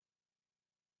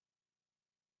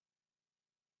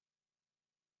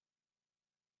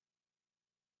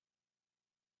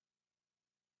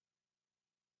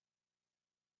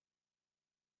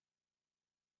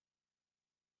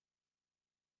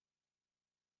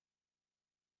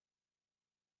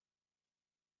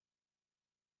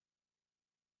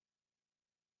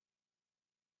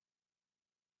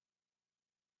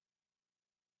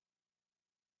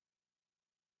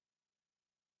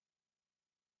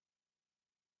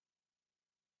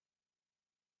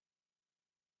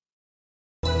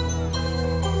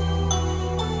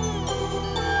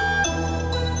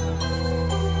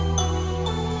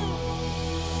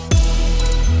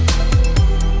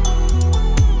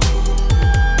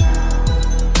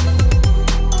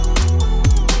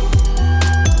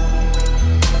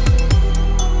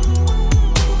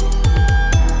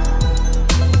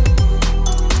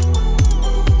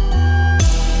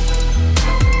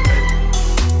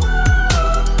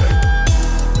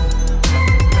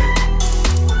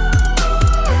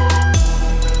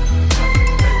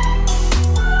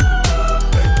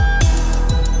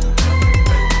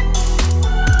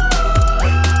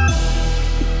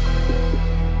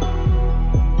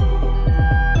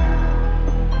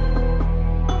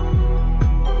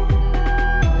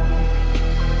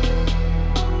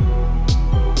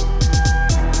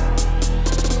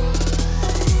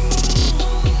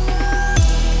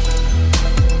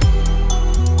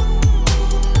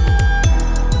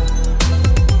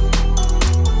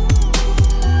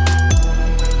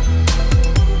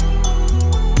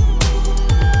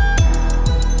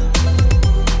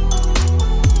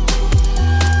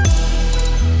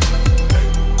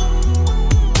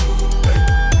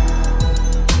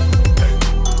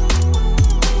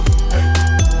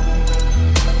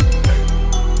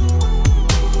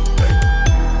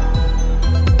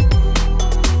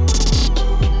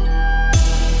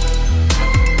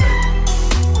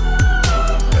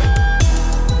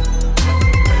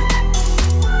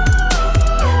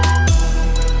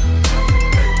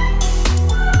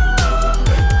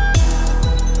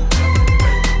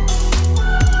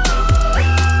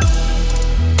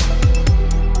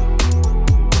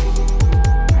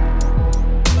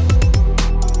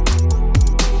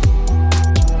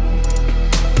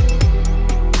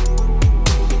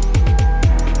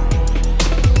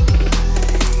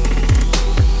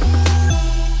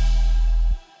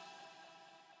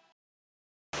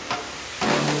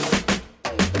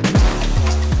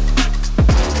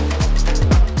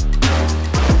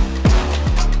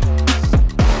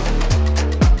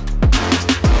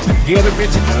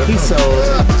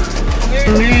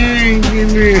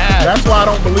That's why I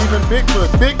don't believe in Bigfoot.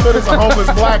 Bigfoot is a homeless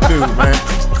black dude, man.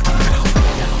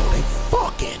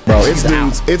 Bro,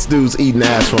 it's dudes eating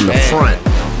ass from the front.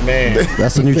 Man,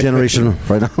 that's the new generation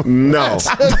right now. No.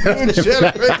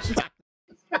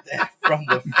 From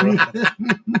the front.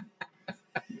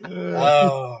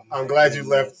 Oh, I'm glad you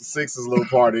left Sixx's little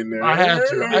part in there. I had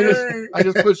to. I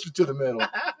just pushed it to the middle.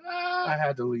 I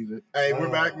had to leave it. Hey, we're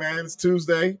back, man. It's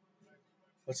Tuesday.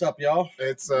 What's up, y'all?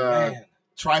 It's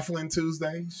Trifling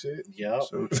Tuesday. Shit. Yep.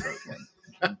 So trifling.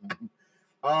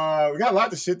 We got a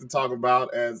lot of shit to talk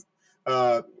about. As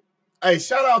hey,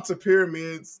 shout out to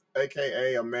Pyramids,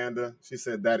 aka Amanda. She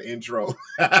said that intro.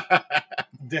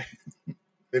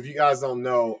 If you guys don't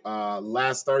know,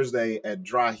 last Thursday at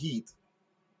Dry Heat,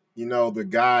 you know, the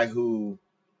guy who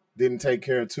didn't take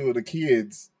care of two of the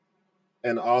kids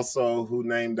and also who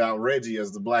named out Reggie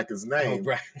as the blackest name. Oh,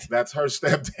 right. That's her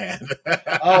stepdad.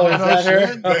 Oh, is that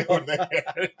her? They were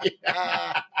there.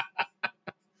 Yeah.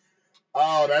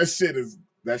 Oh, that shit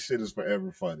is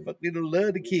forever funny. But we don't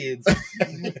love the kids.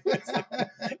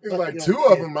 It's like two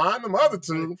of them, mine, them other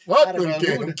two. Fuck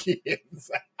them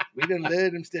kids. We didn't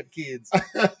love them stepkids.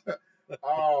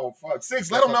 Oh, fuck.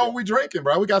 Sixx, let them know what we drinking,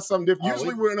 bro. We got something different.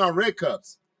 Usually we're in our red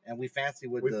cups. And we fancy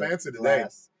with we the fancy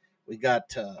glass. We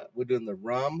got, we're doing the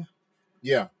rum.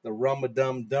 Yeah. The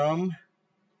rum-a-dum-dum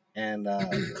and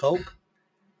Coke.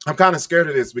 I'm kind of scared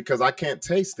of this because I can't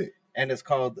taste it. And it's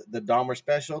called the Dahmer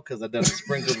Special because I done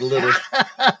sprinkled a little.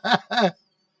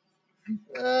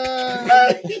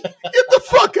 Hey, get the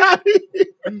fuck out of here.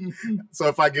 So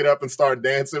if I get up and start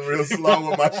dancing real slow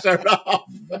with my shirt off,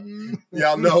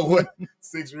 y'all know what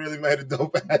Sixx really made a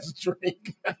dope ass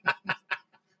drink.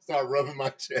 Start rubbing my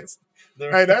chest.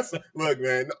 Hey, look,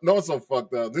 man. No, it's so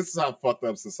fucked up. This is how fucked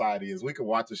up society is. We can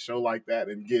watch a show like that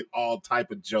and get all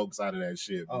type of jokes out of that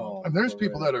shit. Oh, and there's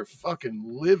people that are fucking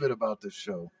livid about this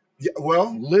show. Yeah,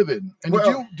 well, livid. And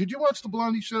did you watch the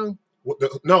Blondie show?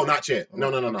 No, not yet. No.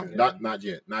 Okay. Not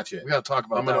yet. We gotta talk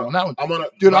about that one. That one. I'm gonna,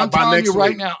 dude. I'm telling you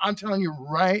right now. I'm telling you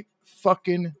right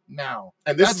fucking now.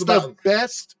 And this that's is about the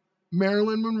best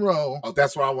Marilyn Monroe. Oh,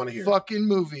 that's what I want to hear. Fucking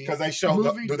movie. Because they show.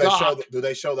 Do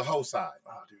they show the whole side?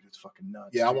 Oh, dude, it's fucking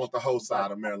nuts. Yeah, I want the whole side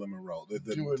of Marilyn Monroe. The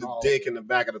dick in the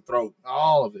back of the throat.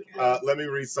 All of it. Let me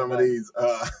read some of these.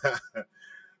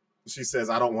 She says,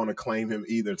 "I don't want to claim him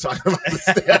either." Talking about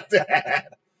the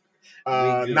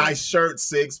stepdad. Nice shirt,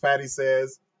 Sixx. Patty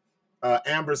says.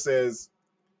 Amber says,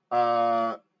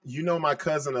 "You know my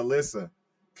cousin Alyssa.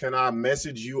 Can I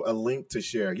message you a link to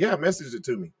share?" Yeah, message it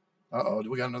to me. Uh-oh,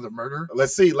 do we got another murder?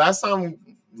 Let's see. Last time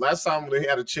they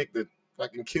had a chick that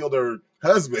fucking killed her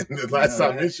husband. The last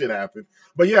time this shit happened.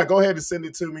 But yeah, go ahead and send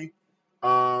it to me.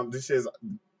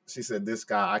 She said, "This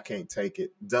guy, I can't take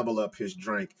it. Double up his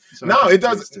drink." So no, it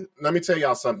doesn't. Let me tell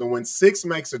y'all something. When Sixx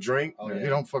makes a drink, you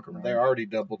don't fuck around. They're already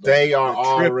doubled up. They are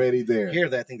already there.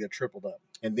 Here, I think they're tripled up.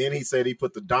 And then he said he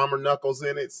put the Dahmer knuckles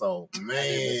in it. So,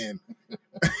 man.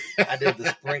 I did the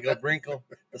sprinkle,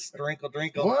 the strinkle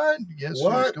drinkle. What? Yes,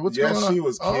 what? What's going on? She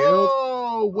was killed.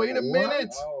 Oh, wait a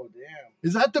minute. Oh, damn.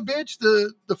 Is that the bitch,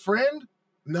 the friend?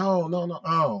 No.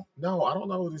 Oh. No, I don't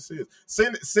know who this is.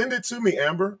 Send it to me,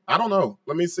 Amber. I don't know.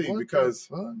 Let me see. Because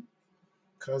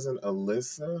cousin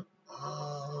Alyssa.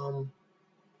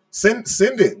 Send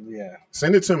it. Yeah.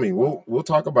 Send it to me. We'll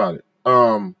talk about it.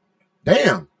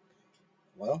 Damn.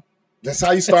 Well, that's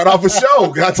how you start off a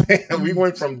show. Goddamn. We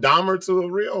went from Dahmer to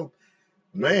a real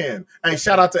man. Hey,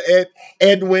 shout out to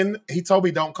Edwin. He told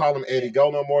me don't call him Eddie Go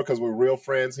no more because we're real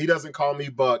friends. He doesn't call me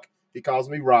Buck. He calls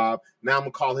me Rob. Now I'm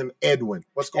going to call him Edwin.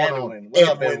 What's going on? What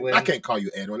up, Edwin? I can't call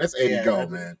you Edwin. That's Eddie Go,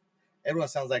 man. Edwin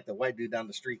sounds like the white dude down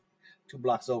the street, 2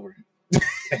 blocks over.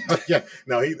 Yeah.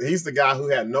 No, he's the guy who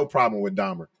had no problem with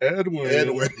Dahmer.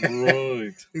 Edwin.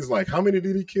 Right. He's like, how many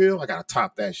did he kill? I got to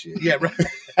top that shit. Yeah, right.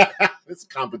 It's a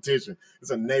competition. It's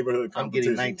a neighborhood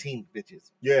competition. I'm getting 19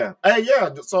 bitches. Yeah. Hey,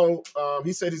 yeah. So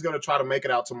he said he's going to try to make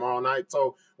it out tomorrow night.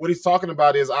 So what he's talking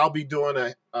about is I'll be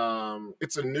doing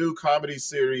it's a new comedy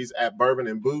series at Bourbon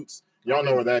and Boots. Y'all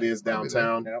know where that is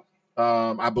downtown. Yep.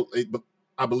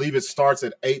 I believe it starts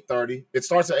at 8:30. It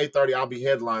starts at 8:30. I'll be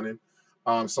headlining.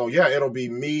 So yeah, it'll be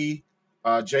me,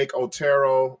 Jake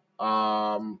Otero,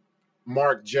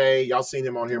 Mark J. Y'all seen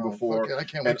him on here before. I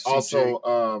can't wait and to see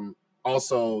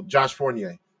also Josh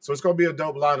Fournier. So it's gonna be a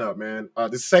dope lineup, man.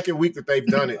 The second week that they've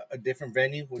done it, a different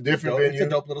venue. Different venue. It's a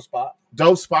dope little spot.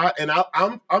 Dope spot, and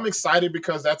I'm excited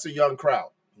because that's a young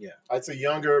crowd. Yeah, it's a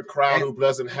younger crowd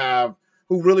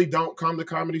who really don't come to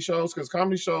comedy shows, because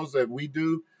comedy shows that we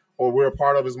do or we're a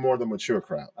part of is more the mature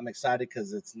crowd. I'm excited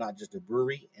because it's not just a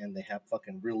brewery and they have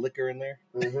fucking real liquor in there.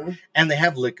 Mm-hmm. And they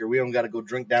have liquor. We don't got to go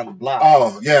drink down the block.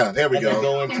 Oh yeah, there we and then go.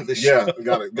 go into the show.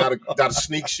 Yeah, we gotta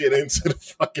sneak shit into the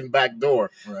fucking back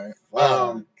door. Right.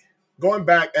 Going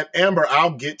back at Amber,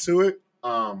 I'll get to it.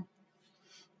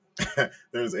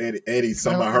 There's Eddie,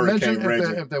 some of Hurricane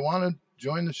raging. If they want to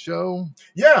join the show.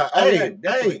 Yeah, yeah,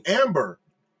 hey, Amber,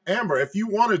 if you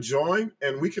want to join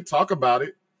and we could talk about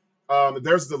it,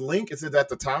 there's the link. Is it at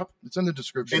the top? It's in the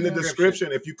description. In the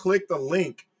description, if you click the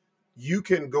link, you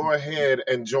can go ahead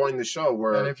and join the show.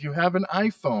 And if you have an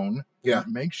iPhone, yeah,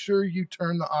 make sure you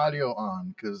turn the audio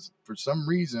on because for some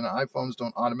reason iPhones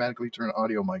don't automatically turn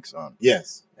audio mics on.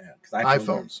 Yes. Yeah,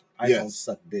 because iPhones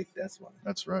suck dick. That's why.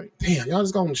 That's right. Damn, y'all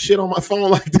just gonna shit on my phone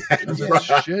like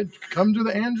that. Shit, come to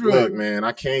the Android. Look, man,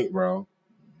 I can't, bro.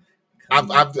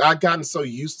 I've gotten so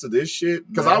used to this shit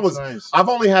because I've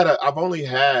only had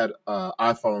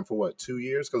iPhone for what 2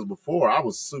 years because before I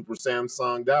was super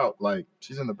Samsunged out. Like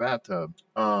she's in the bathtub.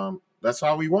 That's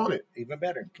how we want it. Even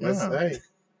better. Hey,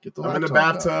 I'm in the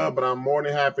bathtub, but I'm more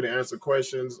than happy to answer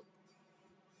questions.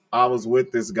 I was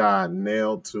with this guy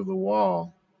nailed to the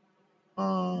wall.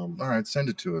 All right, send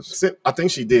it to us. I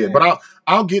think she did, but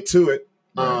I'll get to it.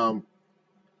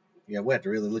 Yeah, we have to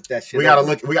really look that shit. We gotta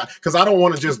look. Because I don't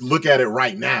want to just look at it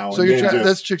right now. So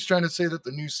this chick's trying to say that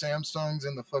the new Samsung's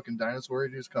in the fucking dinosaur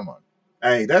ages. Come on.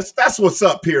 Hey, that's what's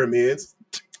up, Pyramids.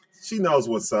 She knows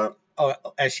what's up. Oh,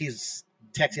 as she's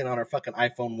texting on her fucking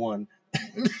iPhone 1.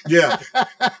 Yeah.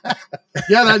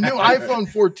 Yeah, that new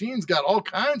iPhone 14's got all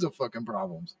kinds of fucking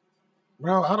problems.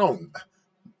 Bro, I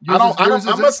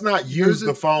must not use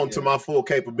the phone to my full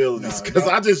capabilities because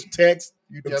I just text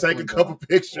and take a couple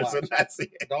pictures and that's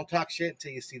it. Don't talk shit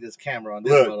until you see this camera on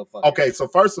this motherfucker. Okay, so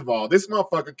first of all, this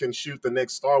motherfucker can shoot the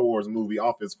next Star Wars movie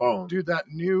off his phone. Dude, that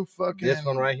new fucking this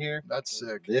one right here, that's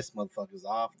sick. This motherfucker's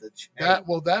off the chain.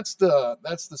 That's the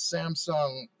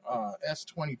Samsung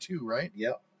S22, right?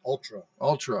 Yep.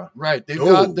 Ultra, right? They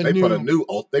put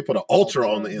an Ultra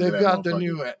on the end. They've got the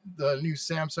new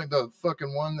Samsung, the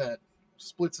fucking one that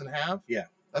splits in half. Yeah,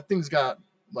 that thing's got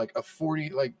like a 40,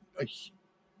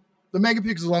 the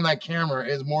megapixels on that camera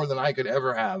is more than I could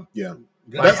ever have. Yeah,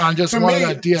 on just one of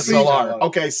that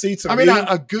DSLR. I mean,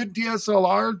 a good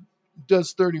DSLR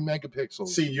does 30 megapixels.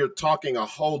 See, you're talking a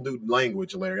whole new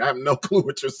language, Larry. I have no clue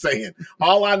what you're saying.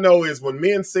 All I know is when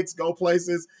me and Sixx go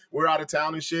places, we're out of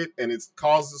town and shit, and it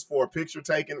causes for a picture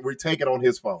taken, we take it on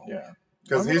his phone. Yeah.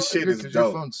 Because his shit is dope.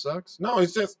 Your phone sucks? No,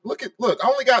 it's just, look, I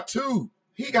only got 2.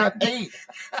 He got 8.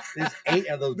 There's 8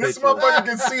 of those. This motherfucker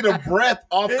can see the breath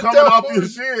coming off your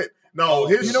shit. No,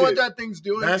 his You know what that thing's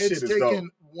doing? That shit is dope.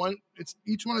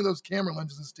 Each one of those camera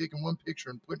lenses is taking one picture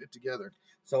and putting it together.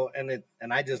 So and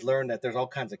I just learned that there's all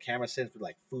kinds of camera settings for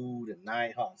like food and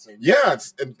night. So yeah,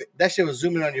 that shit was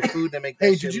zooming on your food that make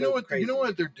that shit did you know what crazy. You know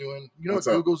what they're doing? You know What's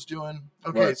what up? Google's doing?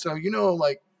 Okay, What? so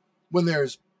like when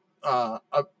there's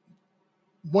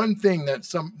one thing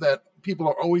that people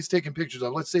are always taking pictures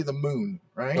of, let's say the moon,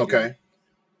 right? Okay.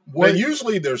 And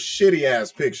usually they're shitty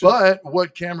ass pictures. But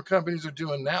what camera companies are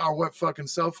doing now, or what fucking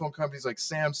cell phone companies like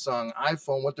Samsung,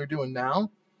 iPhone, what they're doing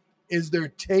now is they're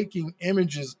taking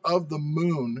images of the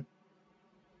moon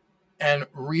and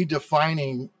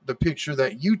redefining the picture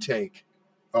that you take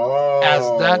as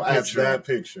that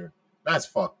picture. That's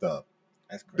fucked up.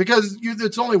 That's crazy. Because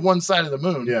it's only one side of the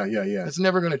moon. Yeah. It's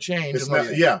never going to change.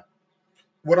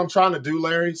 What I'm trying to do,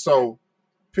 Larry, so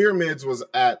Pyramids was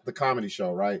at the comedy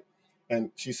show, right? And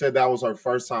she said that was her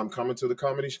first time coming to a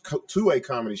comedy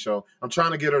show. I'm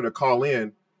trying to get her to call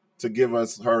in to give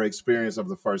us her experience of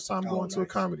the first time going to a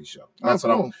comedy show. That's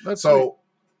what I'm. That's so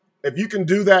if you can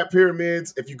do that,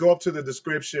 Pyramids, if you go up to the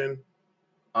description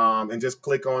and just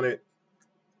click on it,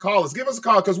 call us. Give us a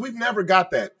call because we've never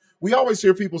got that. We always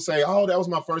hear people say, oh, that was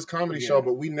my first comedy show,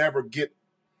 but we never get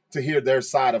to hear their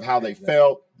side of how they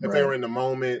felt, if they were in the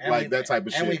moment, that type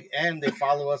of shit. And they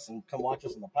follow us and come watch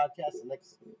us on the podcast.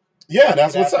 Yeah,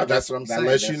 that's what's up. That's what I'm saying. That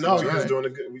lets you know we was doing a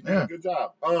good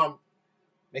job.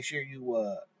 Make sure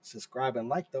you subscribe and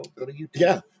like though. Go to YouTube.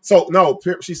 Yeah. So no,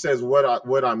 she says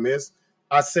what I missed.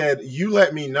 I said you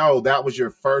let me know that was your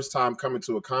first time coming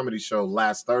to a comedy show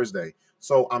last Thursday.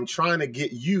 So I'm trying to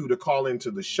get you to call into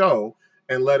the show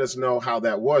and let us know how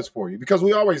that was for you because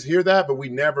we always hear that, but we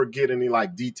never get any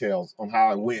details on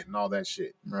how it went and all that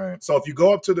shit. Right. So if you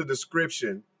go up to the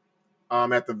description.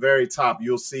 At the very top,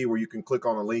 you'll see where you can click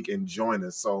on a link and join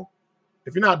us. So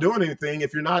if you're not doing anything,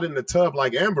 if you're not in the tub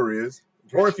like Amber is,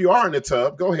 or if you are in the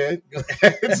tub, go ahead.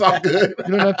 It's all good.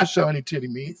 You don't have to show any titty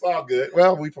meat. It's all good.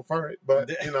 Well, we prefer it,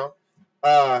 but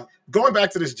going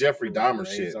back to this Jeffrey Dahmer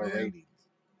shit, man.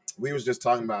 We was just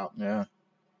talking about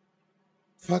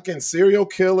fucking serial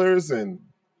killers, and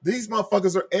these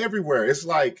motherfuckers are everywhere. It's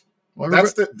like Well,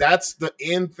 that's the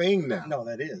end thing now. No,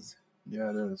 that is. Yeah,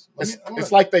 it is.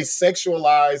 It's like they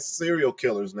sexualize serial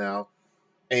killers now,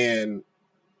 and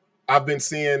I've been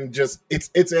seeing just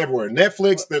it's everywhere.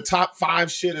 Netflix, the top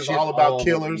 5 shit is all about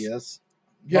killers. Yes.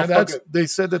 Yeah, they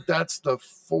said that's the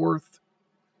 4th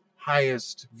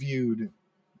highest viewed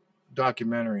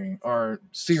documentary or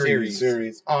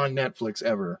series on Netflix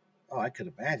ever. Oh, I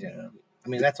could imagine. Yeah. I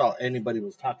mean, that's all anybody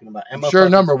was talking about. I'm sure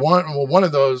number one, well, one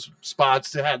of those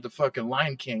spots that had the fucking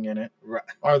Lion King in it, right.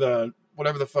 Or the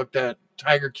whatever the fuck that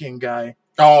Tiger King guy.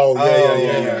 Oh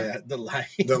yeah. The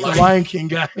Lion King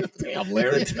guy. Damn,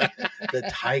 Larry. The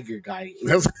tiger guy.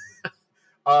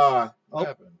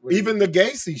 Even the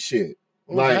Gacy shit.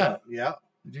 Yeah.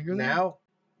 Did you hear that? Now,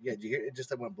 did you hear it?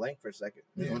 Just went blank for a second.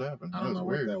 Yeah, what happened? I don't know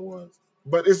what that was.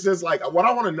 But it's just like, what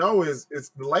I want to know is, it's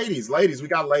the ladies. We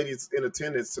got ladies in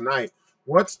attendance tonight.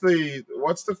 What's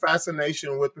the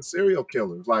fascination with the serial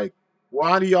killers? Like,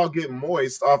 why do y'all get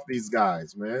moist off these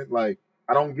guys, man? Like,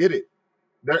 I don't get it.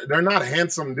 They're not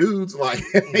handsome dudes. Like,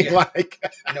 No,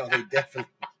 they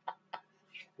definitely.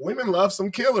 Women love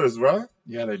some killers, bro.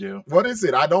 Yeah, they do. What is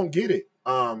it? I don't get it.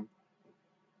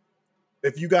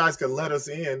 If you guys could let us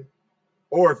in,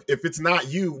 or if it's not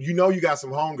you, you got some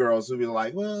homegirls who be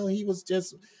like, well, he was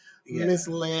just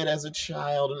misled as a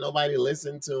child and nobody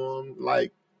listened to him.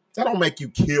 Like, that don't make you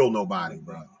kill nobody,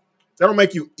 bro. That don't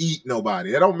make you eat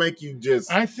nobody. That don't make you just...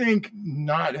 I think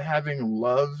not having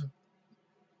love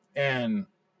and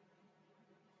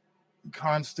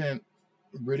constant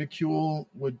ridicule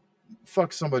would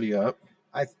fuck somebody up.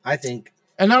 I think...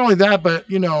 And not only that, but,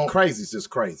 Crazy's just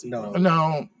crazy.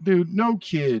 No, dude, no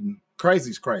kid.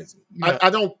 Crazy's crazy. Yeah. I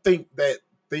don't think that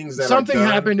things that something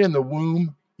happened in the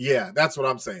womb. Yeah, that's what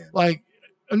I'm saying. Like,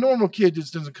 a normal kid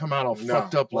just doesn't come out all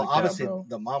fucked up like obviously, that, bro.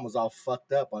 The mom was all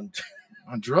fucked up on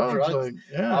drugs. Like,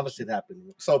 yeah. Obviously, it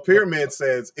happened. So Pyramid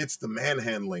says it's the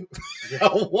manhandling.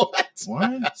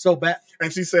 What? So bad.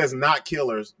 And she says not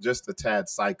killers, just a tad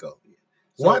psycho.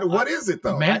 So what is it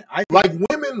though? Man, like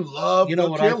women love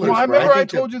killers. I remember I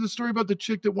told you the story about the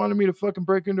chick that wanted me to fucking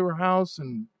break into her house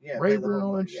and rape her and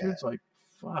all that shit. It's like,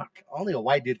 fuck. Only a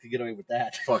white dude could get away with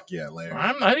that. Fuck yeah, Larry.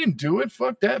 I didn't do it.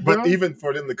 Fuck that, bro. But even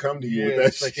for them to come to you with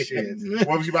that shit.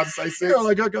 What was you about to say, Six?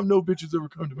 Like, how come no bitches ever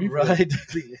come to me? Right.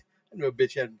 I know a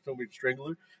bitch had somebody to strangle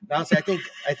her. Now,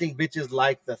 I think bitches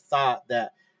like the thought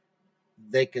that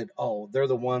they could, they're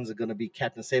the ones that are going to be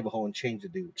Captain Save-A-Hole and change the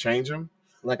dude. Change him?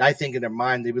 Like, I think in their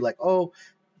mind, they'd be like,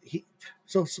 he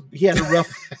had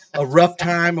a rough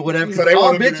time or whatever. So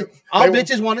all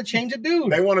bitches want to change a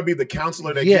dude. They want to be the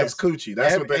counselor that gives coochie.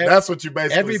 That's what you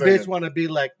basically every saying. Bitch want to be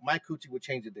like, my coochie would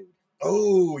change a dude.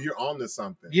 Oh, you're on to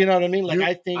something. You know what I mean? Like,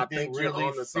 I think they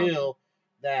really feel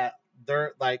that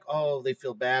they're like, they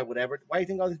feel bad, whatever. Why do you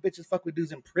think all these bitches fuck with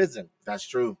dudes in prison? That's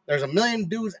true. There's a million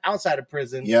dudes outside of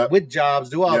prison with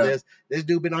jobs, do all this. This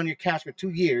dude been on your couch for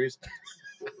 2 years.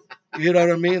 You know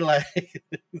what I mean? Like,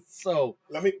 so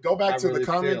let me go back to the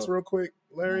comments real quick,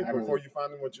 Larry, before you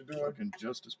find what you're doing. Fucking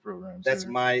justice programs. That's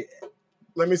my.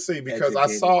 Let me see, because I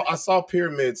saw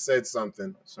Pyramid said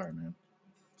something. Sorry, man.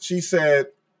 She said,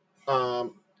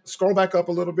 scroll back up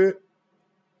a little bit.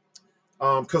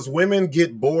 Because women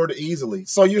get bored easily.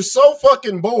 So you're so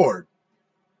fucking bored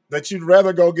that you'd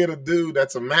rather go get a dude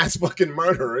that's a mass fucking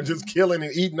murderer and just killing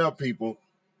and eating up people,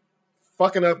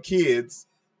 fucking up kids.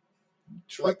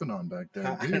 Tripping on back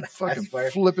there. You're fucking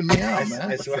flipping me out,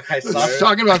 man. I swear I saw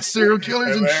talking about serial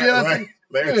killers and shit.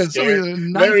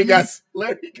 Larry got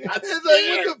what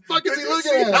the fuck is he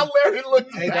looking at? How Larry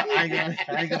looked I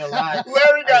ain't gonna lie.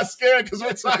 Larry got scared because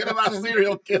we're talking about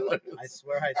serial killers. I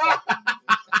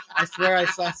swear I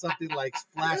saw something like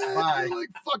flash by. You like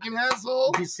fucking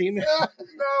asshole. Did you see me? No,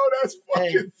 that's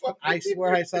fucking funny. I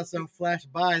swear I saw some flash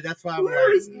by. That's why I'm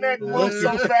Larry's neck moved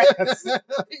so fast.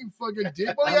 He fucking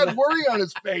did. Well, he had worry on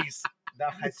his face. No,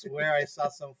 I swear I saw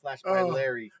some flash by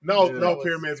Larry. No,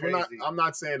 Pyramids. I'm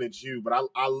not saying it's you, but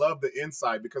I love the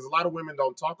insight because a lot of women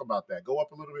don't talk about that. Go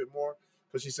up a little bit more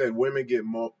because she said women get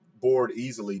bored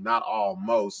easily. Not all,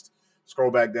 most. Scroll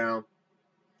back down.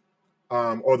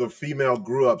 Or the female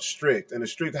grew up strict in a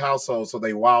strict household, so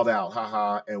they wild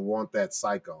out, and want that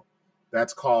psycho.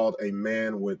 That's called a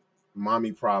man with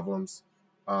mommy problems.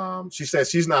 She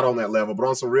says she's not on that level, but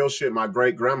on some real shit, my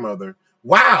great grandmother.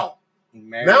 Wow.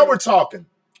 Now we're talking.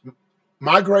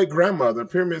 My great grandmother,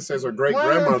 Pyramid says her great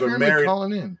grandmother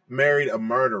married a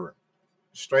murderer,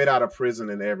 straight out of prison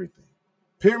and everything.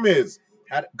 Pyramids,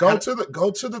 go to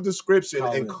the description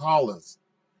and call us,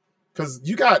 because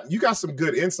you got some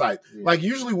good insight. Yeah. Like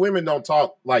usually women don't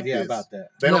talk like this about that.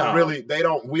 They No. don't really. They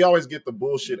don't. We always get the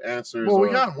bullshit answers. Well, we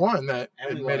or- got one that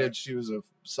And we admitted lied. she was a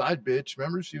side bitch.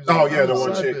 Remember, she was. Oh like, yeah, I'm the a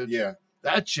one side chick. bitch. Yeah,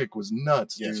 That chick was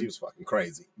nuts, yeah, dude. she was fucking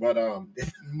crazy. But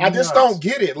I just Nuts. don't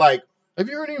get it. Like Have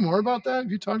you heard any more about that?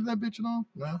 Have you talked to that bitch at all?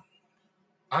 No.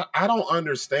 I don't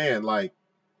understand. Like,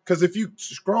 because if you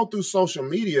scroll through social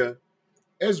media,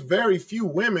 there's very few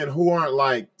women who aren't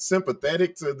like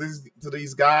sympathetic to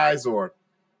these guys, or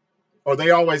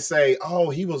they always say, "Oh,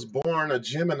 he was born a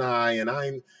Gemini,"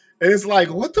 and it's like,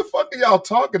 what the fuck are y'all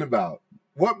talking about?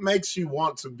 What makes you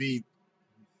want to be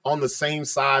on the same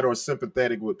side or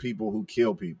sympathetic with people who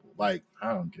kill people? Like,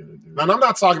 I don't get it, dude. and I'm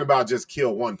not talking about just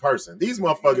kill one person. These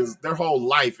motherfuckers, their whole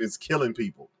life is killing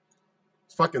people.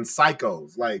 It's fucking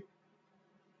psychos. Like,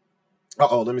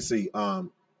 let me see.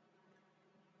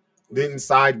 Didn't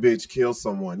side bitch kill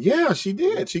someone? Yeah, she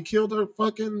did. She killed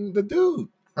the dude.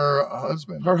 Her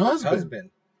husband. Her husband.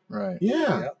 Right.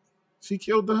 Yeah. Yep. She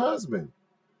killed the husband.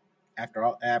 After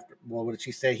what did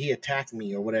she say? He attacked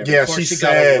me or whatever. Yeah, Of course she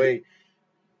got said- away.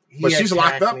 He But she's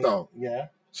locked attacked up, me. though. Yeah.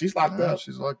 She's locked Yeah, up.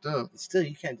 she's locked up. Still,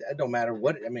 you can't. It don't matter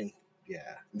what. I mean,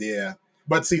 yeah. Yeah.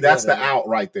 But see, that's the Whatever. out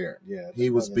right there. Yeah. He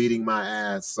was Whatever. beating my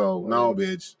ass. So no,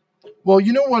 Whatever. bitch. Well,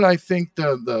 you know what I think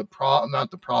the problem,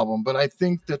 not the problem, but I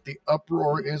think that the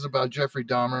uproar is about Jeffrey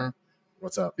Dahmer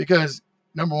What's up? because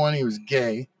number one, he was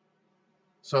gay.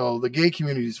 So the gay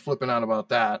community is flipping out about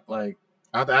that. Like,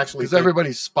 I actually because think,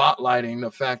 everybody's spotlighting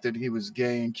the fact that he was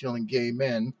gay and killing gay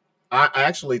men. I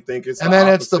actually think it's And the then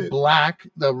it's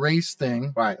opposite. the race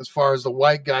thing, Right. as far as the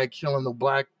white guy killing the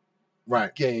black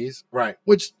Right. gays, Right.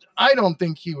 which I don't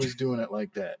think he was doing it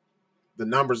like that. The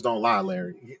numbers don't lie,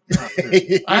 Larry.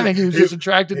 I think he was just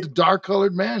attracted to dark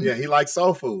colored men. Yeah, he likes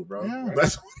soul food, bro. Yeah.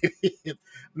 That's what it is.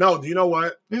 No, do you know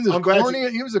what? He was, I'm glad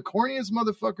he was the corniest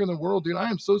motherfucker in the world, dude. I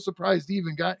am so surprised he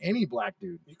even got any black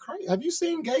dude. You crazy? Have you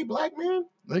seen gay black men?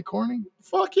 They corny?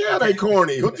 Fuck yeah, they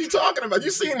corny. What you talking about?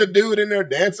 You seen the dude in there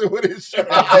dancing with his shirt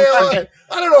off? I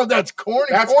don't know if that's corny.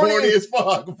 That's corny as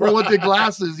fuck, For bro. with the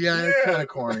glasses, yeah, it's Yeah. kind of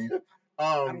corny.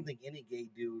 I don't think any gay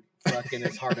dude fucking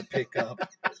is hard to pick up.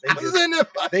 Isn't it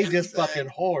They just fucking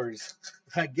whores.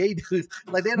 Like gay dudes,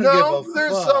 like they don't No, give a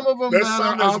there's fuck. some of them There's that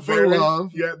some are that's out for very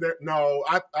love. yeah. No,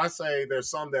 I say there's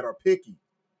some that are picky.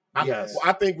 Yes.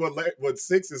 I think what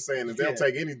Six is saying is they'll Yeah.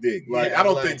 take any dick. Like Yeah, I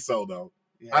don't like- think so though.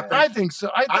 Yeah. I think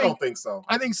so. I don't think so.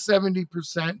 I think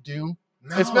 70% do,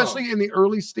 No, especially in the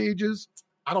early stages,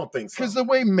 I don't think so. because the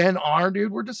way men are,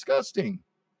 dude, we're disgusting.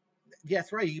 Yeah,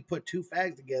 that's right. You put two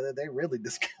fags together, they really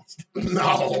disgusting.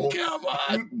 No, Come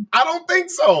on. I don't think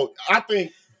so. I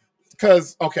think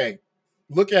because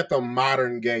look at the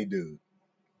modern gay dude.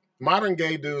 Modern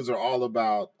gay dudes are all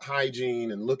about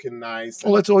hygiene and looking nice.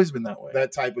 Well, And it's always been that way.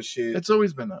 that type of shit. It's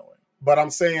always been that way. But I'm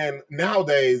saying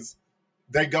nowadays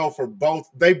they go for both.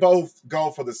 They both go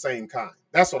for the same kind.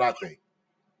 That's what I think.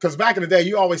 Because back in the day,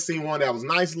 you always seen one that was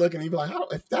nice looking. You'd be like,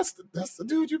 if that's the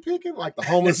dude you picking, like the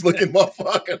homeless looking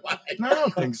motherfucker. Like, No, I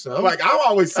don't think so. like I've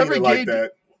always seen Every it like gay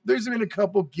that. There's been a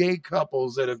couple gay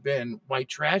couples that have been white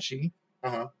trashy,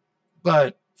 Uh-huh.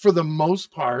 but for the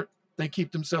most part, they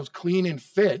keep themselves clean and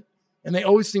fit, and they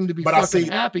always seem to be But I fucking see-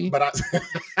 happy. But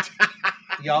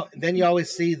You always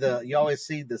see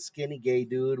the skinny gay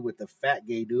dude with the fat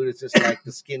gay dude. It's just like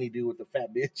the skinny dude with the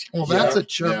fat bitch. Well, Yeah. that's a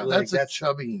chub. Yeah. That's Like, a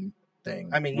chubby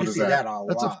thing. I mean, What you is see that? that a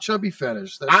That's lot. a chubby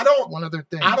fetish. That's I don't- one of their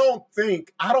things. I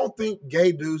don't think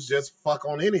gay dudes just fuck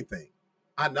on anything.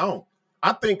 I don't.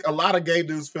 I think a lot of gay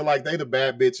dudes feel like they the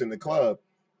bad bitch in the club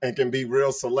and can be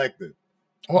real selective.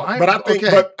 Well, But I think,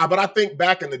 okay. but I think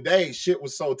back in the day, shit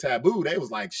was so taboo. They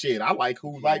was like, shit, I like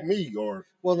who like me, or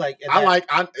Well, like in I that, like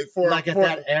at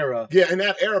that era. yeah, in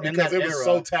that era in because that it was era,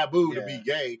 so taboo to yeah. be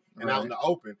gay and out Right. in the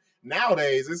open.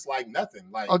 Nowadays, it's like nothing.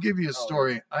 Like I'll give you a Oh,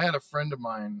 story. I had a friend of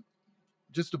mine,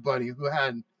 just a buddy,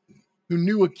 who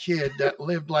knew a kid that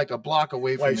lived like a block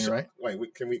away from me, right?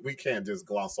 we can't just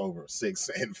gloss over Six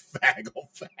and faggle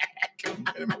fag.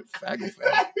 Faggle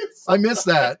fag. I missed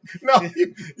that. No,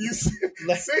 you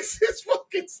Six is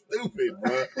fucking stupid,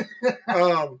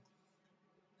 bro.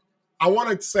 I want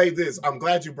to say this. I'm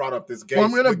glad you brought up this gay. Well,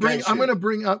 I'm the gay shit. I'm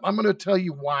gonna tell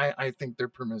you why I think they're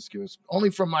promiscuous.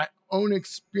 Only from my own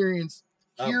experience,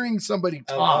 hearing somebody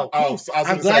talk. Oh, so I was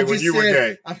I'm going to say glad when you you were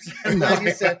said- gay. I'm glad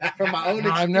you said from my own No,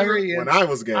 I've never- experience. When I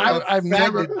was gay. I've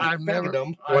never,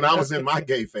 fagdom. When I was in my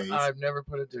gay phase. I've never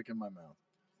put a dick in my mouth.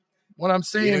 What I'm He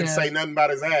saying didn't is, say nothing about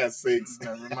his ass, Six.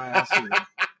 never my ass either.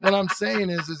 What I'm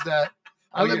saying is that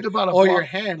I lived about a or block. your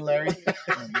hand, Larry.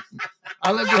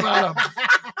 I lived about a.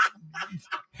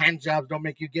 Hand jobs don't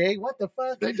make you gay. What the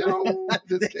fuck? They don't.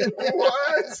 Just kidding.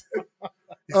 What?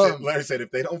 Larry said,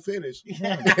 if they don't finish. If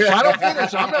I don't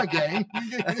finish, I'm not gay.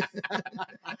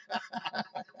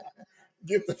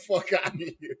 Get the fuck out of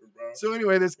here, bro. So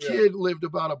anyway, this kid lived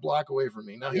about a block away from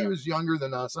me. Now, he was younger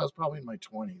than us. I was probably in my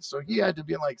 20s. So he had to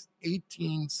be like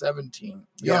 18, 17,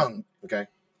 young. Okay.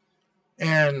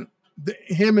 And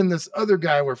him and this other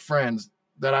guy were friends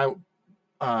that I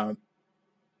can't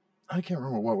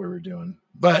remember what we were doing.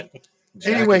 But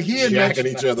anyway, he had mentioned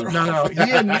each other. No, he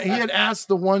had asked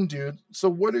the one dude, so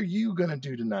what are you going to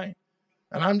do tonight?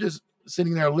 And I'm just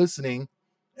sitting there listening.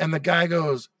 And the guy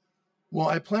goes, well,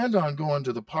 I planned on going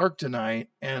to the park tonight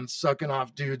and sucking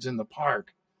off dudes in the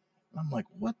park. And I'm like,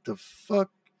 what the fuck?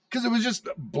 Because it was just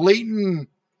blatant,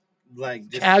 like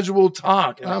just casual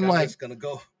talk. And I'm like, just gonna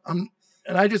go.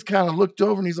 and I just kind of looked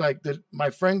over and he's like, my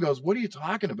friend goes, what are you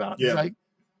talking about? Yeah. He's like,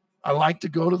 I like to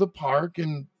go to the park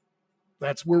and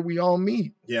that's where we all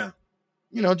meet. Yeah.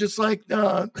 You know, just like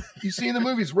you see in the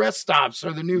movies, rest stops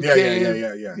are the new Yeah.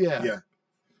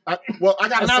 I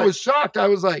gotta say, I was shocked. I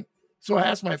was like, so I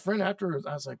asked my friend afterwards,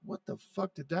 I was like, what the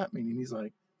fuck did that mean? And he's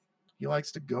like, he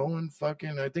likes to go and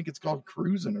fucking, I think it's called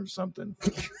cruising or something.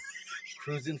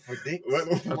 Cruising for dicks.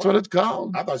 That's what it's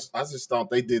called. I just thought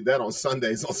they did that on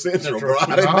Sundays on Central, bro.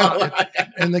 I didn't know.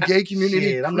 In the gay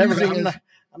community, Shit, I'm never going to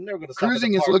stop.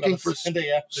 Cruising is looking for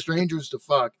strangers to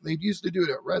fuck. They used to do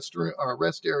it at rest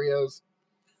areas.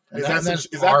 Is that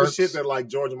the shit that like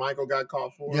George Michael got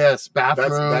caught for? Yes,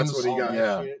 bathrooms. That's what he got.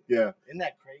 Yeah. Isn't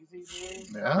that crazy,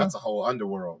 dude? Yeah. That's a whole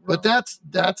underworld, bro. But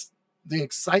that's the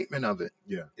excitement of it.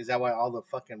 Yeah. Is that why all the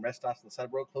fucking rest stops in the side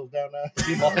road closed down now?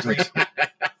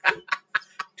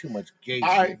 Too much gay shit.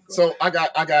 All right. So I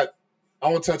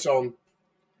want to touch on.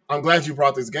 I'm glad you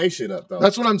brought this gay shit up, though.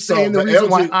 That's what I'm saying. The reason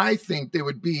why I think they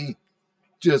would be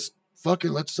just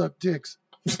fucking let's suck dicks.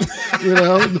 You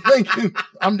know, like,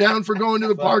 I'm down for going to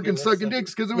the park and sucking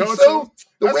dicks because it was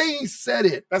the way he said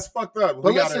it. That's fucked up.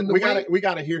 But we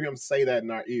gotta hear him say that in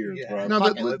our ears, bro. No,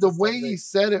 but the way he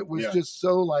said it was just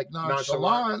so like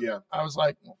nonchalant. Yeah. I was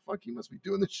like, well, fuck, he must be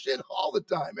doing this shit all the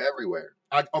time, everywhere.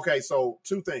 Okay, so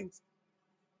two things.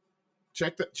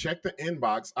 Check the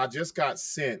inbox. I just got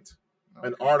sent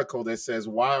an article that says,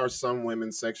 why are some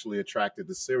women sexually attracted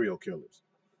to serial killers?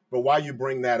 But while you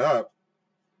bring that up,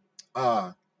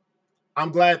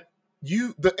 I'm glad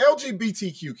the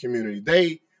LGBTQ community,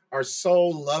 they are so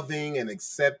loving and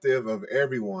acceptive of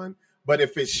everyone. But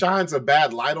if it shines a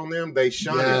bad light on them, they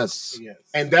shun it. Yes.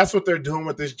 And that's what they're doing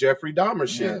with this Jeffrey Dahmer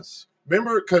shit. Yes.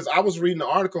 Remember, because I was reading the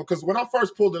article, because when I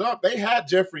first pulled it up, they had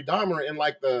Jeffrey Dahmer in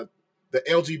like the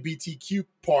LGBTQ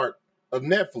part of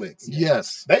Netflix.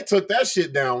 Yes. They took that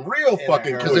shit down real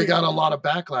fucking quick. Because they got a lot of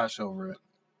backlash over it.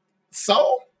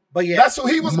 So? But yeah, that's who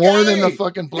he was. More gay. Than the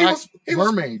fucking black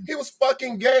mermaid. He was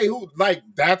fucking gay.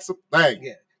 That's a thing.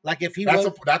 Yeah, like if he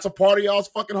that's a part of y'all's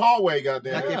fucking hallway,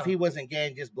 goddamn. Like if he wasn't gay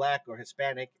and just black or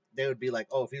Hispanic, they would be like,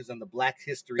 oh, if he was in the Black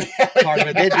History part of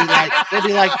it, they'd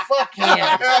be like, fuck him.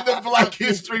 The Black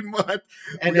History Month.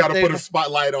 And we got to put a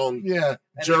spotlight on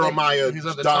Jeremiah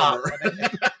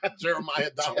Dahmer. Jeremiah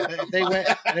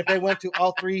Dahmer. If they went to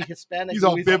all three Hispanic, he's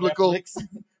all biblical.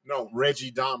 No,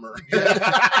 Reggie Dahmer.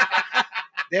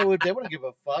 They wouldn't give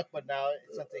a fuck, but now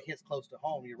since it hits close to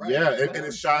home, you're right. Yeah, and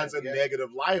it shines a negative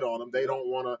light on him. They don't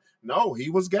want to. No, he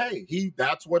was gay.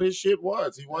 That's what his shit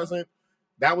was. He wasn't.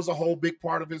 That was a whole big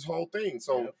part of his whole thing.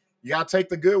 So you gotta take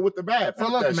the good with the bad.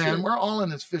 Well, look, man, shit. We're all in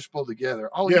this fishbowl together.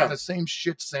 All eating the same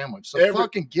shit sandwich. So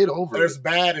fucking get over There's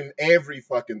bad in every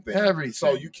fucking thing. Everything.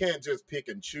 So you can't just pick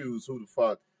and choose who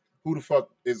the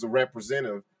fuck is a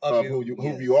representative of who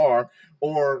you are,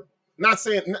 or. Not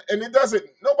saying, and it doesn't.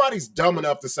 Nobody's dumb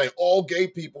enough to say all gay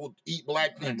people eat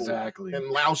black people,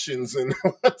 and Laotians, and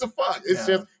what the fuck? It's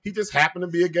just he just happened to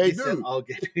be a gay dude. All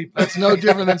gay people. That's no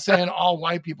different than saying all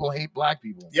white people hate black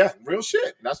people. Yeah, real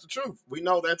shit. That's the truth. We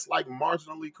know that's like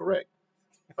marginally correct.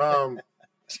 Go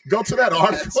to that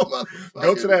article.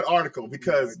 Go to that article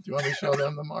because do you want me to show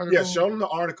them the article? Yeah, show them the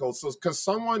article. So, because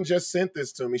someone just sent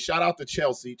this to me. Shout out to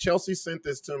Chelsea. Chelsea sent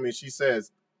this to me. She says.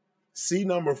 See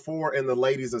number 4 in the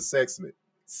ladies' assessment.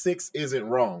 6 isn't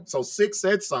wrong. So 6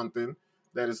 said something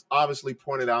that is obviously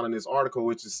pointed out in this article,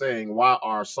 which is saying, why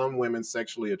are some women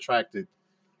sexually attracted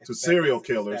to serial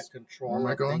killers? Where am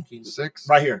I going? 6?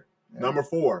 Right here. Yeah. Number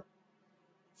 4.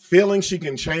 Feeling she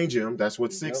can change him. That's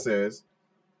what 6 says.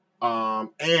 And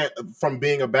from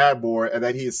being a bad boy, and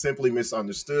that he is simply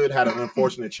misunderstood, had an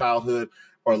unfortunate childhood,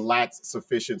 or lacks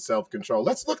sufficient self-control.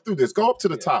 Let's look through this. Go up to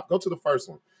the top. Go to the first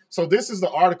one. So this is the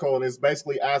article, and it's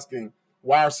basically asking,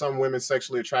 why are some women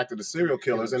sexually attracted to serial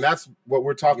killers? And that's what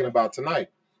we're talking about tonight.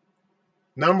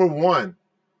 Number 1,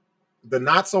 the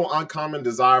not so uncommon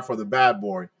desire for the bad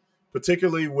boy,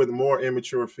 particularly with more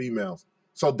immature females.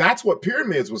 So that's what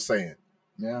Pyramids was saying.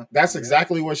 Yeah. That's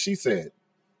exactly what she said.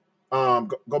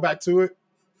 Go back to it.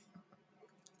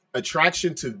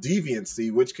 Attraction to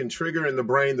deviancy, which can trigger in the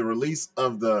brain the release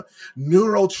of the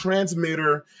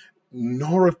neurotransmitter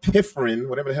norepinephrine,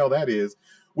 whatever the hell that is,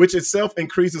 which itself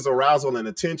increases arousal and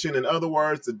attention. In other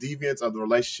words, the deviance of the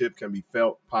relationship can be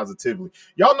felt positively.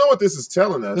 Y'all know what this is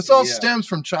telling us. This all stems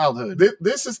from childhood.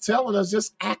 This is telling us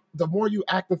just act. The more you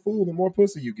act the fool, the more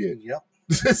pussy you get. Yep.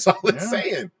 That's all it's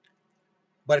saying.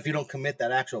 But if you don't commit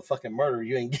that actual fucking murder,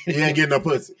 you ain't getting no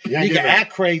pussy. You can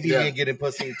act crazy, you ain't getting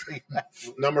pussy.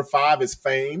 Number 5 is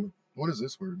fame. What is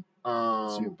this word?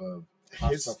 See above.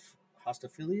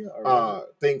 Hostophilia? Or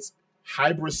thinks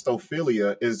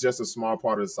hybristophilia is just a small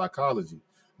part of the psychology.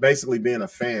 Basically being a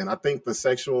fan. I think the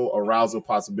sexual arousal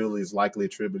possibility is likely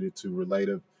attributed to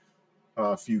relative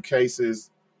few cases.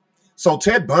 So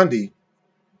Ted Bundy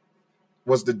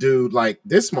was the dude, like,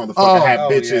 this motherfucker had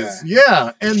bitches.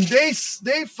 Yeah, and they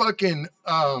fucking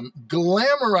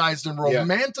glamorized and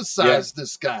romanticized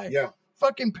this guy. Yeah.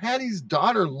 Fucking Patty's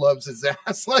daughter loves his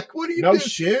ass. Like, what do you No do?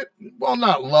 shit. Well,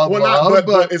 not love,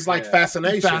 but it's like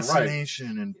fascination. Fascination,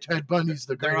 right? And Ted Bundy's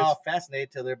the greatest. They're all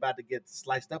fascinated till they're about to get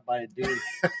sliced up by a dude.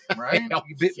 Right?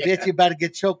 Bitch, you about to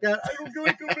get choked out. I don't do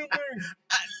it.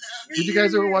 Did you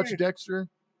guys ever watch Dexter?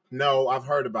 No, I've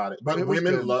heard about it. But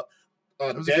women love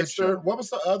Dexter. What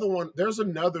was the other one? There's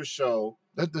another show.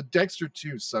 The Dexter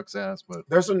 2 sucks ass, but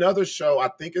there's another show. I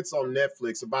think it's on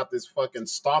Netflix about this fucking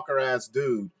stalker ass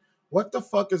dude. What the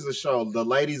fuck is the show? The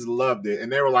ladies loved it,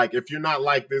 and they were like, "If you're not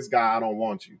like this guy, I don't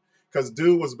want you." Because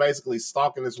dude was basically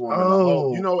stalking this woman.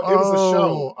 It was a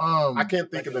show. I can't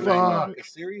think of the name of it. A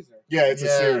series? Yeah, it's a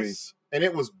series, and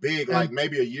it was big, like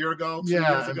maybe a year ago, 2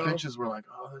 years ago. And bitches were like,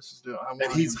 "Oh, this is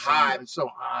and he's hot. It's so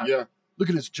hot. Yeah, look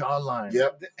at his jawline."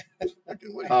 Yep.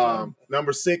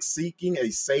 Number 6, seeking a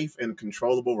safe and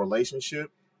controllable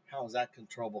relationship. How is that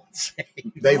controllable and safe?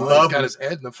 They love. He's got his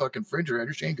head in the fucking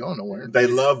refrigerator. She ain't going nowhere. They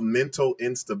love mental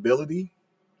instability.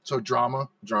 So drama.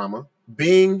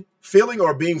 Feeling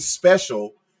or being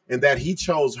special, and that he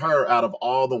chose her out of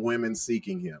all the women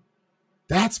seeking him.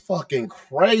 That's fucking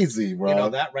crazy, bro. You know,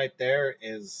 that right there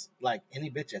is like any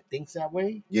bitch that thinks that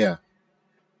way. Yeah.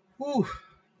 Whew.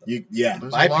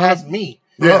 Bypass me.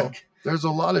 Yeah. There's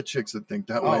a lot of chicks that think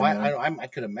that way. I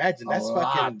could imagine.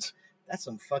 That's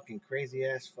some fucking crazy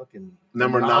ass fucking.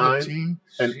 Number 9,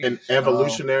 an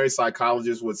evolutionary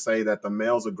psychologist would say that the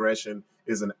male's aggression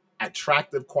is an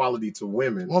attractive quality to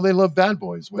women. Well, they love bad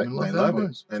boys. Women love bad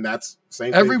boys. And that's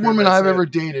same. Every woman I've ever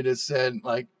dated has said,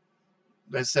 like,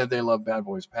 they love bad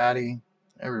boys. Patty,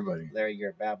 everybody. Larry,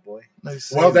 you're a bad boy.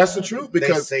 Well, that's the truth,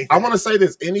 because I want to say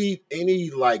this. Any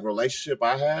like relationship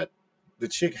I had, the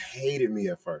chick hated me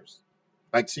at first.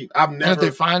 Like I've never. And if they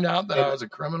find out that I was a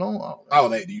criminal,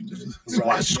 they just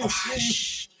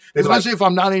squash. Especially if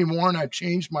I'm not anymore and I've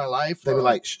changed my life. They be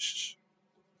like, shh.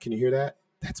 Can you hear that?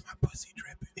 That's my pussy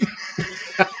dripping.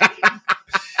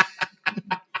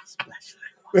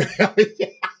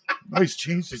 He's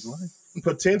changed his life.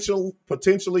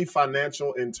 Potentially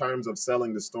financial in terms of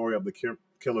selling the story of the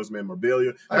killer's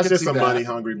memorabilia. That's just a money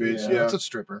hungry bitch. Yeah, it's a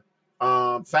stripper.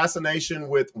 Fascination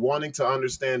with wanting to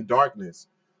understand darkness,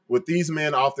 with these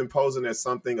men often posing as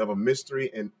something of a mystery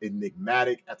and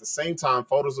enigmatic. At the same time,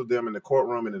 photos of them in the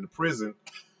courtroom and in the prison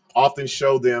often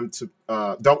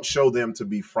don't show them to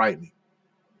be frightening.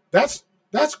 That's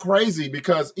crazy,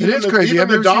 because even the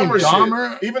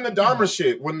Dahmer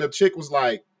shit, when the chick was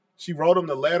like, she wrote him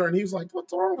the letter and he was like,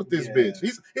 "What's wrong with this bitch?"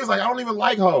 He was like, "I don't even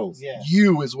like hoes." Yeah.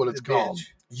 You is what it's called.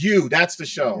 You, that's the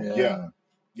show. Yeah.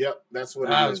 Yep, that's what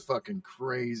it is. That was fucking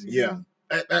crazy. Yeah.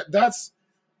 That's,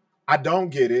 I don't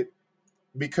get it,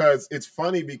 because it's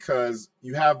funny, because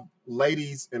you have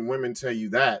ladies and women tell you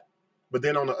that, but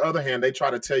then on the other hand, they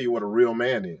try to tell you what a real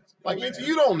man is. Like,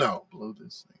 you don't know. Blow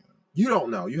this thing up. You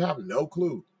don't know. You have no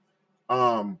clue.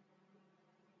 So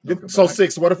back.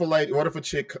 6, what if a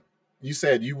chick, you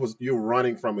said you're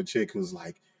running from a chick who's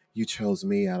like, "You chose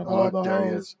me out of all the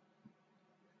hoes."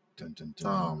 Dun, dun, dun.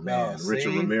 Oh man,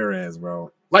 Richard Ramirez,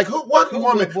 bro. Like, what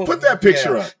woman? Put that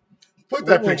picture up. Put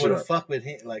that picture up. Fuck with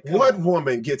him. Like, what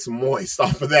woman gets moist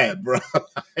off of that, bro?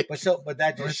 but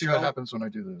that just see what happens when I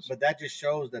do this. But that just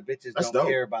shows that bitches don't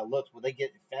care about looks, but they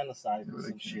get fantasized with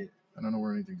some shit. I don't know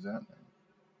where anything's at now.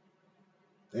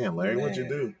 Damn, Larry, what'd you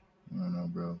do? I don't know,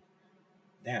 bro.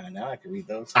 Damn, now I can read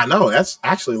those. I know, that's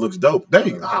actually looks dope. There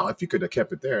you go. Oh, if you could have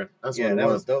kept it there, that's what it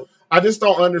was. Dope. I just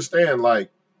don't understand. Like,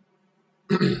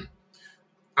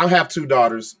 I have 2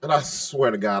 daughters, and I swear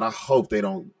to God, I hope they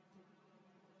don't.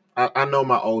 I know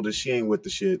my oldest, she ain't with the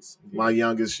shits. My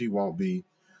youngest, she won't be.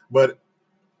 But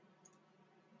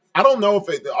I don't know if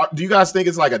it. Do you guys think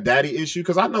it's like a daddy issue?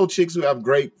 Because I know chicks who have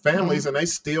great families and they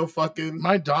still fucking.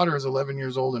 My daughter is 11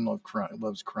 years old and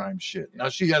loves crime shit. Now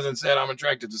she hasn't said I'm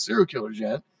attracted to serial killers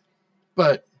yet,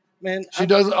 but Man, she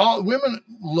does. All women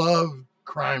love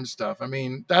crime stuff. I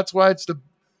mean, that's why it's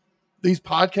these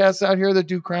podcasts out here that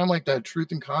do crime, like that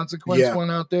Truth and Consequence one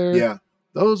out there. Yeah,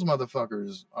 those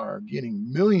motherfuckers are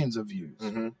getting millions of views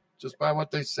just by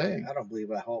what they say. I don't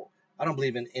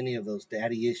believe in any of those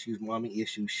daddy issues, mommy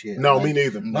issues shit. no, Like, me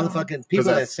neither. Motherfucking people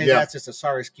that say yeah. that's just a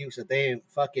sorry excuse that they ain't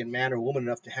fucking man or woman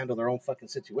enough to handle their own fucking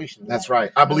situation. That's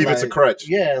right. I believe it's a crutch.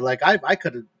 Yeah, like I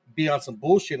could be on some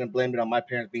bullshit and blame it on my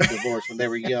parents being divorced when they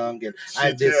were young and I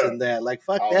had this and that. Like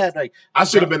fuck that. Like I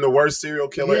should have been the worst serial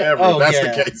killer ever. Oh, if that's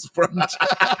yeah. the case, bro.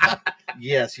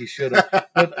 Yes, you should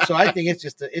have. So I think it's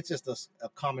just a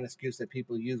common excuse that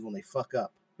people use when they fuck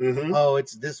up. Mm-hmm. Oh,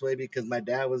 it's this way because my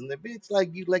dad wasn't there. Bitch,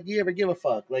 like you ever give a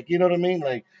fuck? Like, you know what I mean?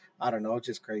 Like, I don't know. It's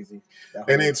just crazy.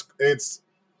 And it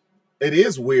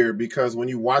is weird because when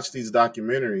you watch these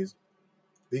documentaries,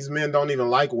 these men don't even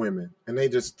like women, and they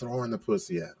just throwing the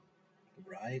pussy at them.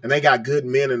 Right. And they got good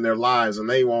men in their lives, and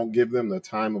they won't give them the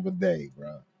time of a day,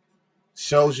 bro.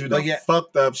 Shows you the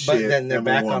fucked up shit. But then they're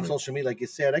back woman. on social media, like you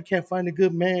said. I can't find a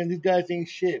good man. These guys ain't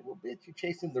shit. Well, bitch, you're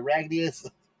chasing the raggediest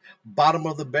bottom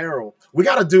of the barrel. We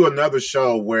got to do another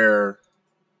show where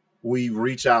we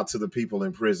reach out to the people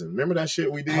in prison. Remember that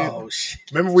shit we did? Oh shit!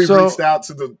 Remember we reached out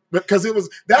to because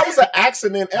that was an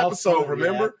accident episode.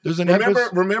 Remember? Yeah. There's an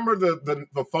remember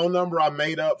the phone number I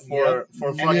made up for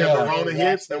fucking Corona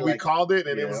hits, and we called it,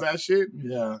 and it was that shit.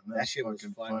 Yeah, that shit was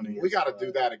funny. We got to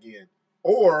do that again.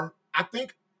 Or I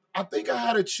think I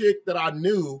had a chick that I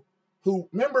knew who,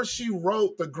 remember, she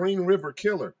wrote the Green River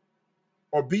Killer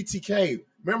or BTK.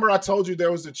 Remember I told you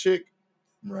there was a chick.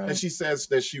 Right. And she says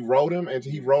that she wrote him and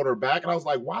he wrote her back. And I was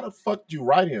like, why the fuck did you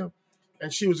write him?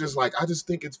 And she was just like, I just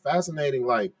think it's fascinating.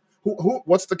 Like,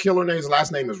 what's the killer name? His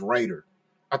last name is Raider.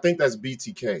 I think that's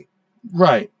BTK.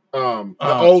 Right. The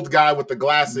old guy with the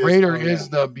glasses. Raider is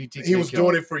the BTK. He was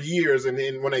killer. doing it for years. And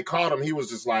then when they caught him, he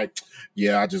was just like,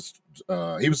 yeah,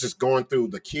 he was just going through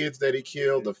the kids that he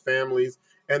killed, the families.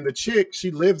 And the chick,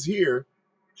 she lives here.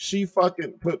 She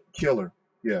fucking put killer.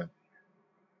 Yeah.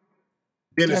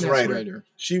 Dennis Rader.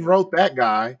 She wrote that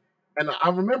guy, and I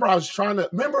remember I was trying to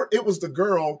remember. It was the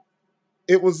girl.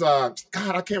 It was God.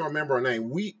 I can't remember her name.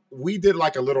 We did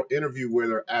like a little interview with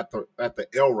her at the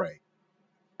El Rey,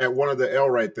 at one of the El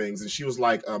Rey things, and she was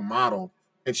like a model,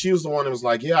 and she was the one that was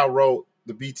like, "Yeah, I wrote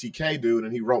the BTK dude,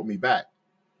 and he wrote me back."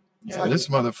 Yeah, this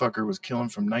motherfucker was killing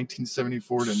from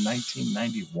 1974 to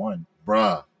 1991,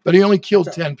 bruh. But he only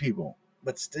killed 10 people.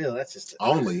 But still, that's just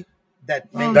only.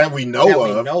 That we know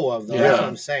of. Though. That's what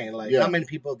I'm saying. Like, how many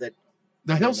people that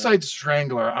the Hillside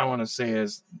Strangler, I want to say,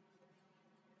 is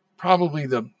probably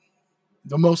the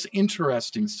most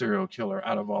interesting serial killer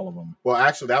out of all of them. Well,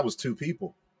 actually, that was 2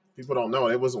 people. People don't know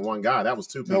it wasn't one guy. That was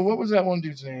 2 people. No, what was that one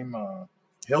dude's name?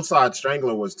 Hillside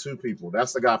Strangler was 2 people.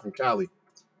 That's the guy from Cali.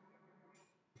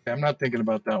 I'm not thinking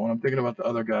about that one. I'm thinking about the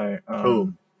other guy.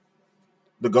 Who?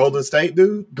 The Golden State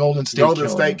dude? Golden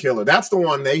State Killer. That's the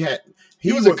one they had.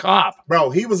 He was a cop.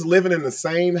 Bro, he was living in the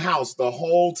same house the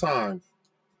whole time.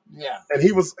 Yeah. And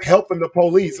he was helping the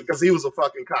police because he was a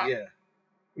fucking cop. Yeah.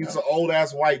 He was an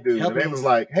old-ass white dude. Helping and they was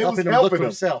like, hey, helping him helping look for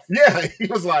himself. Yeah, he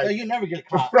was like. You never get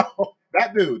caught. Bro,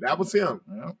 that dude, that was him.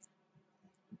 Yeah.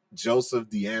 Joseph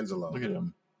D'Angelo. Look at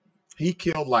him. He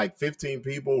killed like 15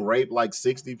 people, raped like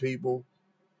 60 people.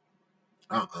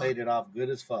 Played it off good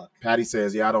as fuck. Patty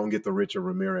says, yeah, I don't get the Richard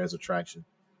Ramirez attraction.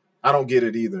 I don't get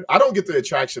it either. I don't get the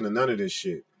attraction to none of this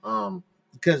shit.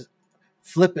 Because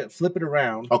flip it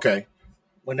around. Okay.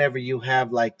 Whenever you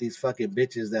have like these fucking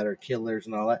bitches that are killers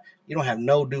and all that, you don't have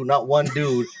not one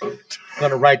dude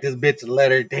gonna write this bitch a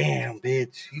letter. Damn,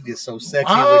 bitch, you just so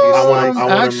sexy. I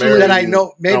want to marry that. I you.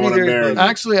 know maybe there's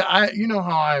actually you know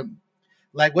how I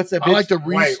like what's that bitch? I like to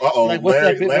read. Like what's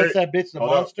that bitch? The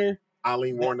monster.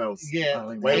 Eileen Warnos. Yeah,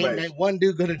 wait. One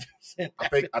dude gonna do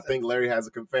I think Larry has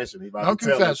a confession. He about no to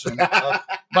tell confession,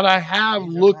 but I have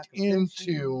looked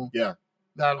into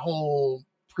that whole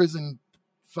prison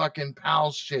fucking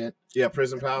pals shit. Yeah,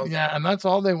 prison pals. Yeah, and that's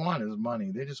all they want is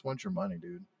money. They just want your money,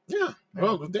 dude. Yeah.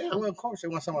 Well, damn. Well, of course they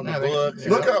want someone on the books.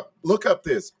 Look up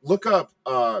this. Look up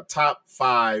top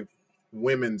 5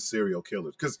 women serial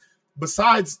killers. Because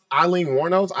besides Eileen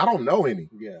Warnos, I don't know any.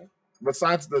 Yeah.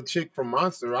 Besides the chick from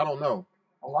Monster, I don't know.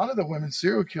 A lot of the women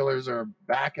serial killers are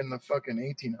back in the fucking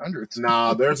 1800s.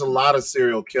 Nah, there's a lot of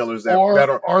serial killers that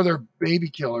are they're baby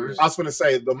killers. I was going to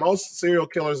say the most serial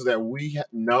killers that we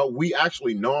know, we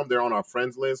actually know them. They're on our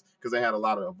friends list because they had a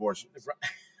lot of abortions.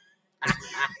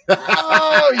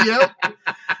 Oh, yep.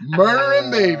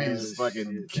 Murdering babies.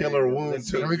 Fucking killer womb. Let's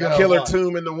see. There we go. Killer One.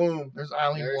 tomb in the womb. There's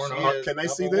Eileen There Warren. she is. Can they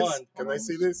see Number this? one. Can they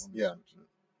see this? Yeah.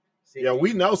 See, Yeah,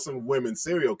 we know some women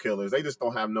serial killers. They just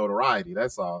don't have notoriety.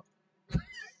 That's all.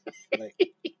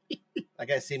 I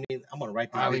gotta see me. I'm gonna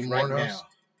write this Eileen bitch right Wuornos. now.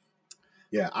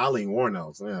 Yeah, Eileen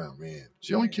Warnos. Oh, man.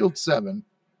 She only killed 7.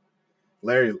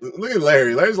 Larry, look at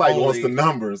Larry. Larry's like Holy- wants the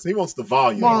numbers. He wants the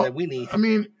volume. Well, Like, we need. I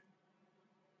mean,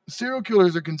 serial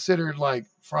killers are considered like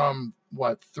from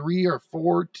what 3 or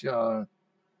 4 to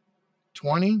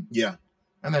 20, Yeah.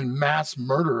 and then mass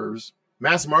murderers.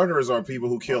 Mass murderers are people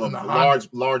who kill a In the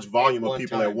large volume At of one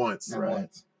people time. at once. At Right.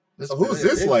 once. So who's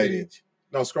this lady? bitch.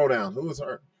 No, scroll down. Who is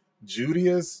her?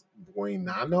 Julius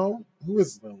Buenano? Who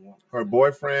is She her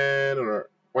boyfriend? Or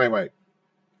wait.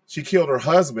 She killed her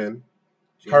husband,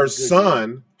 her was good,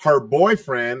 son, her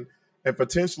boyfriend, and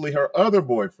potentially her other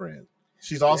boyfriend.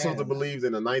 She's also Damn. believed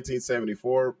in a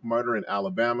 1974 murder in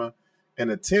Alabama and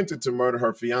attempted to murder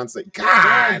her fiance. God,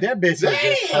 God, that bitch was just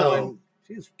damn. killing.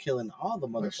 She was killing all the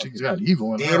Like, she's motherfuckers. got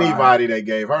evil in her eye. anybody that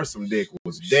gave her some dick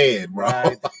was dead, bro.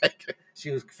 Right. Like, She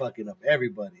was fucking up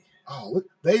everybody. oh, look,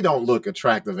 they don't look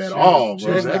attractive at She all, was, she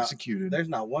bro. was There's not- executed. There's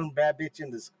not one bad bitch in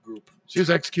this group. She was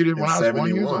executed when In I was 1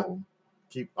 year 71. old.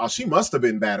 She must have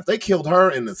been bad. If they killed her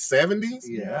in the 70s,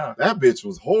 Yeah. that bitch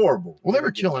was horrible. Well, they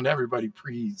were killing everybody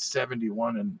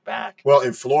pre-71 and back. Well,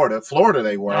 in Florida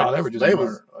they were. No, they were just was.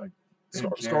 murder, like, they Scroll,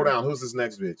 didn't scroll care. down. Who's this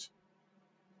next bitch?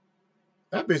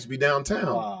 That bitch be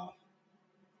downtown. Wow.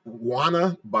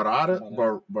 Juana Barraza.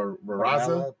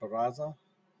 Barraza.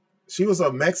 She was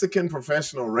a Mexican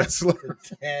professional wrestler.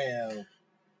 Damn.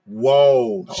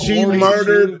 Whoa. She Holy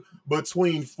murdered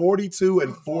between 42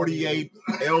 and 48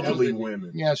 elderly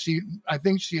women. Yeah, I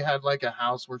think she had like a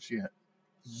house where she had.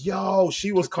 Yo,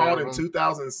 she was Took care caught of in them.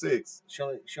 2006. She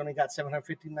only got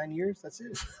 759 years. That's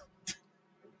it.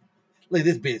 Look at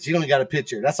this bitch. She only got a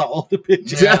picture. That's how old the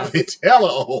picture. Yeah. That bitch hella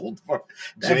old. That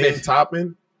Jane bitch-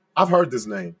 Toppin. I've heard this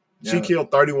name. She Yeah.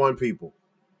 killed 31 people.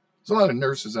 There's a lot of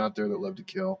nurses out there that love to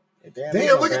kill.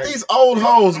 Damn, look at these old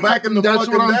hoes back in the That's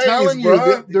fucking what I'm days, telling bro.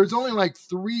 you. There's only like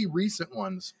 3 recent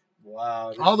ones.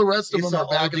 Wow. All the rest of It's them are so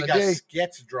back old, in you the got day.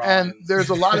 sketch drawings. And there's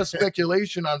a lot of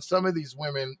speculation on some of these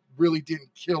women really didn't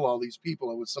kill all these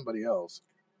people. It was somebody else.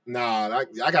 Nah,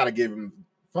 I gotta give him.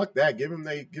 Fuck that. Give him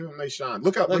they shine.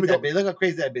 Look up. look, Let me at that go. bitch. Look how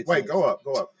crazy that bitch Wait, is. go up.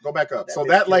 Go back up. That So bitch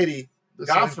that killed- lady, The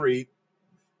Gottfried,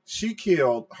 she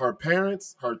killed her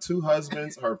parents, her 2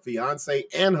 husbands, her fiance,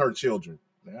 and her children.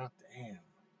 Yeah. Damn.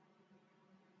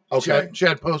 Okay. She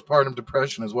had postpartum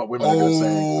depression, is what women are going to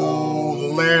say.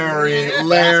 Oh, Larry.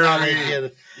 That's how they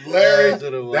get Larry, to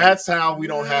the one. that's how we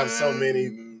don't have so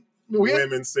many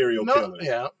women serial No, killers.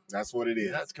 yeah, That's what it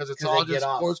is. that's because it's 'Cause all they get just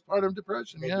off. postpartum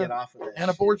depression, They yeah, get off of that and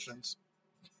shit. abortions.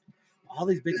 All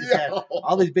these bitches Yo. had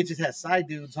all these bitches had side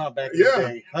dudes, huh? Back in Yeah. the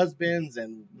day, husbands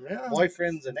and Yeah,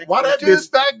 boyfriends and Why that ex-boyfriends.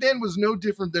 dude, back then was no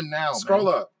different than now. Scroll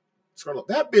man. up.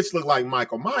 That bitch looked like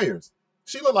Michael Myers.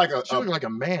 She looked like She looked like a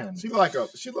man. she looked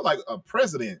like a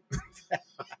president.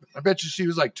 I bet you she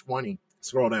was like 20.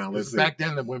 Scroll down. Let's see. Back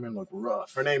then, the women looked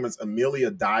rough. Her name is Amelia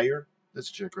Dyer. This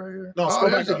chick right here. No, oh,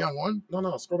 scroll there's back a up. young one.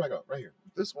 No, scroll back up right here.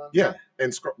 This one. Yeah,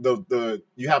 and the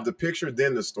you have the picture,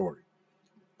 then the story.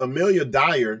 Amelia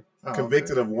Dyer, Oh,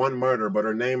 convicted okay. of 1 murder, but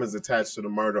her name is attached to the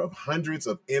murder of hundreds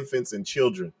of infants and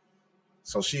children.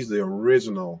 So she's the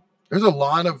original. There's a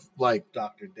lot of like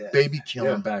Dr. Death. baby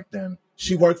killing Yeah. back then.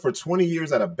 She worked for 20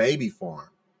 years at a baby farm.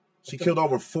 She killed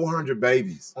over 400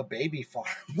 babies. A baby farm.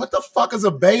 What the fuck is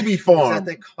a baby Is that farm?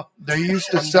 they call They used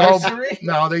to a sell. nursery?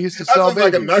 No, they used to That sell sounds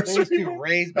like a babies. They used to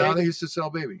raise No, babies. they used to sell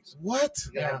babies. What?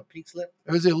 You gotta have a pink slip.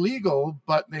 It was illegal,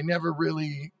 but they never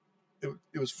really.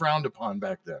 It was frowned upon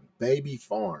back then. Baby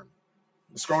farm.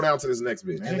 Scroll down to this next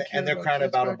bitch. Man. And they're kids crying back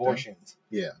about then. abortions.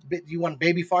 Yeah. You want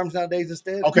baby farms nowadays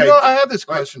instead? Okay. You know, I have this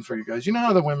Right. question for you guys. You know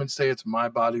how the women say it's my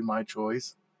body, my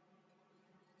choice?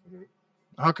 Mhm.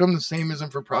 How come the same isn't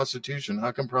for prostitution?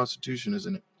 How come prostitution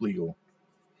isn't legal?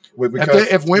 Because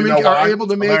if women you know are why? able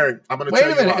to make- Larry, I'm going to Wait tell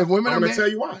a you minute, why. if women I'm are going ma- to tell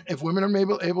you why. If women are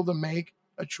able to make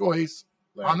a choice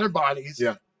Larry. on their bodies,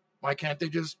 Yeah. why can't they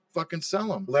just fucking sell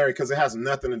them? Larry, because it has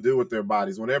nothing to do with their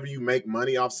bodies. Whenever you make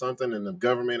money off something and the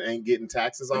government ain't getting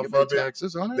taxes They off can pay of it,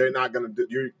 taxes on they're it. not going to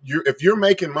do. You're if you're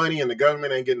making money and the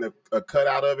government ain't getting a cut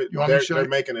out of it, You want me they're, to show they're you?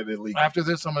 making it illegal. After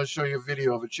this, I'm going to show you a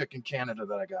video of a chick in Canada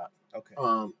that I got.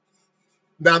 Okay.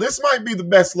 Now this might be the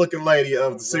best looking lady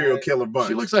of the serial Right. killer bunch.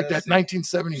 She looks like that Listen,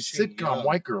 1970s she sitcom young.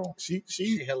 white girl she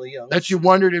She hella young. that you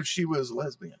wondered if she was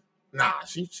lesbian.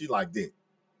 she like dick.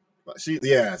 See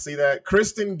that?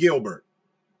 Kristen Gilbert.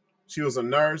 She was a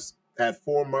nurse, had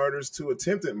 4 murders, 2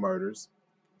 attempted murders.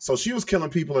 So she was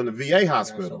killing people in the VA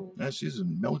hospital. Yeah, she's in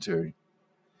the military.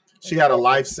 She had a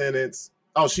life sentence.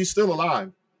 Oh, she's still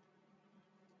alive.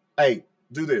 Hey,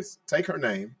 do this. Take her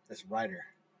name. That's Ryder.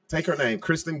 Take her name,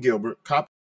 Kristen Gilbert. Copy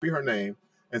her name,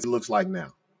 and it looks like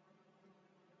now.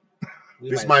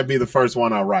 This might be the first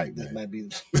one I write. This might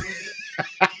be.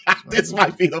 This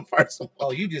might be the first one.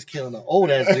 Oh, you just killing the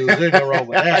old ass dudes. There's nothing wrong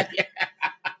with that.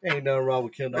 Ain't nothing wrong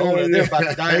with killing the old. They're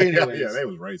about to die anyways. Yeah, they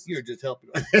was racist. You're just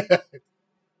helping them.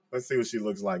 Let's see what she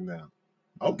looks like now.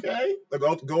 Okay,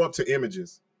 go up to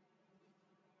images.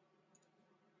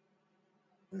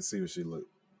 Let's see what she looks.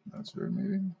 That's her,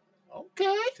 maybe.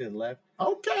 Okay. To the left.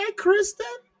 Okay, Kristen.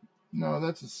 No,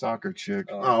 that's a soccer chick.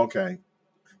 Oh, okay.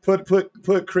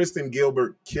 Put Kristen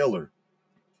Gilbert killer.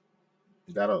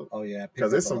 That'll. Oh yeah,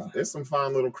 because there's some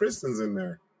fine little Kristens in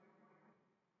there.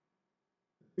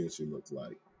 See what she looks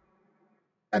like.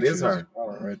 That is her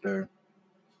right there.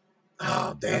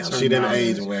 Oh damn, she didn't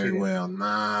age very well.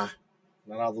 Not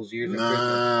all those years.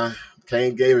 Nah,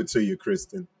 Kane gave it to you,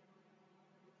 Kristen.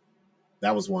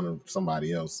 That was one of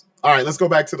somebody else. All right, let's go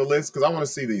back to the list because I want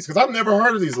to see these because I've never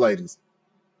heard of these ladies.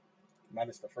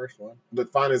 Minus the first one.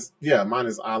 But mine is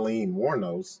Eileen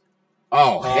Warnos.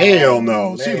 Oh hell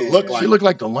no! Man. She looked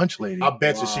like the lunch lady. I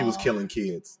bet you she was killing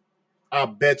kids. I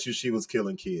bet you she was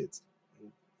killing kids.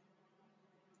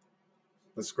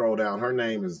 Let's scroll down. Her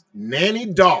name is Nanny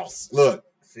Doss. Look,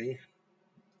 see,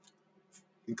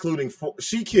 including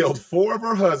she killed 4 of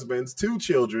her husbands, 2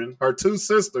 children, her 2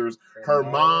 sisters, her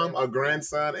mom, a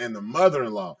grandson, and the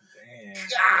mother-in-law. Damn. God,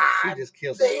 she just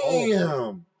killed.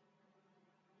 Damn.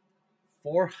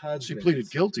 4 husbands. She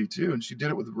pleaded guilty too, and she did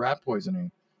it with rat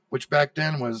poisoning, which back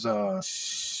then was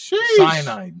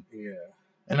cyanide. Yeah.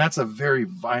 And that's a very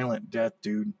violent death,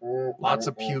 dude. Lots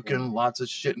of puking, lots of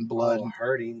shit and blood.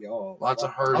 Hurting. Lots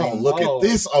of hurting. Oh, look at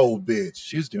this old bitch.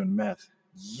 She's doing meth.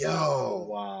 Yo.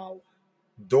 Wow.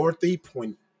 Dorothy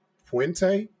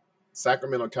Puente,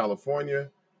 Sacramento, California.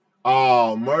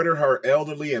 Oh, murdered her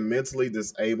elderly and mentally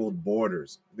disabled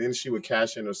boarders. Then she would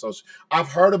cash in her social. I've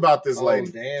heard about this lady.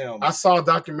 Damn. I saw a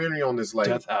documentary on this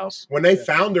lady. Death House. When they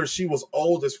found her, she was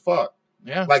old as fuck.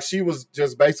 Yeah. Like she was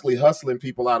just basically hustling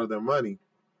people out of their money.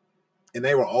 And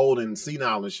they were old and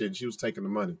senile and shit. And she was taking the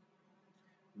money.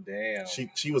 Damn.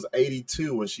 She was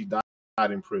 82 when she died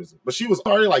in prison. But she was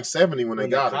already like 70 when they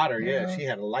got her. Yeah, she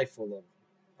had a life full of.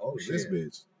 Oh Who's shit. this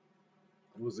bitch?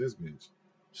 Who's this bitch?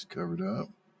 She's covered up.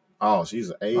 Oh, she's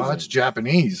an Asian. Oh, that's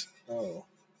Japanese. Oh.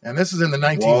 And this is in the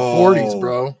 1940s,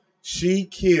 bro. She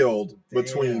killed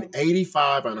between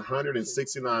 85 and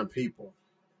 169 people.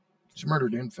 She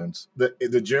murdered infants.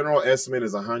 The general estimate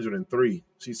is 103.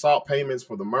 She sought payments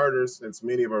for the murders since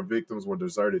many of her victims were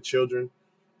deserted children.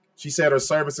 She said her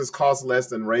services cost less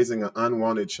than raising an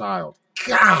unwanted child.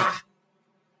 God!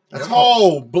 That's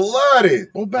cold-blooded.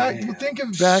 Well, think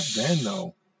of back then,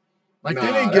 though. Like,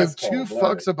 they didn't give 2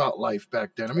 fucks about life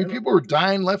back then. I mean, people were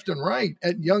dying left and right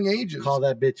at young ages. Call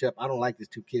that bitch up. I don't like these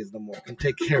 2 kids no more. Can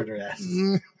take care of their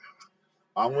asses.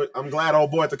 I'm glad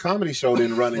old boy at the comedy show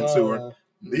didn't run into her.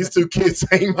 These 2 kids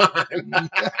ain't mine.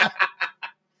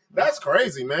 That's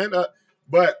crazy, man.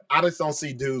 But I just don't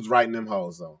see dudes writing them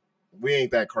hoes, though. We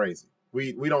ain't that crazy.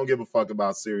 We don't give a fuck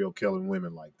about serial killing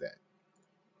women like that.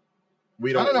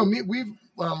 We don't. I don't know. We've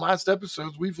last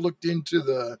episodes we've looked into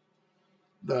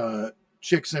the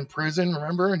chicks in prison.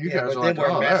 Remember? And you guys are like, they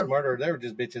weren't mass murder. They were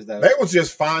just bitches that. They was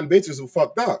just fine bitches who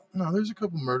fucked up. No, there's a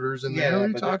couple murders in there. What are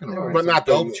you talking about? But not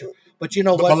dope. But you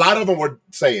know what? A lot of them were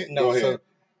saying. No, go ahead. So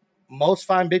most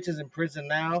fine bitches in prison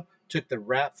now took the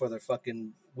rap for their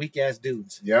fucking weak ass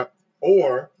dudes. Yep.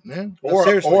 Or a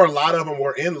lot of them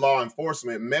were in law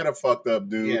enforcement, met a fucked up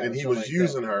dude, and he was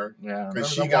using her. Yeah. And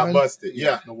she got busted.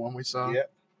 Yeah. The one we saw.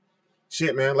 Yep.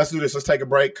 Shit, man. Let's do this. Let's take a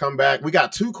break. Come back. We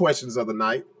got 2 questions of the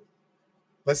night.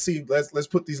 Let's see. Let's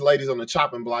put these ladies on the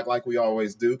chopping block like we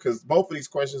always do, because both of these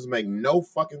questions make no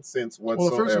fucking sense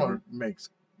whatsoever. Well, the first one makes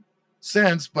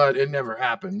sense, but it never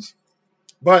happens.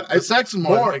 But the second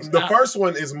one, the first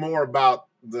one is more about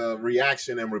the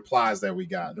reaction and replies that we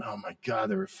got. Oh my god,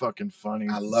 they were fucking funny.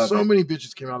 I love so many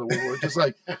bitches came out of the woodwork, just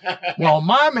like, well,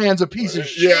 my man's a piece of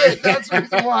shit. Yeah. That's the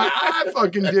reason why I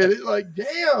fucking did it. Like,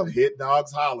 damn. Hit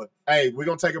dogs holler. Hey, we're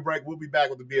gonna take a break. We'll be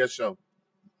back with the BS show. All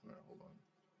right, hold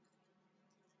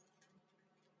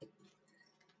on.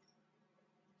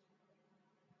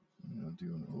 I'm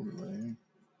doing an overlay.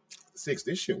 Sixx,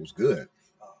 this shit was good.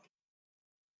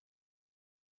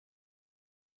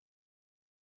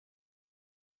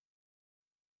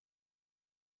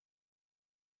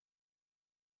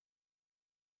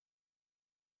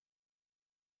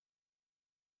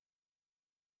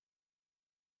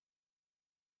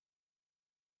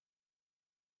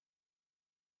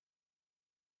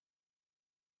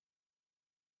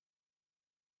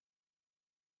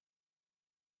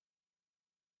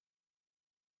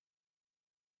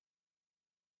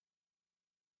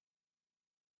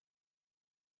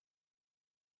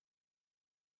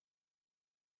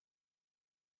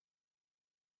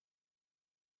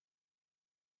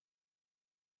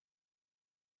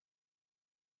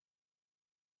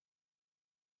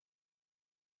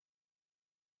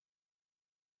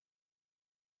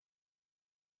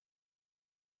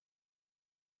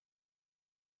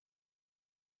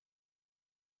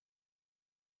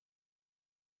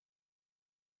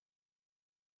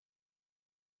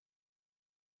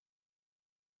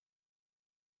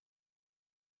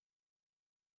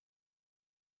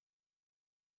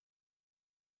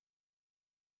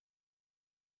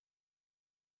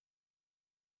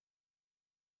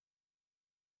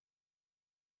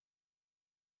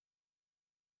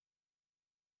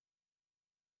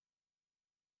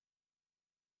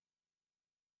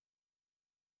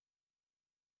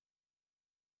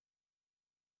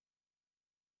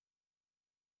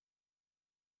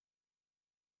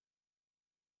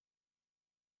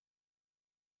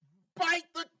 Bite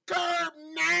the curb,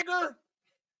 nagger.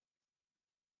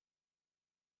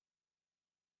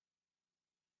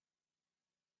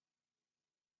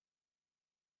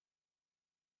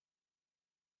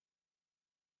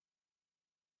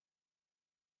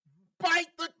 Bite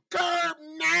the curb,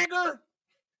 nagger.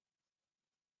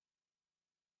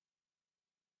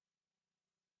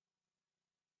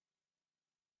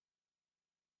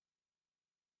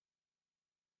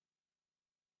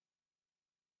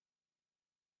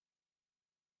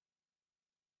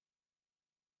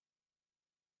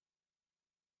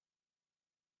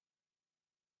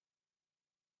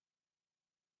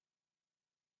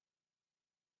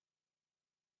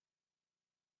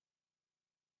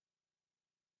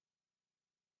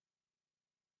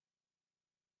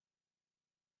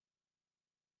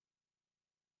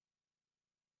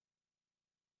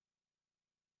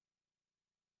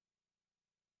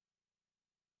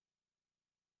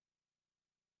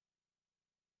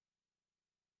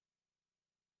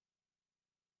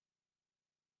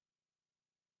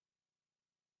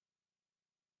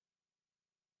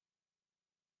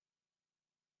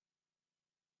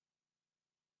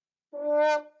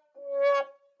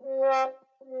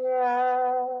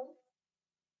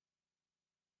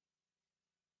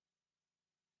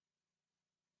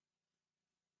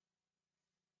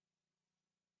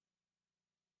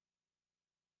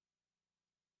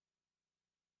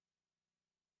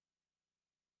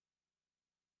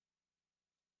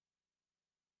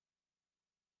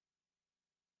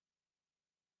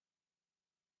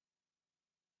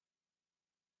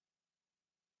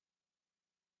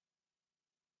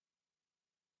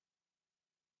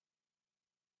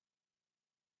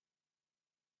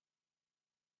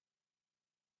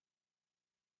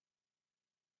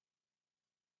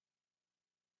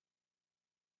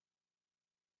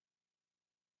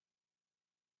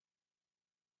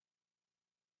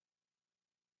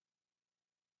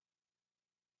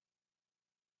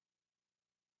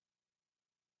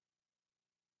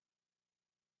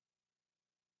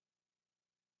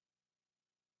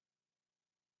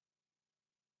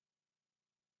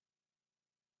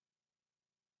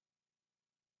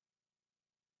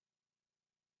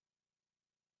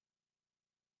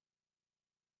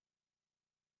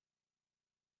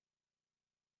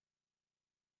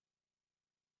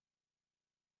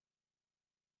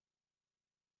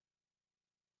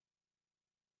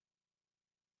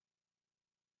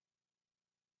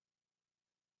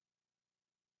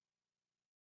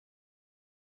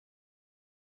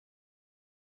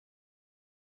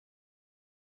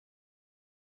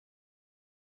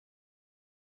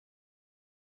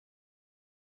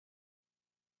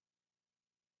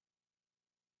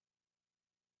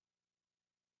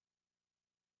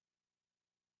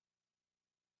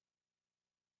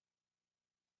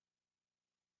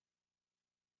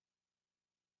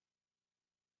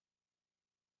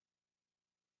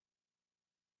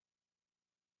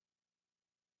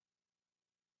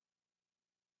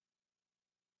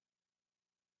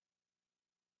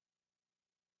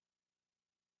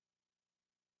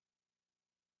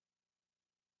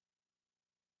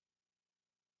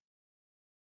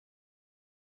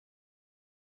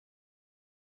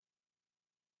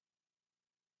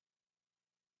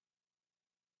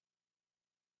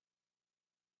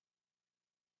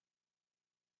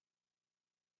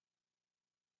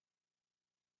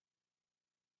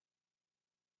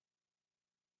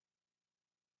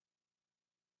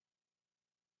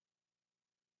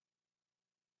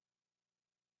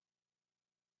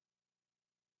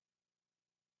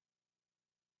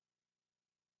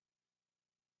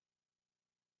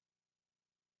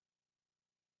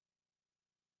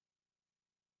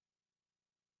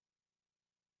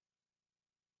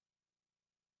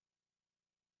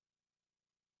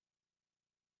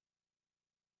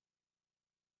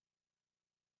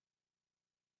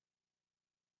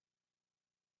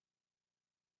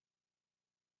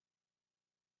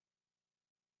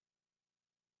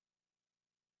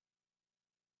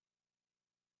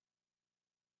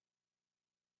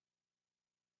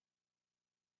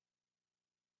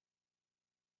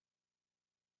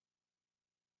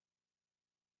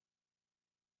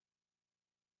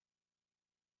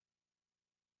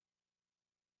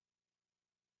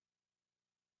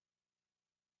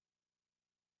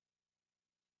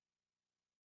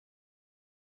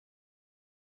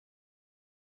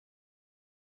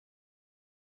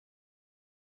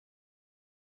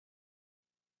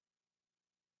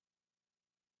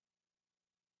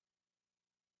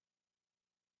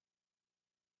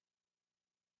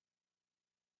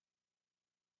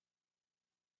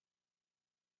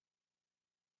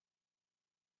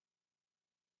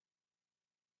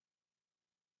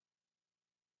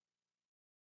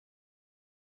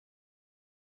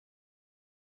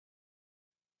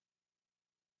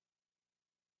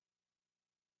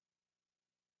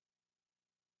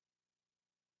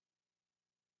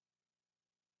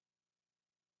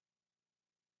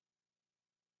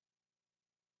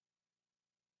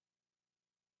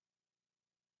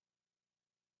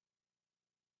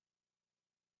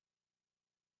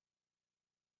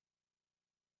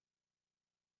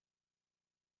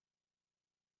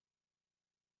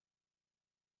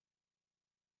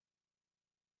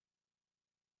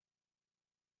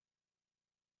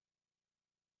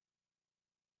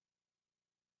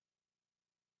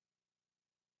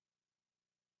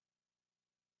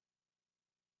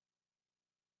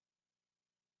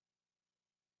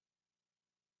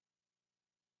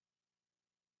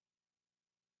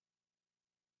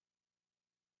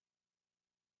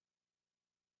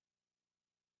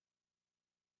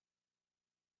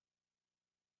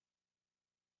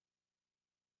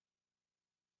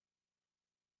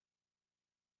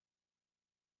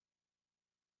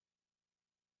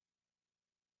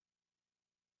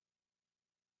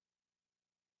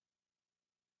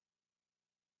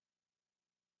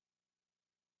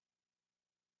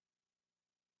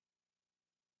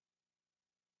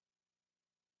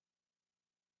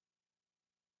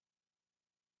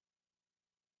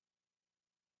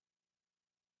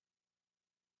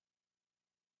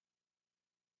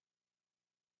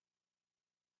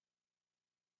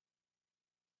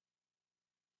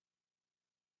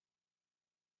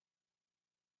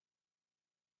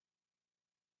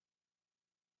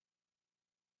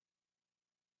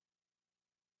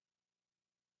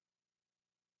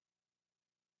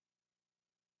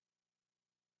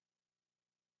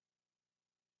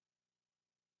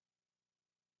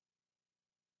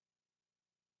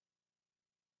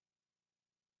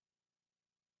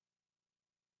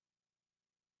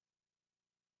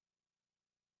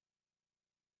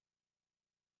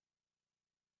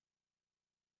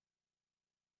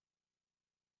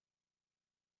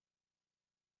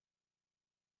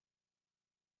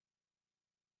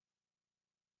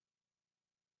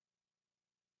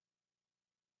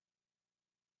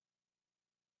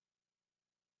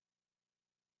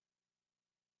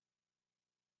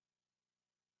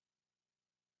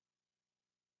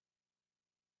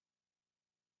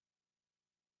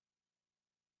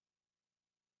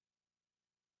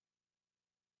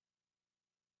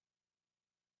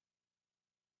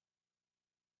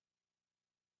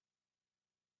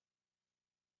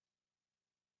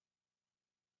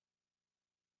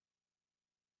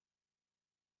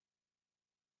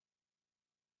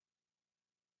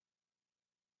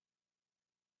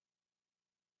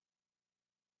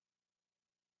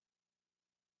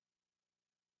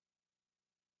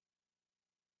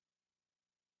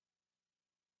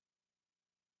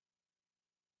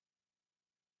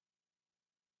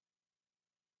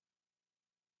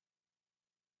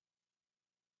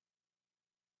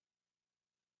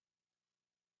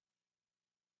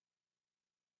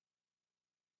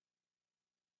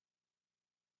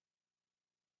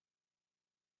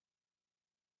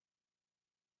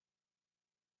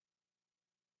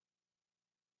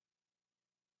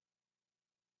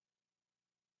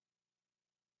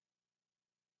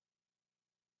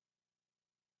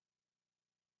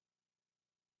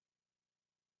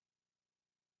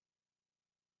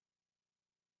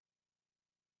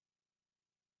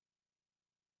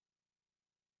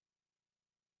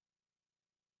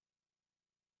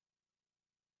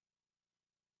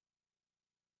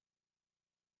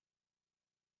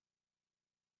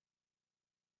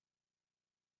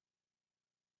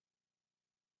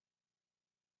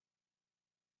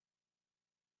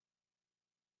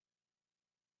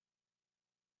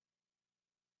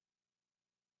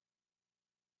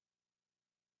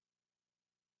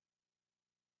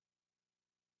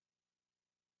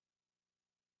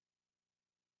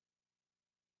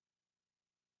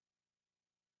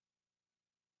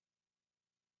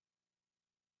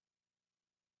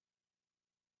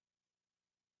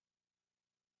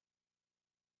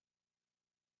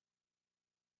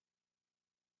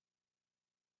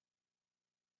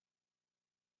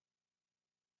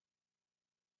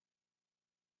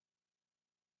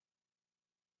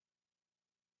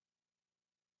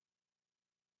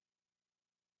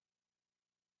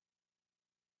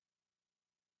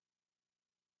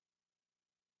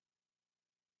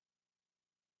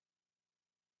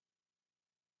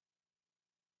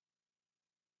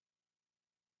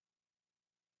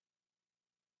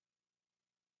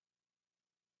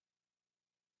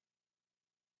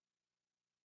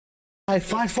 Hey,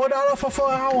 $4 for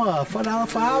 4 hour. $4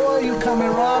 for hour. You come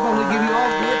and rob and we give you all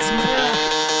good smell.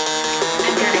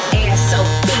 I got an ass so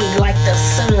big like the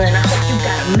sun. I hope you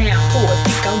got a mouth for a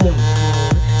dick. I want to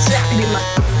slap it in my.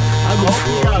 I hope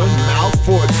you got a mouth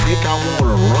for a dick. I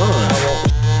want to run.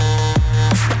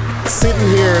 Sitting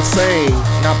here saying,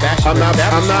 Not bashing. I'm not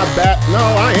No,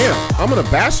 I am. I'm gonna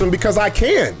bash them because I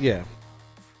can. Yeah.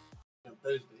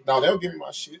 No, they'll give me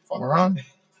my shit. Fuck. We're on.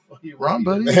 We're on,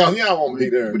 buddy. Hell yeah, I won't be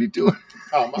there. What are you doing?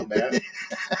 Oh, my bad.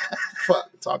 Fuck,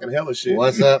 talking hella shit.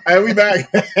 What's up? Hey, we back.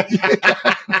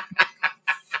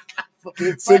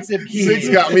 Six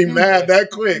got me mad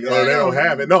that quick. Oh, they don't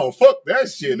have it. No, fuck that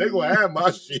shit. They gonna have my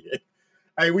shit.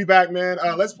 Hey, we back, man.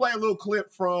 Let's play a little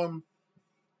clip from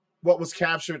what was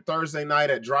captured Thursday night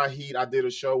at Dry Heat. I did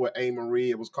a show with A. Marie.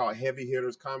 It was called Heavy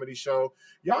Hitters Comedy Show.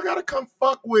 Y'all gotta come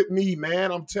fuck with me,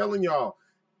 man. I'm telling y'all,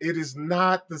 it is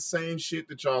not the same shit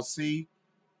that y'all see.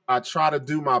 I try to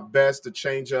do my best to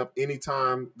change up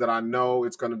anytime that I know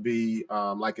it's going to be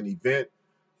like an event.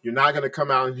 You're not going to come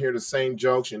out and hear the same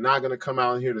jokes. You're not going to come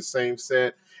out and hear the same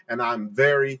set. And I'm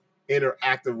very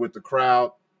interactive with the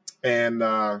crowd. And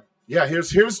yeah,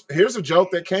 here's a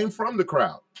joke that came from the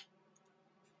crowd.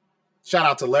 Shout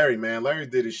out to Larry, man. Larry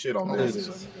did his shit on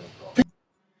this.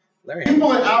 Larry.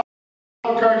 People in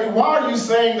Albuquerque, why are you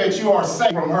saying that you are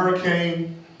safe from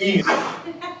Hurricane Ian?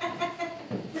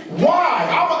 Why?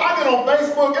 I get on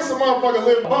Facebook, it's a motherfucker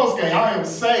living post game. I am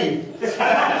safe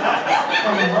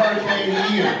from Hurricane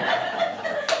Ian.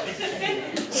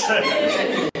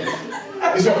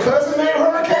 Is your cousin named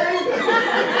Hurricane?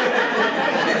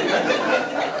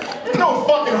 No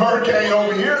fucking hurricane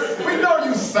over here. We know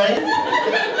you safe.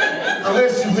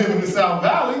 Unless you live in the South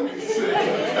Valley.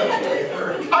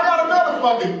 I got another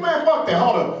fucking, man, fuck that,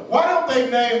 hold up. Why don't they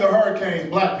name the hurricanes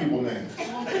black people names?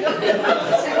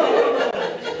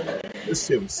 This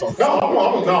shit was so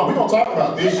no, we gonna talk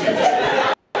about this shit.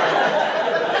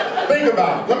 Think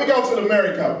about it. Let me go to the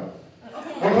married couple.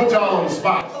 We'll put y'all on the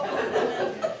spot.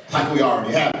 Like we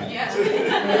already have it. Yeah.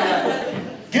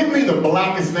 Give me the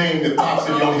blackest name that pops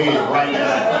in your head right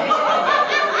now.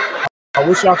 I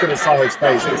wish y'all could have saw his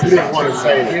face. He didn't want to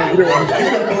say it. Give me the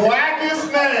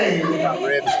blackest name.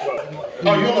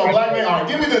 Oh, you don't know black name? All right,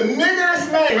 give me the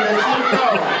niggerest name that you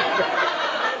know.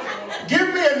 Give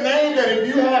me a name that if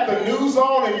you had the news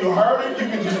on and you heard it, you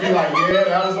can just be like, yeah,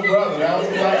 that was a brother, that was a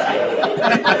black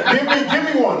guy. Give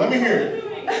me one. Let me hear it.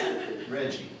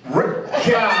 Reggie. God.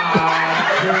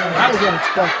 I was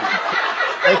unexpected.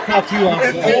 They caught you off.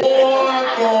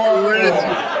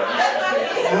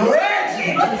 Reggie.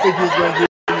 I think he was going to give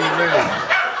me a name.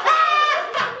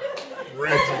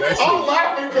 Reggie, that's I'm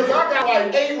laughing because I got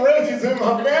like 8 Reggies in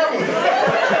my family.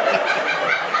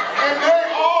 And they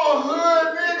all hood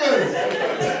niggas.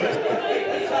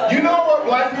 You know what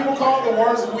black people call the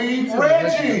worst weed?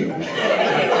 Reggie.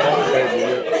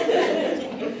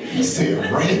 He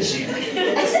said Reggie.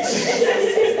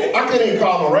 I couldn't even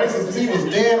call him racist because he was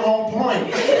dead on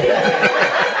point.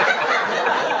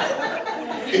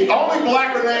 The only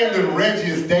blacker name than Reggie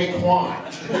is Daquan.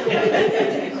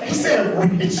 He said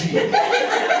Reggie.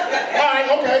 All right,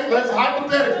 okay, let's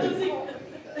hypothetically.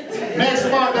 Next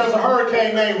month there's a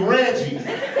hurricane named Reggie.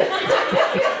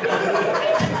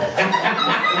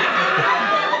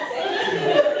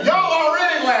 Y'all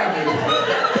already laughing.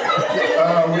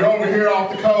 We're over here off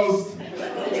the coast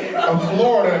of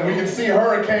Florida and we can see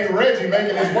Hurricane Reggie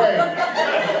making his way.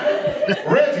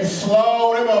 Reggie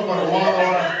slow, them up on the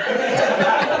water.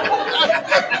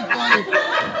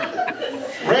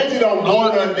 Reggie don't blow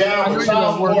nothing down with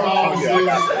child support offices.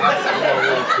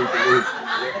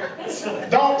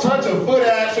 Don't touch a foot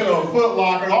action or a foot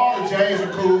locker. All the J's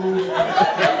are cool.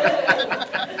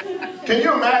 Can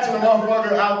you imagine a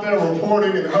motherfucker out there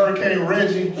reporting in Hurricane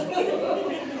Reggie?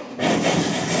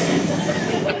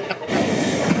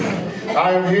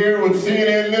 I am here with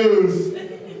CNN News,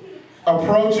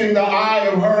 approaching the eye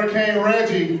of Hurricane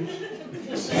Reggie.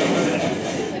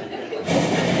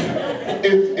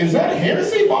 Is that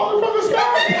Hennessy falling from the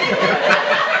sky?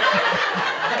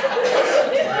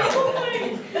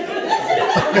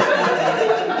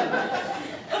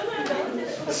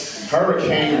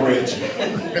 Hurricane Reggie.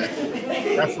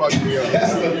 That fucked me up.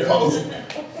 That's the most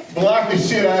blackest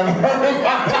shit I've ever heard in my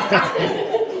life.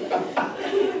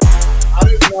 I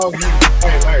didn't know he was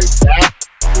playing Larry. That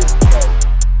was dope.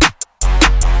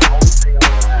 The only thing I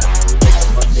want to ask is make a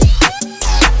money.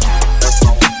 That's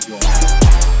all I'm doing.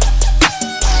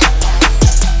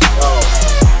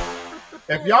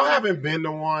 If y'all haven't been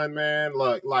to one, man,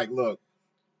 look,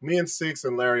 me and Sixx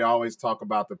and Larry always talk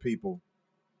about the people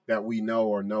that we know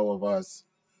or know of us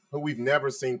who we've never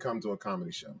seen come to a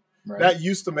comedy show. Right. That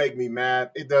used to make me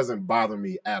mad. It doesn't bother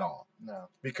me at all. No.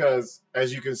 Because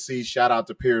as you can see, shout out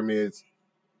to Pyramids.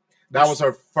 That was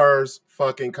her first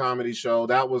fucking comedy show.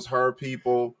 That was her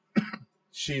people.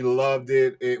 She loved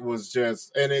it. It was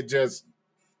just, and it just,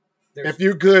 if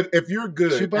you're good.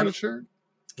 She bought a shirt?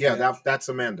 Yeah, that's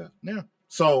Amanda. Yeah.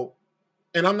 So,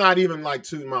 and I'm not even like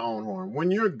tooting my own horn. When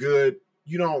you're good,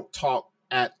 you don't talk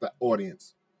at the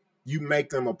audience. You make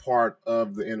them a part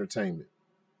of the entertainment.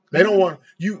 They don't want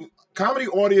you. Comedy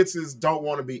audiences don't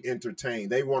want to be entertained.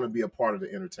 They want to be a part of the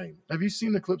entertainment. Have you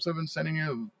seen the clips I've been sending you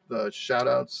of the shout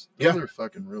outs? Those are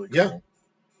fucking really cool.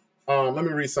 Yeah. Let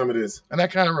me read some of this. And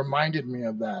that kind of reminded me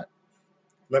of that.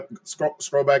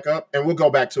 Scroll back up, and we'll go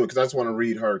back to it because I just want to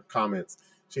read her comments.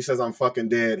 She says, "I'm fucking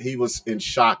dead." He was in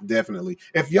shock, definitely.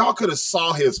 If y'all could have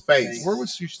saw his face. Where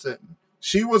was she sitting?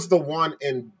 She was the one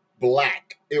in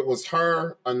black. It was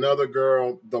her, another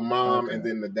girl, the mom, and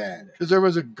then the dad. Because there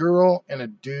was a girl and a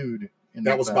dude in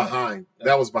that was back. behind.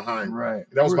 That was behind. Right.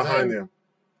 That was behind them.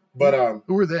 But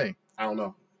who were they? I don't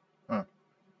know.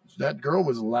 That girl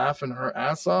was laughing her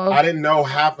ass off. I didn't know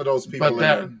half of those people. But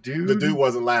that dude, the dude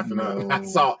wasn't laughing.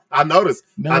 I noticed.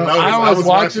 No, I was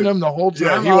watching him the whole time.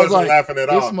 Yeah, he wasn't laughing at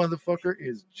all. This motherfucker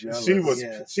is jealous.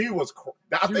 She was.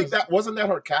 I think that wasn't that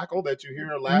her cackle that you hear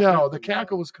her laughing. No, the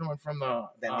cackle was coming from the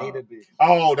that native bitch.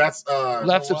 Oh, that's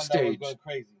left of stage. Was going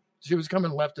crazy. She was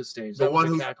coming left of stage. The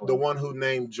one who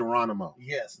named Geronimo.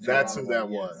 Yes, that's who that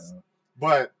was.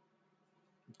 But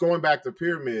going back to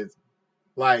Pyramids,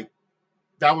 like.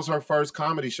 That was her first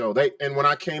comedy show. And when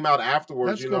I came out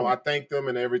afterwards, That's cool. I thanked them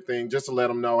and everything just to let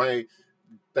them know, hey,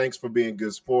 thanks for being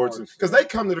good sports. Because they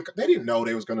didn't know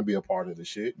they was going to be a part of the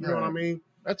shit. You know what I mean?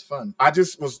 That's fun. I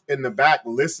just was in the back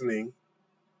listening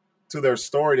to their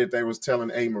story that they was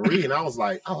telling A. Marie, and I was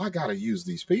like, oh, I got to use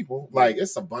these people. Like,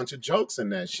 it's a bunch of jokes in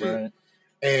that shit. Right.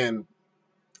 And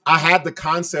I had the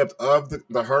concept of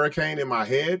the hurricane in my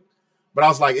head, but I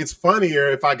was like, it's funnier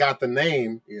if I got the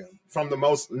name from the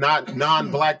most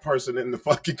non-black person in the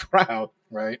fucking crowd.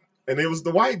 Right. And it was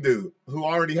the white dude who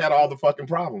already had all the fucking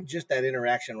problems. Just that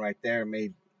interaction right there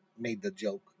made the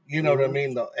joke. You know what I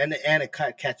mean? And it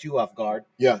catch you off guard.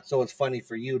 Yeah. So it's funny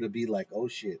for you to be like, oh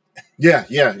shit. Yeah.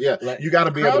 Like, you got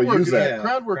to be able to use that.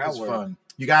 Crowd work is fun.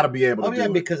 You got to be able to do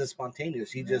it. Because it's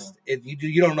spontaneous. You just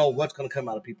you don't know what's going to come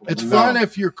out of people. It's fun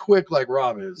if you're quick like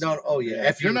Rob is. No,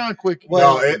 If you're not quick,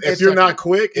 if you're not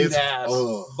quick, it's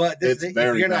but it's if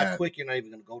you're bad. not quick, you're not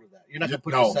even going to go to that. You're not going to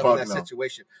put yourself in that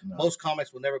situation. No. Most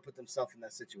comics will never put themselves in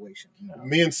that situation. No.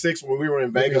 Me and Sixx, when we were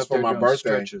in Vegas for my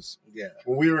birthday,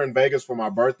 when we were in Vegas for my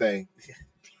birthday,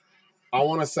 I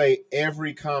want to say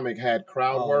every comic had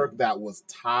crowd work that was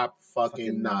top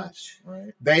fucking notch.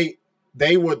 Right.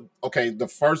 They would,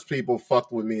 the first people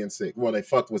fucked with me and Sixx. Well, they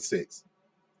fucked with Sixx.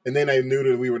 And then they knew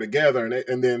that we were together.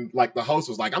 And then, like, the host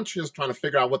was like, I'm just trying to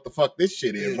figure out what the fuck this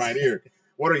shit is right here.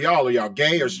 What are y'all? Are y'all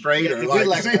gay or straight? Or we're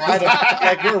like we're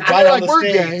right on the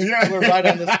stage. Yeah. We're right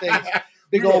on the stage.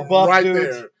 Big old buff right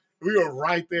dudes. there. We were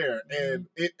right there. And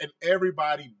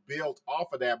everybody built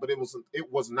off of that, but it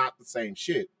was not the same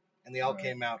shit. And they all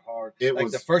came out hard. It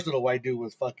was the first little white dude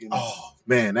was fucking. Oh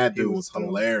man, that dude was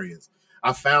hilarious.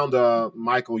 I found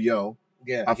Michael Yo.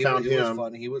 Yeah, I found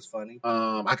him. He was funny.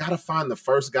 I gotta find the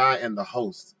first guy and the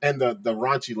host and the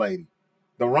raunchy lady.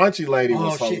 The raunchy lady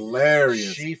was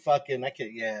hilarious. She fucking I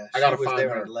gotta was find there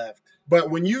her. and left. But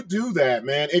when you do that,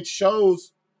 man, it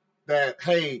shows that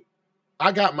hey,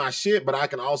 I got my shit, but I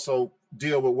can also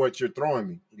deal with what you're throwing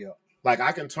me. Yeah, like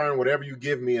I can turn whatever you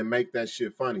give me and make that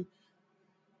shit funny.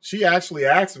 She actually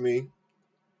asked me.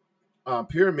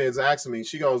 Pyramids asked me,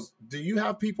 she goes, do you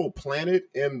have people planted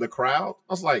in the crowd?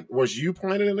 I was like, was you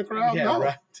planted in the crowd? Yeah, no,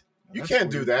 right. You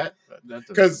can't do that.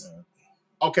 Because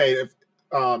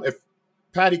if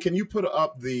Patty, can you put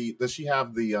up does she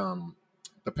have the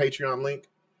Patreon link?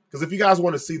 Because if you guys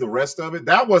want to see the rest of it,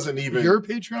 that wasn't even your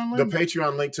Patreon link? The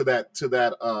Patreon link to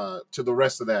the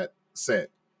rest of that set.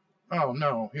 Oh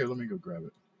no. Here, let me go grab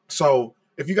it. So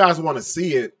if you guys want to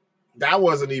see it, that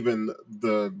wasn't even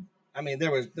the I mean,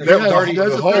 there was 30,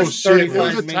 the whole shit. It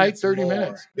was a tight 30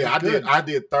 minutes. Yeah, I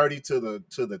did 30 to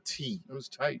the T. It was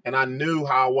tight. And I knew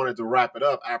how I wanted to wrap it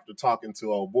up after talking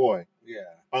to old boy. Yeah.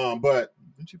 But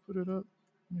didn't you put it up?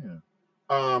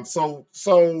 Yeah. So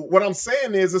what I'm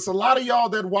saying is it's a lot of y'all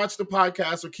that watch the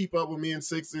podcast or keep up with me and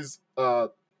Sixx's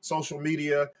social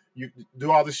media. You do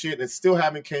all the shit and still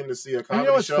haven't came to see a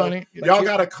comedy show. Funny? Y'all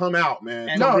got to come out, man.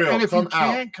 And if you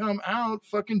can't come out,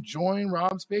 fucking join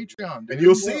Rob's Patreon. Dude. And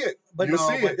you'll see it. But you'll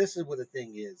see it. This is what the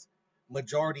thing is.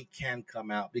 Majority can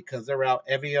come out because they're out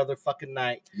every other fucking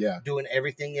night doing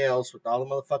everything else with all the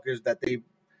motherfuckers that they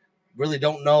really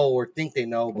don't know or think they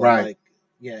know. But like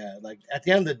Yeah, like at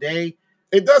the end of the day,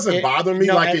 It doesn't bother me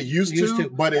like it used used to, to.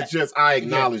 but it's just I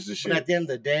acknowledge the but shit. at the end of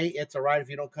the day, it's all right if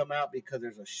you don't come out because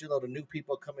there's a shitload of new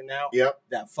people coming out Yep.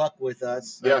 that fuck with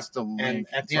us. That's the And link.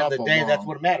 at the It's end of the awful day, that's long.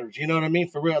 what matters. You know what I mean?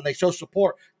 For real. And they show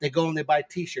support. They go and they buy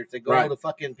T-shirts. They go Right. to the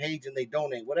fucking page and they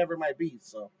donate, whatever it might be.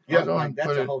 So I'll go like, and that's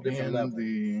put a it whole different in level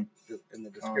the in the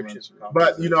description. comments.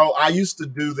 But you know, I used to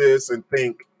do this and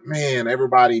think, man,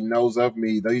 everybody knows of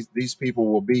me. These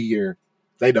people will be here.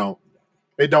 They don't.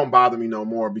 It don't bother me no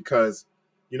more because,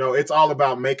 you know, it's all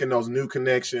about making those new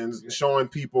connections, showing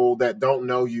people that don't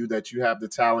know you that you have the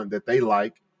talent that they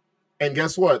like. And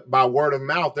guess what? By word of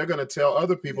mouth, they're going to tell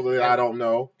other people that I don't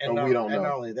know and we don't know. And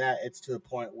not only that, it's to the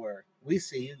point where we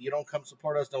see you. You don't come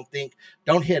support us.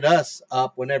 Don't hit us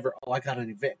up whenever, I got an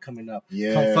event coming up.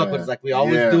 Yeah. Come fuck with us like we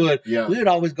always do it. Yeah. We would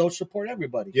always go support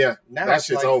everybody. Yeah. Now that it's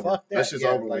shit's like, over. fuck that. That shit's Yeah,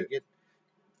 over like with.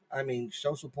 I mean,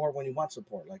 show support when you want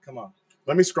support. Like, come on.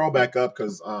 Let me scroll back up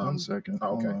because 1 second. okay.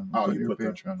 Hold on. Oh, Put you your put the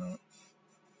Patreon up.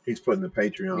 he's putting the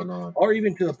Patreon on. Or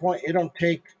even to the point, it don't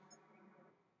take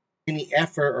any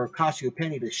effort or cost you a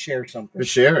penny to share something. To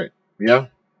share it. Yeah.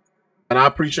 And I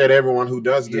appreciate everyone who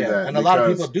does do Yeah, that. and a lot of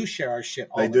because people do share our shit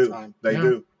all They the do. time. They Yeah.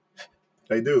 do.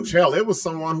 They do. Hell, it was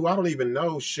someone who I don't even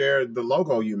know shared the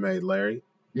logo you made, Larry.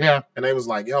 Yeah. And they was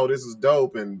like, yo, this is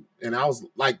dope. And I was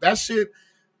like, that shit,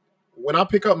 when I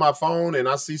pick up my phone and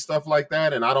I see stuff like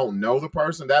that and I don't know the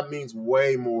person, that means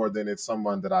way more than it's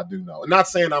someone that I do know. Not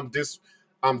saying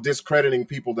I'm discrediting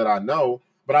people that I know,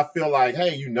 but I feel like,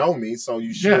 hey, you know me, so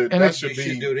you should. and That if should you be.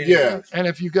 should do it Yeah. anyways. And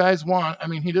if you guys want, I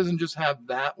mean, he doesn't just have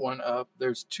that one up.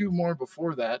 There's 2 more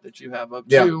before that you have up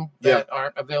Yeah. too that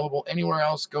aren't available anywhere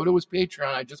else. Go to his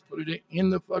Patreon. I just put it in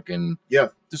the fucking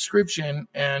description.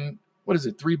 And what is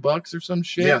it, $3 or some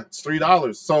shit? Yeah, it's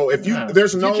 $3. So if you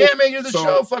If no, you can't make it to the so-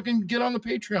 show, fucking get on the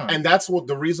Patreon. and that's what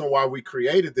the reason why we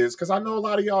created this, because I know a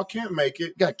lot of y'all can't make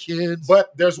it. Got kids.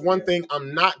 But there's one thing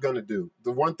I'm not gonna do.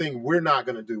 The one thing we're not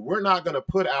gonna do. We're not gonna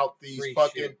put out these Free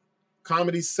fucking shit.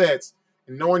 comedy sets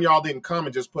and knowing y'all didn't come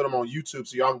and just put them on YouTube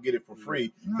so y'all can get it for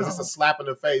free because it's a slap in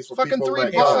the face for fucking people $3,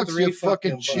 like us. $3 you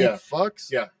fucking fucking cheap bucks.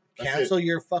 fucks. Yeah, that's Cancel it.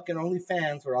 your fucking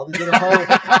OnlyFans or all these little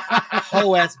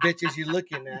hoe ass bitches you're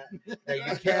looking at that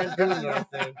you can't do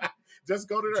nothing. Just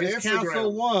go to their Just Instagram.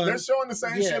 cancel one. They're showing the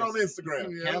same shit Yes. on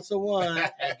Instagram. Yeah. Cancel one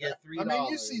and get $3. I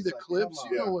mean, you see the Like, clips,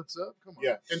 come you on. know what's up. Come on.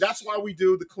 Yeah, and that's why we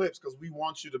do the clips because we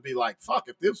want you to be like, "Fuck,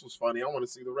 if this was funny, I want to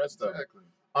see the rest of it."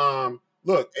 Exactly.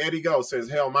 Look, Eddie Go says,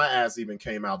 "Hell, my ass even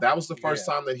came out." That was the first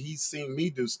time that he's seen me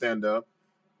do stand up,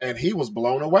 and he was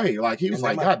blown away. Like he was And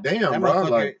like, that "God damn, That bro!" motherfucker,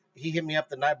 Like he hit me up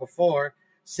the night before.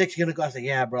 Sixx, you gonna go? I said,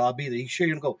 "Yeah, bro, I'll be there." You sure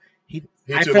you're gonna go? I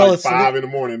you fell like asleep. 5 in the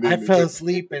morning. I Didn't fell he?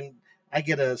 asleep and I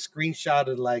get a screenshot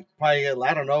of like probably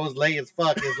I don't know, it was late as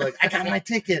fuck. It's like I got my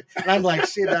ticket, and I'm like,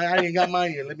 shit, I ain't got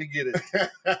mine yet. Let me get it.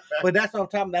 But that's what I'm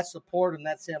talking. That's support, and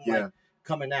that's him like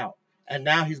coming out. And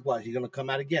now he's what? He's gonna come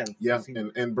out again. Yeah,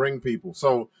 and bring people.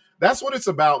 So that's what it's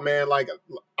about, man. Like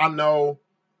I know,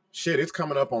 shit, it's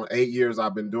coming up on 8 years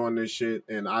I've been doing this shit,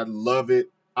 and I love it.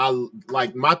 I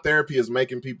like my therapy is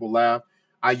making people laugh.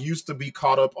 I used to be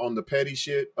caught up on the petty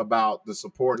shit about the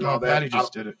support and all that. Patty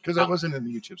just did it because I wasn't in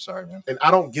the YouTube. Sorry, man. And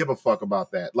I don't give a fuck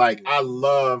about that. Like I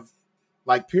love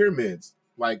like pyramids,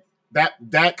 like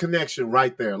that connection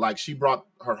right there. Like she brought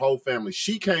her whole family.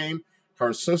 She came,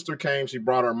 her sister came, she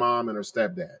brought her mom and her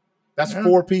stepdad. That's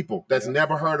 4 people that's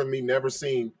never heard of me, never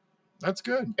seen. That's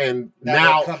good. And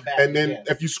Now now, and then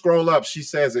if you scroll up, she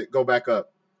says it. Go back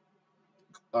up.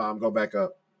 Go back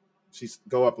up.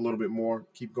 Go up a little bit more.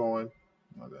 Keep going.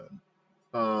 My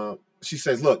bad. She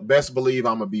says, "Look, best believe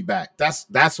I'm gonna be back." That's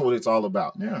what it's all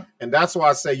about. Yeah. And that's why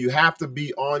I say you have to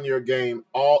be on your game.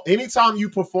 Anytime you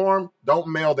perform, don't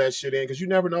mail that shit in because you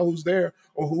never know who's there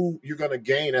or who you're gonna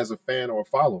gain as a fan or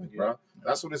following, bro.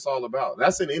 That's what it's all about.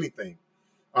 That's in anything.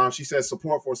 She says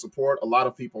support for support. A lot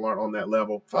of people aren't on that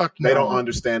level. Fuck They no. don't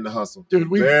understand the hustle.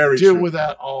 Dude, we Very deal true. with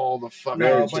that all the fucking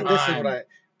No, time. but this is what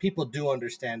people do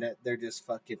understand that they're just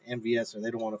fucking envious or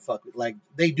they don't want to fuck with. Like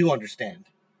they do understand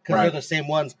because Right. they're the same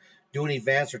ones doing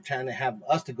events or trying to have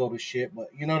us to go to shit. But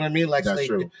you know what I mean? Like That's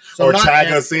true. So or not tag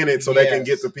every- us in it so they can Yes.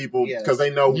 get the people Yes. because they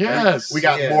know Yes. we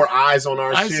got Yes. more eyes on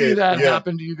our I shit. see that Yeah.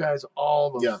 happen to you guys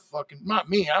all the Yeah. fucking. Not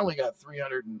me. I only got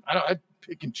 300. I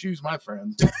pick and choose my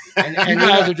friends. And You you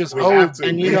guys know- are just We have to.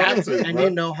 and We you know, have to, and bro. you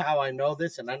know how I know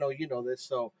this, and I know you know this.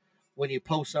 So when you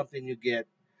post something, you get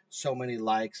so many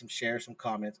likes, some shares, some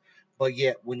comments. But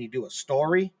yet, when you do a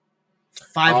story,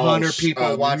 500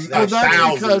 people watch Well, that. that's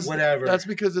thousands, because whatever. That's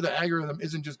because of the algorithm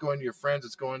isn't just going to your friends;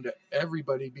 it's going to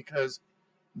everybody because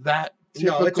that.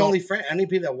 No, it's typical- only friends. Any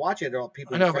people that watch it are all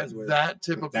people I you're know, friends but with. that That's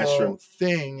typical true.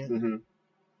 thing Mhm.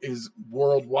 is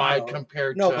worldwide No.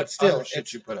 compared No, to but still, other shit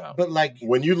it's- you put out. But like,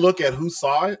 When you look at who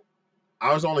saw it,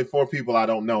 I was only 4 people I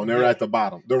don't know, and they're Yeah. at the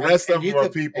bottom. The rest of you them are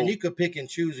could, people. and you could pick and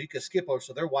choose. You could skip over,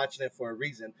 so they're watching it for a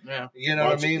reason. Yeah. You know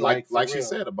what I mean? Like for she real.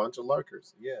 said, a bunch of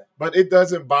lurkers. Yeah. But it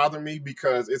doesn't bother me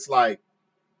because it's like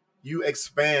you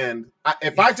expand.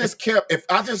 If I just kept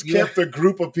the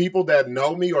group of people that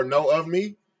know me or know of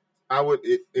me, I would.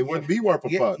 It wouldn't be worth a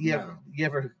fuck. You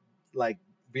ever like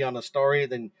be on a story,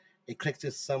 then it clicks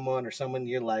to someone or someone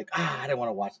you're like, I don't want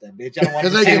to watch that bitch. I don't want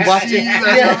to Because they can watch see it.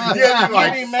 that. Yeah, you're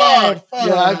like, you'd be mad. fuck.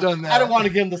 Yeah, I've done that. I don't want to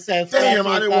give them the satisfaction. Damn,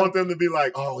 I didn't want them to be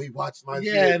like, oh, he watched my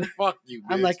shit. Fuck you, bitch.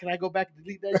 I'm like, can I go back and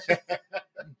delete that shit?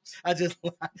 I just,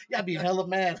 I'd be hella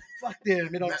mad. Fuck them.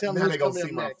 They don't tell me now who's they gonna coming see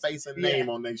up my next. face and name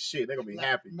on their shit. They're gonna be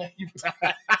happy.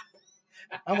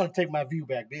 I'm gonna take my view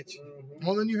back, bitch.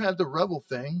 Well, then you had the Rebel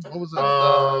thing. What was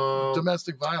that?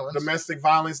 Domestic violence. Domestic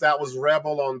violence. That was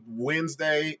Rebel on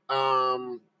Wednesday.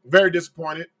 Very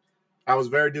disappointed. I was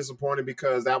very disappointed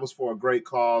because that was for a great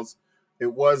cause.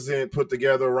 It wasn't put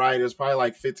together right. There's probably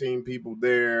like 15 people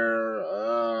there.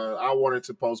 I wanted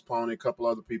to postpone it. A couple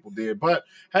other people did. But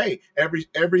hey, every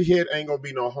hit ain't gonna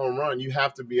be no home run. You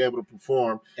have to be able to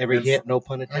perform. Every hit, no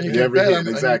pun intended. can Every bet hit, I'm- and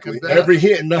you exactly. can bet- Every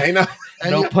hit, No. ain't no.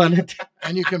 No pun intended.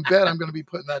 And you can bet I'm going to be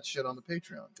putting that shit on the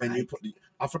Patreon. And you put.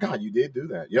 I forgot you did do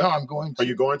that. Yeah. No, I'm going to. Are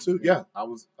you going to? Yeah, I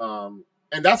was. And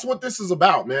that's what this is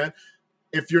about, man.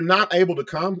 If you're not able to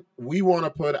come, we want to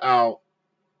put out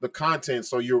the content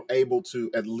so you're able to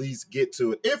at least get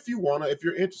to it. If you want to, if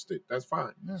you're interested, that's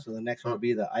fine. So the next one will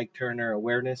be the Ike Turner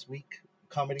Awareness Week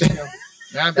comedy show.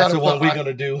 Yeah, I've That's got the one we're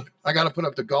gonna do. I got to put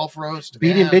up the golf roast.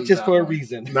 Beating and bitches that for a one.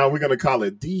 reason. Now we're gonna call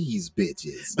it these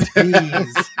bitches.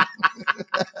 Please.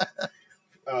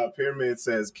 Pyramid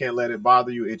says, "Can't let it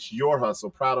bother you. It's your hustle.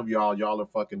 Proud of y'all. Y'all are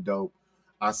fucking dope.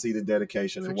 I see the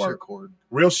dedication and Fix your work. cord.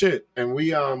 Real shit. And we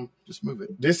Just move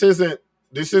it. this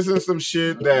isn't some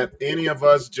shit that any of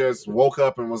us just woke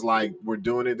up and was like, we're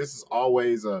doing it. This is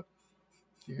always You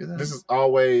hear that? this is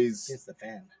always It's the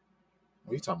fan.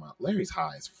 what are you talking about? Larry's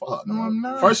high as fuck. No, I'm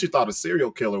not. First you thought a serial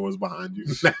killer was behind you.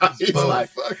 Now he's Oh, like,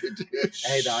 fuck it, dude.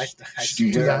 Hey, no, I do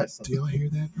you do swear that? that's Do y'all hear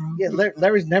that, bro? Yeah,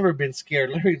 Larry's never been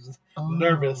scared. Larry's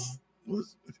nervous.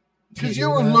 Because you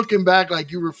were looking back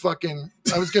like you were fucking,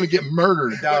 I was going to get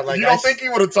murdered. Dog, like you don't think he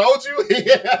would have told you?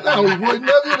 Yeah. No, he wouldn't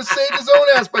have. He would have saved his own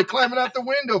ass by climbing out the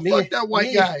window. Me- Fuck that white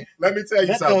me- guy. Let me tell you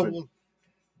That's something.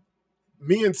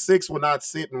 Me and Sixx would not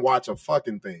sit and watch a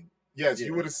fucking thing. Yes, you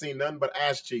Yeah. would have seen nothing but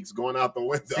ass cheeks going out the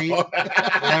window.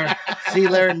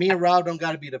 Larry, me and Rob don't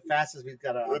got to be the fastest. We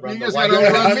got to run You the just white gotta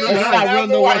dude. run me. We gotta run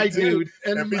the white dude.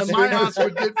 And If he's my seen- ass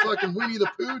would get fucking Winnie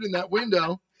the Pooh in that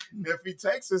window. If he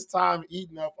takes his time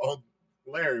eating up on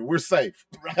Larry, we're safe.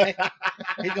 Right?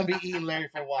 He's gonna be eating Larry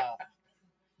for a while.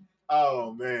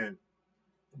 Oh man.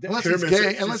 Unless he's Pyramid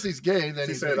gay. said- Unless he's gay, then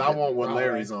She he's said, gonna I get want what raw.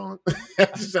 Larry's on.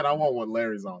 She said, I want what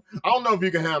Larry's on. I don't know if you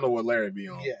can handle what Larry be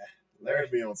on. Yeah, Larry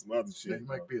be on some other Yeah, shit. he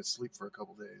might be asleep for a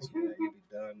couple days. yeah, he'll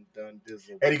be done,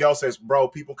 dizzle. Eddie Go says, bro,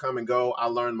 people come and go. I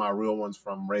learned my real ones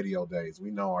from radio days.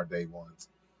 We know our day ones.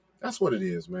 That's what it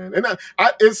is, man. And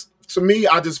it's to me,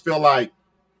 I just feel like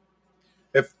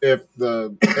if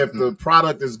the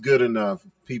product is good enough,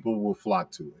 people will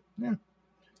flock to it. Yeah.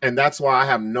 And that's why I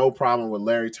have no problem with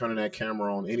Larry turning that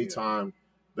camera on anytime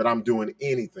that I'm doing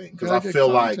anything. Because I Gotta get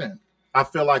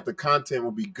feel like the content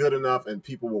will be good enough and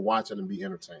people will watch it and be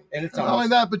entertained. And it's Not only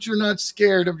that, but you're not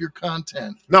scared of your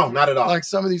content. No, not at all. Like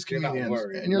some of these You're not comedians.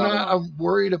 worried. And you're Not not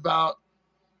worried about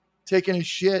taking a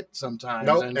shit sometimes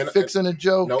Nope. and And- fixing a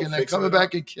joke Nope, and then fixing coming it back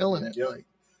up. and killing it. Yep. Like,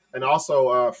 And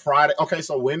also Friday. Okay,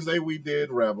 so Wednesday we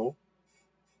did Rebel,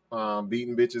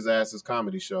 beating bitches asses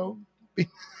comedy show.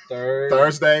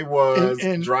 Thursday was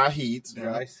And- Dry Heat.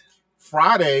 Right.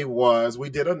 Friday was we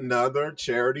did another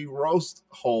charity roast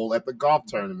hole at the golf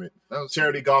tournament, that was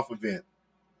charity golf event.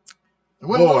 It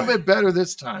went a Boy. little bit better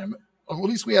this time. At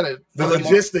least we had a The Was it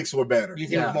logistics were better. You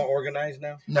think Yeah. it's more organized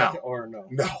now? No. Or no?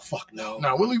 No, fuck no.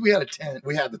 no. At least we had a tent.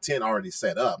 We had the tent already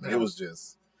set up, and Yeah. it was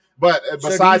just. But So do you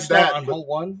besides start that, on hole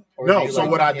one? Or no. do you, So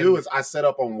like, what I in- do is I set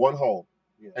up on one hole,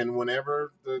 Yeah. and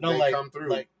whenever they like, come through,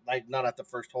 like not at the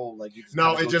first hole. Like you just no,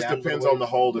 kinda it go just down a little depends ways. on the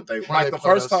hole that they Where like. they The put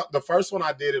first us. time, the first one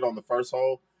I did it on the first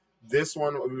hole. This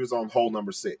one we was on hole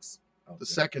number 6. The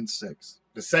second 6.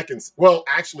 The second, well,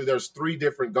 actually, there's 3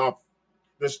 different golf.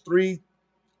 There's 3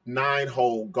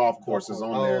 9-hole golf courses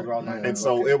on there, they're all nine. and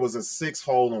so Okay. it was a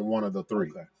 6-hole on one of the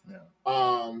 3.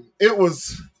 Okay. It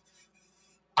was.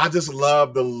 I just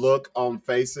love the look on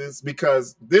faces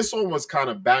because this one was kind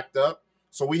of backed up,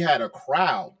 so we had a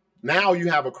crowd Now you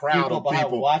have a crowd of behind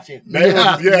people watching. They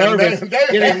Yeah, was- yeah, nervous, they-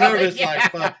 getting nervous. yeah.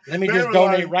 Like, fuck, let me They just were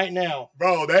donate like- right now.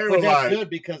 Bro, they were But that's like, good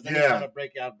because then yeah. you want to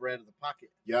break out bread in the pocket.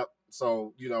 yep.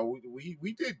 So,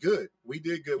 we did good. We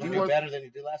did good. You We did were better than you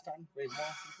did last time. Raise more,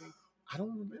 you think? I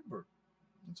don't remember.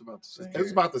 It's about the same. It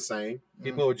was about the same.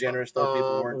 People were generous though.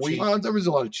 People weren't cheap. Well, there was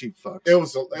a lot of cheap fucks. It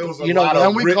was a You know, lot and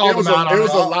of we rich, called it was them out a, it on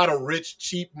was it. a lot of rich,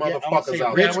 cheap Yeah, I'm gonna motherfuckers say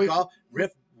out rich, there.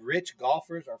 rich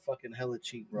golfers are fucking hella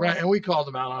cheap, bro. Right, and we called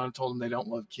them out on it and told them they don't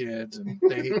love kids and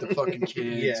they hate the fucking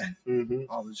kids Yeah. and Mhm.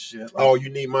 all this shit. Oh, you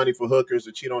need money for hookers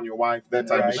to cheat on your wife, that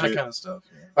type Right. of that shit. kind of stuff.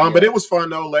 Yeah. But it was fun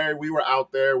though, Larry. We were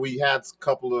out there. We had a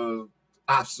couple of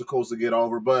obstacles to get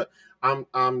over, but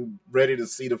I'm ready to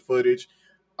see the footage.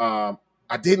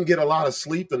 I didn't get a lot of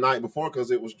sleep the night before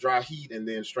because it was dry heat and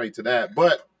then straight to that.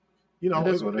 But It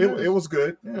is what it is. it was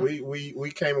good. Yeah.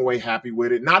 We came away happy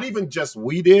with it. Not even just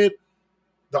we did.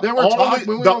 They were talking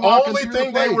when we were walking only through the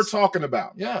thing they were place. talking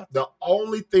about. Yeah. The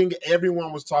only thing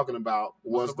everyone was talking about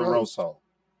was the roast hole.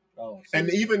 Oh, And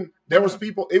even there was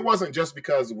people, it wasn't just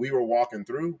because we were walking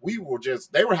through,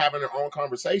 they were having their own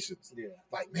conversations. yeah,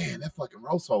 Like, man, that fucking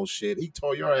roast hole shit, he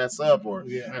tore your ass up or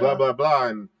yeah. blah, blah, blah.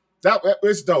 And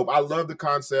it's dope. I love the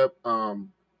concept.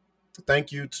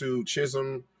 Thank you to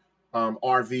Chisholm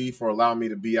RV for allowing me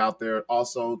to be out there.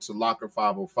 Also to Locker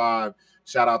 505.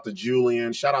 Shout out to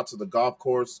Julian. Shout out to the golf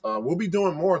course. We'll be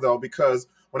doing more though, because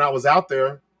when I was out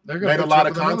there, They're gonna made a hook lot you up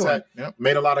of with another contact. one. Yep.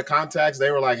 Made a lot of contacts.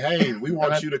 They were like, "Hey, we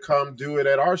want And you to come do it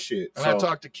at our shit." And I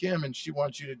talked to Kim and she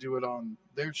wants you to do it on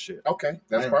their shit. okay,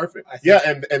 that's I- perfect. I think-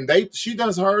 Yeah, and she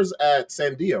does hers at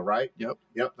Sandia, right? Yep.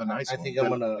 Yep. The nice I one. think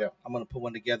Yeah. I'm gonna put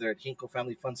one together at Hinkle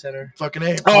Family Fun Center. Fucking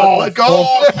A. Oh, Let's go.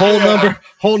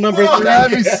 Hole number Fuck, three.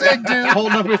 That'd be sick, dude. Hole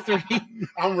number 3.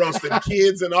 I'm roasting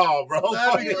kids and all, bro.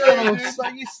 That'd be Fuck great, yeah. So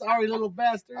you sorry little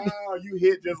bastard. Oh, you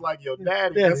hit just like your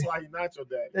daddy. Yeah. That's why you're not your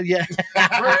daddy. Yeah,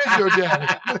 Where is your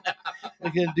daddy?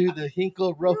 we're gonna do the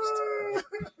Hinkle roast.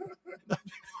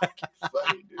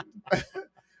 Funny,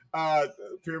 dude.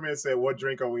 Pyramid said, "What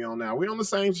drink are we on now? We on the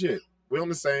same shit. We on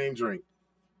the same drink."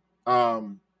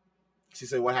 She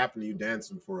said, "What happened to you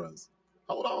dancing for us?"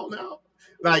 Hold on now.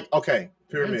 Like, okay,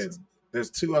 Pyramids. Dancing. There's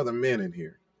 2 other men in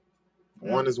here.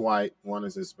 Yeah. One is white, one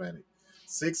is Hispanic.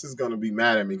 Sixx is gonna be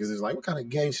mad at me because he's like, "What kind of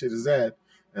gay shit is that?"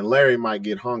 And Larry might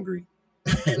get hungry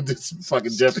and this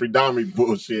fucking Jeffrey Dahmer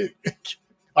bullshit.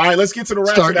 All right, let's get to the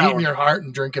ratchet Start hour. eating your heart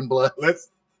and drinking blood.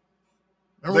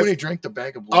 Remember when he drank the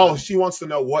bag of blood? Oh, she wants to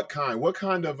know what kind. What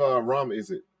kind of rum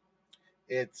is it?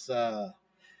 It's the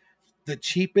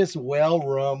cheapest well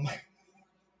rum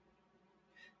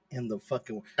in the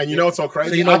fucking. And you know what's so crazy?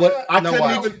 So you know what? I know couldn't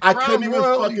what? even. I Crown couldn't even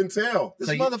Royal. fucking tell. This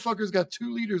So you- motherfucker's got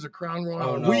 2 liters of Crown Royal.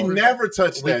 Oh, no. We never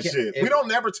touch We that can't- shit. if- we don't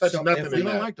never touch so nothing if We in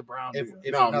don't that. like the brown. If, do we?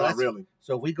 if, No, that's- not really.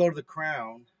 So if we go to the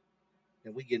Crown,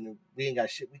 and we ain't got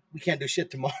shit. We can't do shit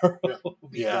tomorrow. Yeah. We'll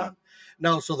be Yeah. done.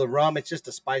 No, so the rum, it's just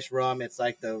a spice rum. It's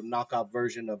like the knockoff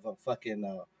version of a fucking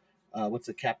what's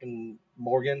the Captain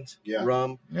Morgan's Yeah.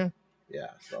 rum. Yeah. Yeah.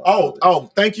 So Oh,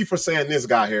 thank you for saying this,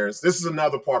 Guy Harris. This is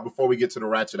another part before we get to the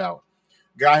ratchet hour.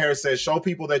 Guy Harris says, show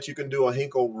people that you can do a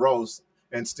Hinkle roast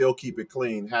and still keep it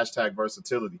clean. #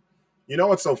 versatility. You know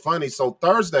what's so funny? So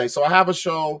Thursday, so I have a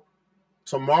show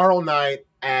tomorrow night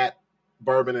at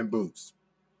Bourbon and Boots.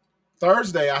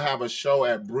 Thursday, I have a show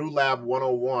at Brew Lab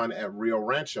 101 at Rio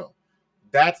Rancho.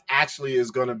 That actually is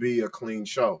going to be a clean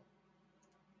show.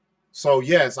 So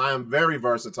yes, I am very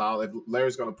versatile. If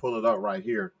Larry's going to pull it up right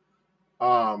here.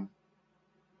 And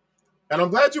I'm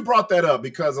glad you brought that up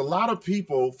because a lot of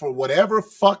people, for whatever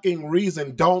fucking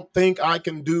reason, don't think I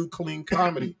can do clean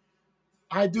comedy.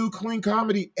 I do clean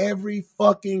comedy every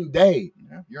fucking day.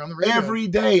 Yeah, you're on the radio. Every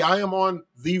day I am on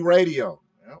the radio.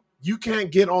 Yep. You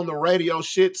can't get on the radio,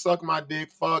 shit, suck my dick,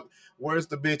 fuck, where's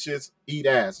the bitches, eat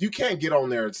ass. You can't get on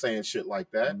there saying shit like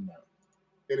that. No.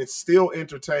 And it's still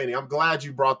entertaining. I'm glad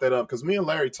you brought that up because me and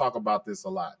Larry talk about this a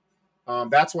lot.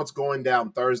 That's what's going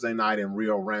down Thursday night in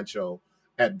Rio Rancho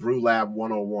at Brew Lab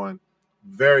 101.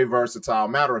 Very versatile.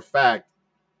 Matter of fact,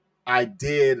 I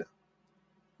did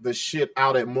the shit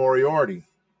out at Moriarty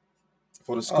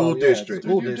for the school yeah, district.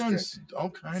 school Dude, you've done district. all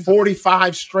kinds of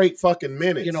 45 straight fucking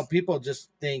minutes. You know, people just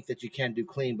think that you can't do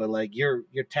clean, but like you're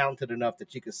talented enough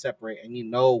that you can separate and you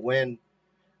know when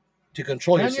to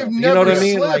control And yourself. you've You know what I never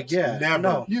mean? slipped. Like, yeah, Never.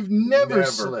 no. You've never, Never.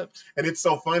 slipped. And it's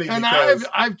so funny And because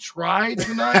I've tried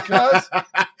to not cuss.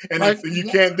 and like, you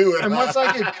can't do it. And once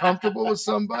I get comfortable with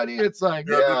somebody, it's like,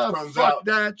 Yeah, yeah, it comes fuck out.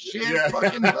 that shit. Yeah.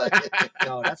 Fucking like,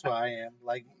 No, that's where I am.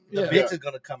 Like the Yeah. bitch is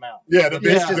gonna come out. yeah, the bitch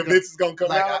bitch, is the gonna- bitch is gonna come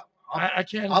Like out. I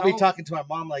can't. I'll be help. talking to my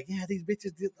mom like, yeah, these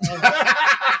bitches did.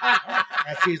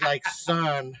 And she's like,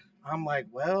 son, I'm like,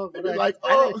 well, They be I, like,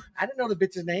 I didn't know the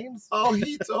bitches' names. oh,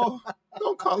 Hito.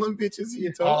 Don't call them bitches,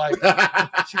 Hito. Oh, like,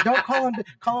 Don't call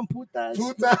them putas.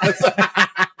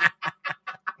 Putas.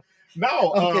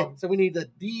 No. Okay, so we need the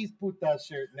D's putas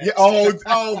shirt next. Yeah.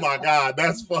 Oh my God,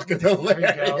 that's fucking There you go.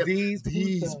 hilarious.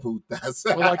 D's Putas.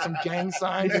 with like some gang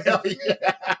signs. Hell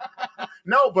yeah.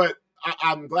 No, but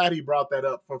I'm glad he brought that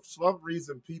up. For some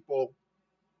reason, people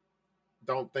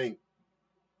don't think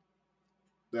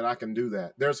that I can do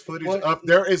that. There's footage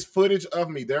there is footage of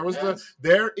me. There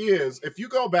is, if you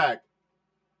go back,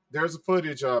 there's a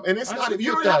footage of, and it's I not, should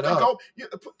you put don't have that to up.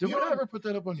 go. Did we ever put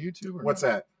that up on YouTube? Or What's not?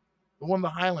 that? The one, the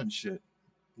Highland shit.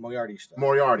 Moriarty stuff.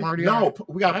 Moriarty. No,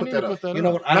 we got to I put need that to up. put that You know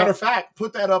up. what? Matter of fact,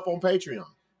 put that up on Patreon.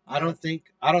 I don't think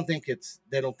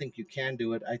they don't think you can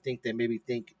do it. I think they maybe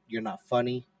think you're not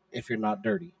funny if you're not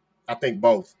dirty. I think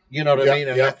both. You know what I mean?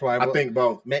 And that's why I think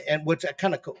both. and which I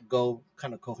kind of go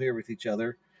cohere with each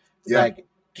other. Yeah. Like,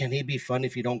 can he be funny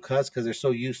if you don't cuss? Because they're so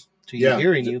used to you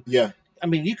hearing you. Yeah. I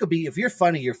mean, you could be, if you're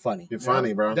funny, you're funny. You're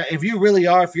funny, bro. If you really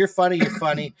are, if you're funny, you're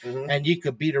funny, Mhm. and you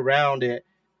could beat around it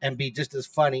and be just as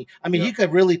funny. I mean, Yep. you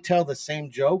could really tell the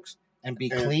same jokes and be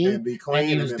clean and be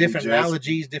clean and use then different be just-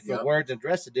 analogies, different Yep. words, and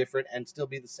dress it different and still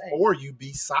be the same. Or you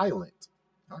be silent.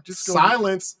 Or just go,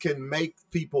 Silence can make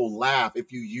people laugh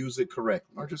if you use it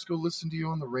correctly. or just go listen to you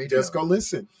on the radio. Just go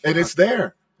listen, and it's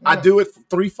there. Yeah. I do it for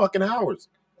 3 fucking hours,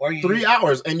 Or you 3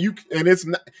 hours, and it's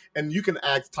not, and you can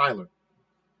ask Tyler.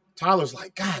 Tyler's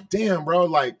like, God damn, bro,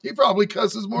 like He probably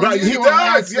cusses more right, than you he do on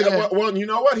does. Yeah, accident. well, you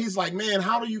know what? He's like, man,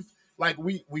 how do you like?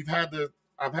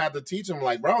 I've had to teach him,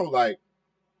 like, bro, like,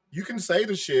 you can say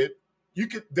the shit.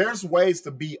 There's ways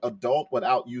to be adult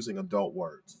without using adult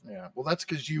words. Yeah, well, that's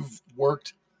because you've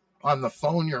worked on the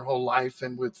phone your whole life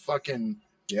and with fucking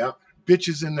Yeah.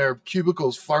 bitches in their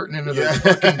cubicles farting into their Yeah.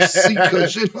 fucking seat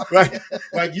cushion.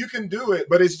 like you can do it,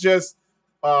 but it's just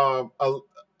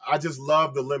I just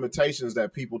love the limitations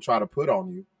that people try to put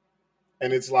on you.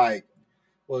 And it's like,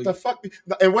 well, the fuck,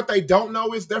 and what they don't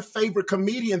know is their favorite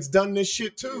comedians done this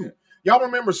shit too. Y'all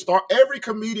remember every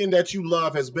comedian that you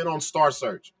love has been on Star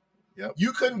Search. Yep.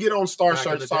 You couldn't get on Star Back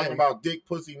in Search the talking day. about dick,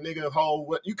 pussy, nigga, hoe.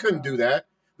 What you couldn't do that.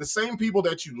 The same people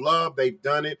that you love, they've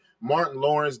done it. Martin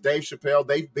Lawrence, Dave Chappelle,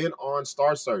 they've been on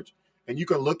Star Search. And you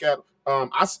can look at I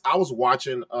was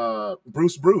watching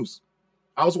Bruce.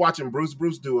 I was watching Bruce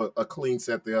do a clean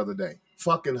set the other day.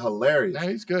 Fucking hilarious. Nah,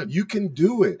 he's good. You can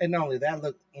do it. and not only that,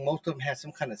 look, most of them have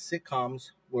some kind of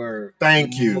sitcoms where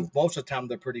Thank you. most of the time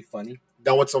they're pretty funny.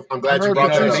 I'm glad I you heard brought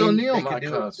that Patrice up. O'Neal they, might could do,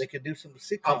 cuss. they could do some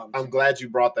sitcoms. I'm glad you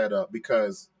brought that up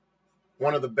because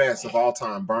one of the best of all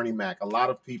time, Bernie Mac. A lot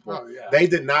of people, Oh, yeah. they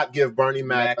did not give Bernie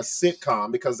Mac a Mac.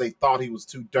 sitcom because they thought he was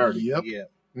too dirty. Yep. Yeah.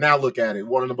 Now look at it.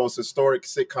 One of the most historic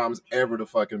sitcoms ever to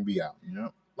fucking be out.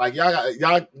 Yep. Like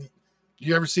y'all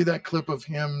You ever see that clip of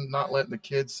him not letting the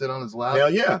kids sit on his lap?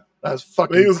 hell yeah. That's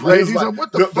fucking He was crazy. like, He's like,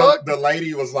 what the fuck? The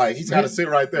lady was like, he's got to sit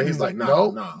right there. He's like,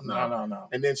 no.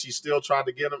 And then she still tried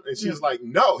to get him, and she was like,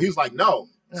 no. He was like, no.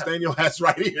 Yeah. Stand your ass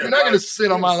right here. You're not going to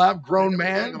sit on my lap, grown You're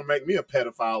man. gonna make me a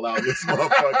pedophile out of this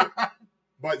motherfucker.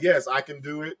 But yes, I can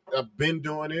do it. I've been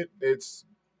doing it. It's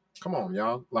come on,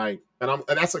 y'all. Like, and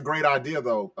that's a great idea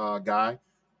though, guy.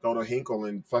 Go to Hinkle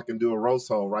and fucking do a roast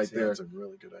hole right See, there. That's a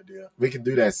really good idea. We can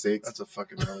do that, Six. That's a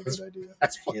fucking really good idea.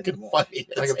 That's Yeah, fucking funny.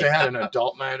 Like if they had an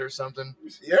adult night or something.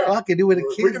 Yeah. Fuck it, do with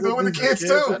the kids. We can do it with the kids too.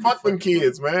 That'd be Fuck them fucking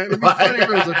kids, man. It'd be funny if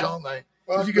it was adult night.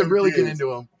 'Cause Fuck you could them really get kids.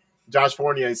 into them. Josh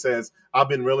Fournier says, I've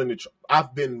been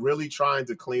really trying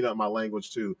to clean up my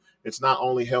language too. It's not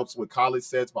only helps with college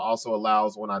sets, but also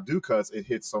allows when I do cuss, it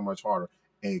hits so much harder.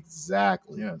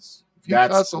 Exactly. Yes. If you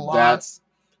cuss a lot,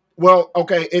 Well,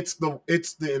 okay. It's the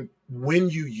when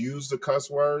you use the cuss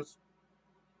words.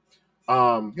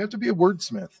 you have to be a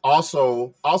wordsmith.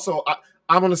 Also,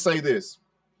 I'm going to say this.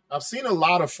 I've seen a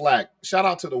lot of flack. Shout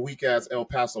out to the weak ass El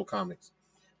Paso comics.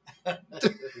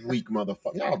 Weak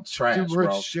motherfucker. Y'all trash, Dude, where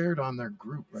bro. it's shared on their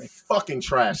group, right? Fucking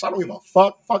trash. I don't give a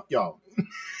fuck. Fuck y'all.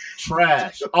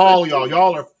 Trash. All y'all.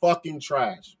 Y'all are fucking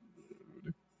trash.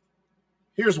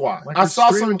 Here's why. Like I you're saw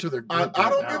screaming some. to their I group right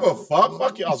don't now. give a fuck.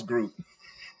 Fuck y'all's group.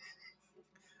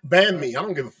 Ban me. I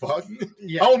don't give a fuck.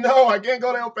 Yeah. Oh no, I can't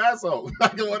go to El Paso. I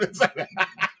don't want to say that.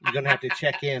 You're gonna have to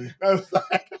check in I was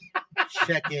like,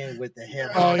 with the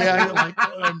head. Oh yeah, you're like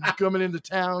coming into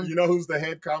town. you know who's the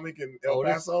head comic in El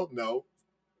Otis? Paso? No,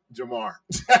 Jamar.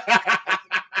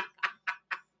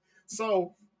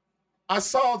 So I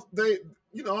saw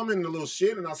I'm in the little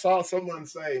shit, and I saw someone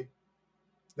say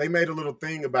they made a little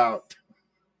thing about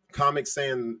comics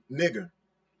saying nigger,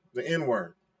 the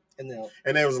N-word.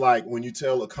 And it was like, when you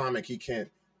tell a comic he can't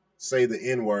say the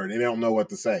N-word, and they don't know what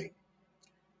to say.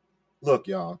 Look,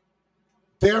 y'all,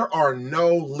 There are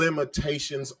no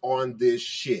limitations on this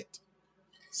shit.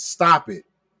 Stop it.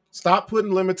 Stop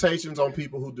putting limitations on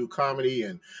people who do comedy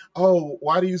and, oh,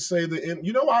 why do you say the end?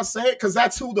 You know why I say it? Because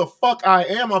that's who the fuck I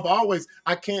am.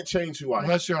 I can't change who I am.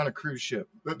 Unless you're on a cruise ship.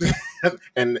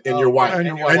 and you're white. And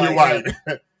you're white.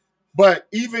 But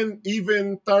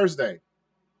even Thursday,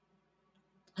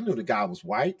 I knew the guy was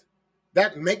white.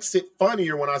 That makes it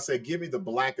funnier when I said, give me the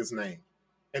blackest name.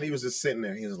 And he was just sitting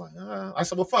there. He was like, I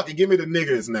said, well, fuck it. Give me the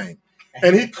nigger's name.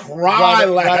 And he cried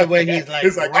right away. He's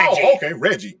like, Reggie. Oh, okay,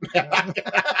 Reggie.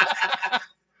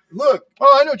 Look.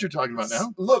 Oh, I know what you're talking about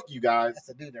now. Look, you guys. That's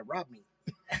the dude that robbed me.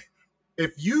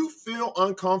 If you feel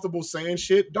uncomfortable saying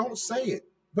shit, don't say it.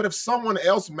 But if someone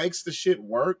else makes the shit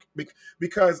work,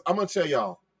 because I'm going to tell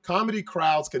y'all, comedy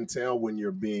crowds can tell when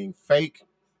you're being fake,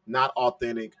 not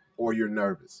authentic, or you're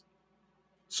nervous.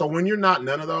 So when you're not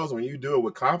none of those, when you do it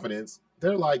with confidence,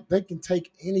 they're like, they can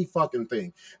take any fucking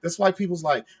thing. That's why people's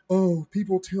like, oh,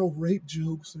 people tell rape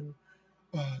jokes and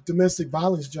domestic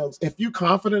violence jokes. If you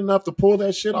confident enough to pull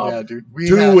that shit off, yeah, dude,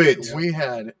 it. We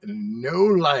had no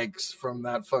likes from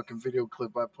that fucking video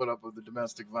clip I put up of the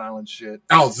domestic violence shit.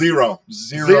 Oh, zero.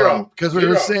 Because we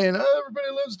were saying, oh, everybody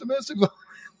loves domestic violence.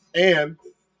 And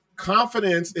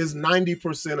confidence is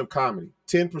 90% of comedy.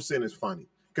 10% is funny.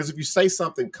 Because if you say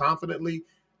something confidently,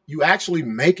 you actually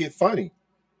make it funny.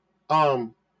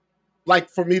 Like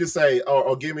for me to say,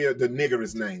 or give me the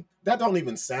nigger's name, that don't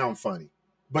even sound funny.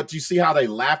 But you see how they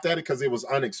laughed at it because it was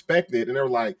unexpected, and they were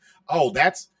like, "Oh,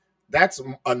 that's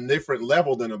a different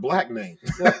level than a black name."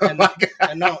 Well,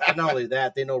 and not only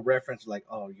that, they know reference like,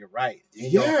 "Oh, you're right."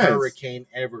 No hurricane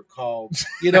ever called.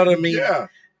 You know what I mean?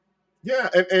 Yeah.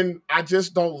 And I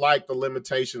just don't like the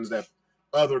limitations that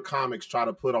other comics try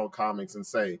to put on comics and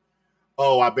say,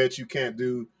 "Oh, I bet you can't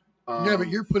do." Yeah, but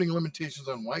you're putting limitations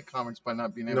on white comics by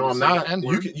not being able to say No, I'm not.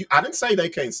 N-word. I didn't say they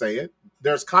can't say it.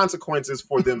 There's consequences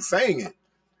for them saying it.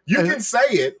 You can say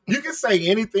it. You can say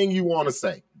anything you want to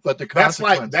say. But the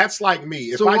consequences. That's like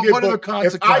me. If So I get what are the booked,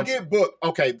 consequences? if I get booked,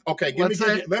 okay.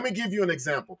 Let me give you an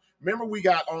example. Remember we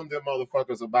got on them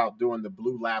motherfuckers about doing the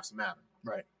Blue Laughs Matter.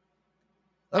 Right.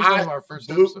 That's one of our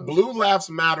first episodes. Blue Laughs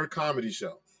Matter comedy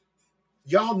show.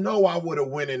 Y'all know I would have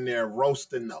went in there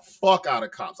roasting the fuck out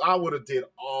of cops. I would have did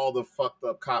all the fucked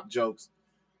up cop jokes.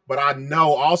 But I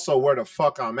know also where the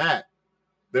fuck I'm at.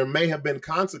 There may have been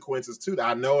consequences too.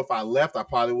 I know if I left, I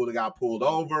probably would have got pulled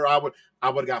over. I would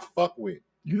have got fucked with.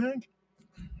 You think?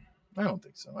 I don't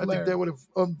think so. I think they would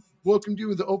have welcomed you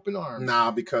with open arms. Nah,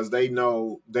 because they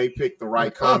know they picked the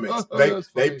right comics.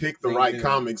 They picked the right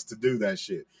comics to do that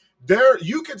shit.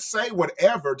 You could say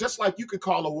whatever, just like you could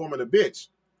call a woman a bitch.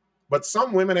 But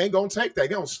some women ain't gonna take that. They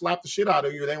gonna slap the shit out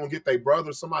of you. They gonna get their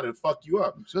brother or somebody to fuck you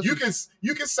up. You can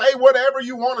say whatever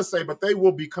you want to say, but there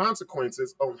will be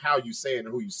consequences on how you say it and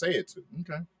who you say it to.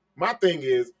 Okay. My thing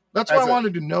is, that's why I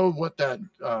wanted to know what that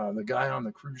the guy on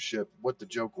the cruise ship, what the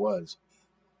joke was.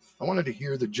 I wanted to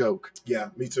hear the joke. Yeah,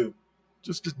 me too.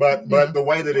 But the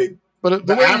way that it. But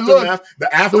the way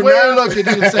it looked, it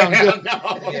didn't sound good.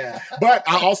 Yeah. But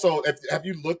I also, have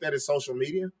you looked at his social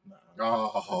media?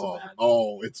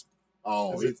 No. It's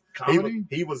comedy?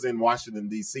 He was in Washington,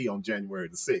 D.C. on January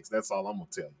the 6th. That's all I'm going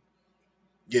to tell you.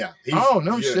 Yeah.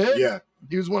 Shit? Yeah.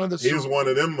 He was one of He was one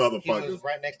of them motherfuckers. He was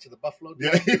right next to the Buffalo.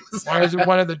 Yeah. Why is it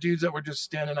one of the dudes that were just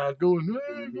standing out going,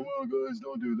 hey, come on, guys,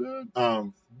 don't do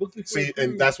that? See,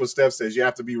 and that's what Steph says. You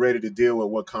have to be ready to deal with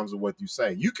what comes with what you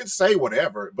say. You can say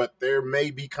whatever, but there may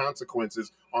be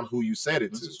consequences on who you said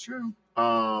it to. This is true.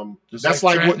 Just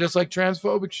like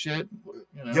transphobic shit.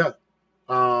 You know? Yeah.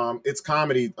 It's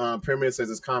comedy. Pyramid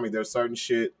says it's comedy. There's certain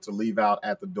shit to leave out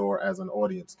at the door as an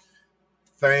audience.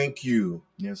 Thank you.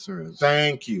 Yes, there is.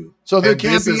 Thank you. So there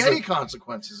can't be any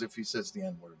consequences if he says the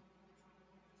N-word.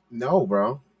 No,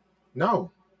 bro.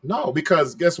 No,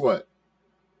 because guess what?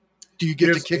 Do you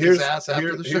get to kick his ass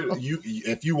after the show?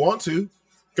 If you want to.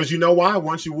 Because you know why?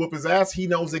 Once you whoop his ass, he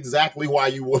knows exactly why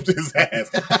you whooped his ass.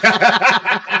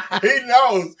 He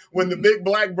knows when the big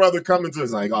black brother comes to,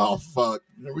 it's like, oh, fuck.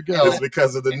 There we go. It's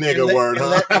because of the nigga word,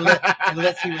 huh?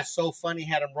 Unless he was so funny,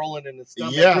 had him rolling in his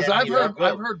stomach. Yeah. Because I've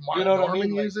heard Mark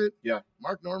Norman use it. Yeah.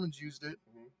 Mark Norman's used it.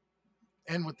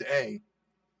 And with the A.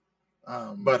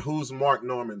 But who's Mark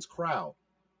Norman's crowd?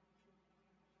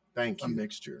 Thank you. A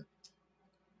mixture.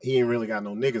 He ain't really got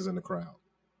no niggas in the crowd.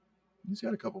 He's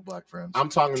got a couple black friends. I'm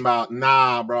talking about,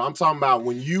 bro. I'm talking about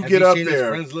when you get up there.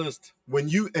 Friends list?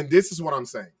 And this is what I'm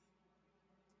saying.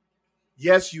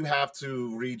 Yes, you have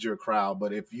to read your crowd,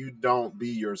 but if you don't be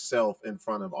yourself in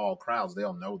front of all crowds,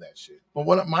 they'll know that shit. But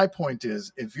what my point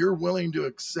is, if you're willing to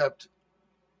accept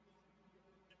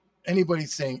anybody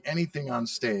saying anything on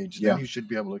stage, then you should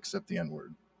be able to accept the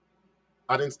N-word.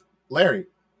 I didn't. Larry,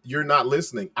 you're not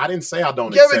listening. I didn't say I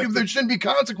don't Yeah, accept but there it. shouldn't be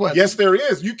consequences. Yes, there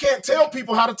is. You can't tell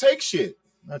people how to take shit.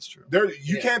 That's true.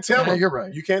 You can't tell them. You're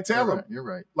right. You can't tell them. You're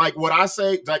right. Like what I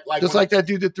say, like just like that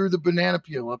dude that threw the banana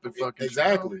peel up at fucking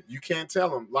exactly. Chicago. You can't tell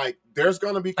them. Like there's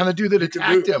gonna be and the dude that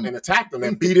attacked him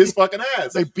and beat his fucking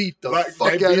ass. They beat the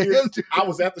fuck out of him. I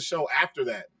was at the show after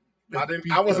that.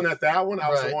 I wasn't at that one. I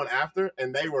was the one after,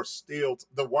 and they were still.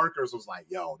 The workers was like,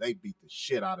 "Yo, they beat the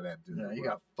shit out of that dude." Yeah, he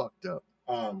got fucked up.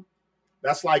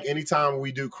 That's like anytime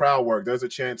we do crowd work, there's a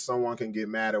chance someone can get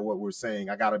mad at what we're saying.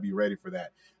 I got to be ready for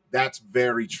that. That's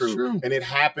very true. And it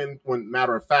happened when,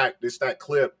 matter of fact, it's that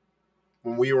clip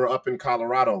when we were up in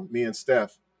Colorado, me and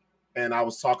Steph, and I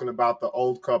was talking about the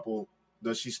old couple.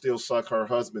 Does she still suck her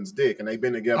husband's dick? And they've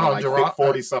been together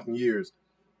 40-something years.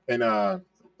 And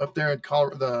up there in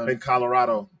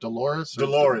Colorado. Dolores,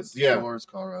 yeah. Dolores,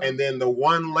 Colorado. And then the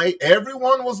one lady,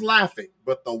 everyone was laughing,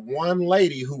 but the one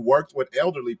lady who worked with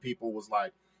elderly people was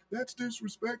like, that's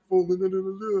disrespectful.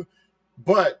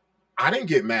 But I didn't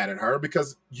get mad at her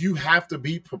because you have to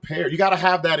be prepared. You got to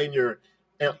have that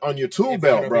on your tool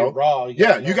belt, bro. You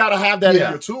got to have that in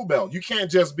your tool belt. You can't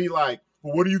just be like,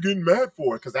 well, what are you getting mad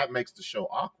for? Because that makes the show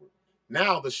awkward.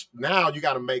 Now you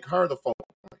got to make her the focal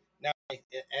point. Now,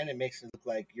 and it makes it look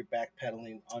like you're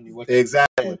backpedaling on you.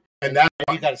 Exactly. And that's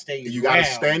you got to stay your ground. You got to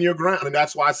stand your ground. And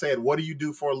that's why I said, what do you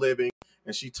do for a living?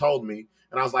 And she told me.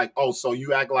 And I was like, oh, so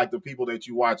you act like the people that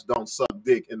you watch don't suck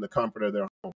dick in the comfort of their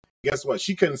home. Guess what?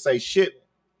 She couldn't say shit.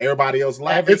 Everybody else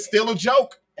laughed. It's still a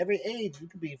joke. Every age, you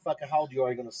could be fucking how old you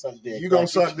are going to suck dick. You're going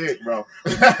to suck dick, bro.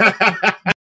 It's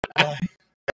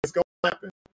going to happen.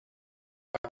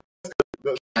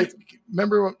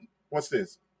 Remember what's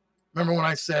this? Remember when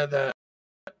I said that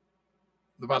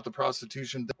about the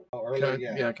prostitution thing?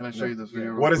 Can I show you this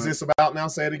video? What is this about now?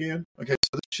 Say it again. Okay,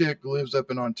 so this chick lives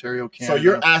up in Ontario, Canada. So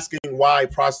you're asking why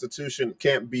prostitution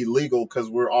can't be legal because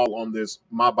we're all on this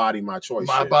my body, my choice.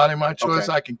 My body, my choice.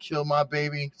 Okay. I can kill my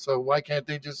baby. So why can't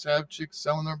they just have chicks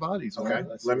selling their bodies? Okay,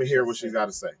 let me hear what she's got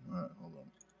to say. All right, hold on.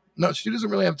 No, she doesn't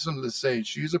really have something to say.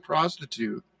 She's a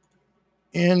prostitute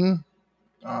in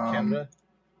Canada.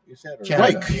 You said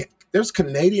Canada. Wait, there's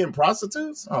Canadian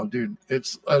prostitutes? Oh, dude,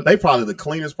 it's they probably the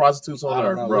cleanest prostitutes on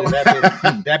earth, bro.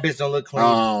 That bitch don't look clean.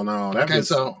 Oh no, that bitch,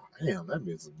 so damn, that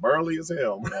bitch is burly as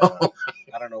hell, bro.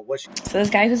 I don't know what she. So this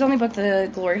guy who's only booked the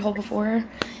glory hole before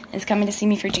is coming to see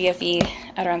me for GFE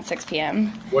at around 6 p.m.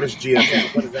 What is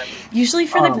GFE? What does that mean? Usually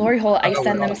for the glory hole, I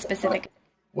send them specific.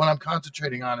 What I'm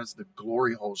concentrating on is the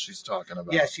glory hole she's talking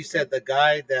about. Yeah, she said the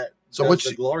guy that does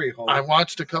the glory hole. I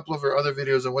watched a couple of her other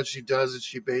videos, and what she does is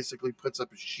she basically puts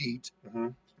up a sheet. Mm-hmm.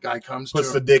 Guy comes,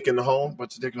 puts the dick in the hole.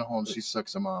 Puts the dick in the hole, and she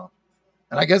sucks him off.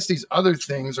 And I guess these other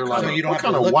things are like, so you don't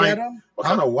have to look at them? What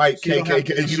kind of white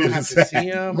KKK you don't have to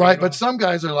see them? Right, but some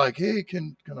guys are like, hey,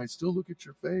 can I still look at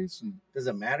your face? And does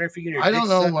it matter if you get your dick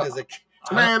sucked?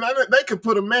 Man, they could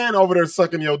put a man over there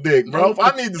sucking your dick, bro. If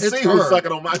I need to see who's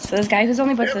sucking on my. So this guy who's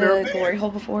only booked the glory hole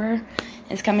before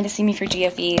is coming to see me for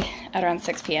GFE at around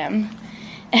 6 p.m.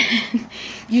 And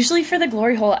usually for the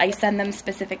glory hole, I send them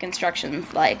specific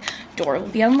instructions like door will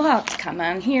be unlocked, come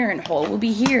on here, and hole will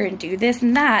be here, and do this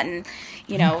and that, and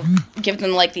give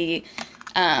them like the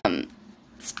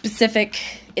specific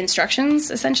instructions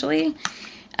essentially.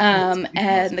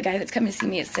 And the guy that's coming to see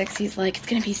me at 6, he's like, it's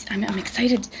going to be, I'm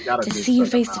excited to see you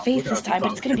face to face this time,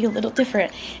 but it's going to be a little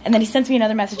different. And then he sends me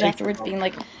another message afterwards being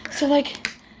like, so like,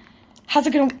 how's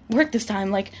it going to work this time?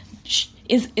 Like,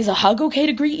 is a hug okay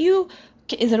to greet you?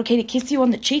 Is it okay to kiss you on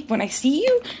the cheek when I see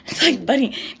you? It's like,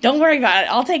 buddy, don't worry about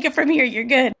it. I'll take it from here. You're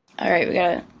good. All right, we got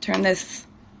to turn this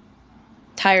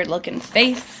tired looking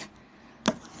face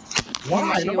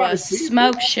into a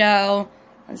smoke show.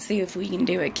 Let's see if we can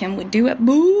do it. Can we do it?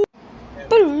 Boop.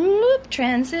 Boop.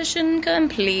 Transition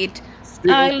complete.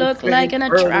 I look like an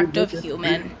attractive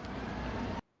human.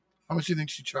 How much do you think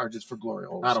she charges for glory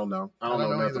holes? I don't know. I don't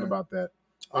know nothing about that.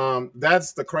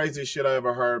 That's the craziest shit I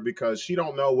ever heard because she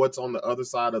don't know what's on the other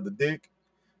side of the dick.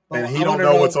 And he don't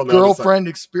know what's on the girlfriend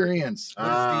experience.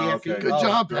 Okay. Good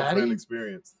job, Patty. Girlfriend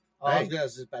experience. I was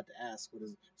just about to ask.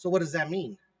 So what does that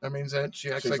mean? That means that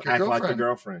she acts like your girlfriend. Like the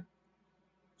girlfriend.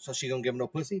 So she gonna give him no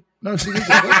pussy? No, she gives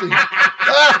a pussy. No,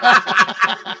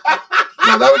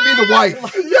 that would be the wife.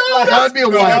 Yeah, that would be a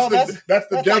wife. That's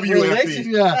the WFE.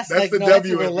 Yeah, that's the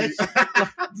WFE.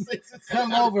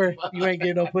 Come over. You ain't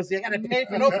getting no pussy. I gotta pay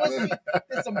for no pussy.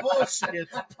 It's some bullshit.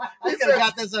 I could have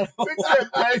got this at home. She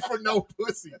said pay for no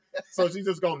pussy. So she's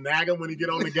just gonna nag him when he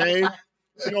get on the game.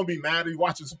 She's gonna be mad. He's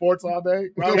watching sports all day.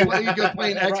 You go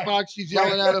playing Xbox. She's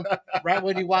yelling at him. Right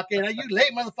when you walk in, are you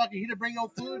late, motherfucker? You didn't bring no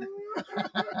food.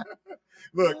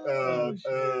 Look,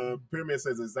 Pyramid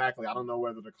says exactly. I don't know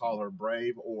whether to call her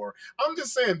brave or. I'm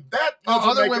just saying that.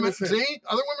 Other women, other women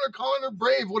are calling her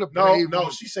brave. What a brave. No.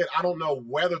 She said I don't know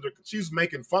whether she's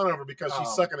making fun of her because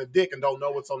she's sucking a dick and don't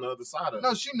know what's on the other side of it.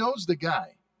 No, she knows the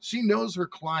guy. She knows her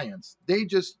clients.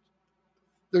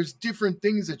 There's different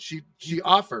things that she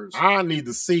offers. I need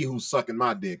to see who's sucking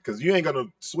my dick because you ain't gonna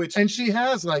switch. And she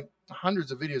has like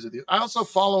hundreds of videos of these. I also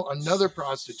follow another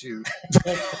prostitute.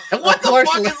 What the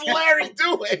fuck is Larry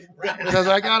doing? Because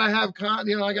I gotta have I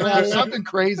gotta have something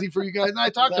crazy for you guys. And I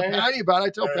talk to Patty about it. I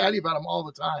tell Patty about them all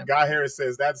the time. Guy Harris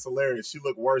says that's hilarious. She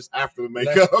looked worse after the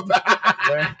makeup.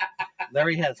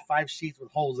 Larry has 5 sheets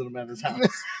with holes in them at his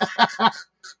house.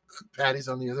 Patty's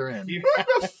on the other end. What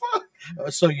the fuck?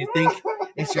 So you think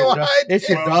it's your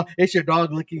dog? It's your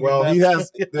dog licking. Well,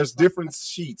 there's different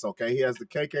sheets. Okay, he has the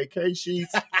KKK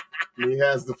sheets. And he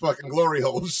has the fucking glory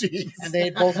hole sheets. And they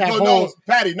both have holes.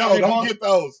 No, Patty, don't get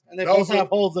those. And they both have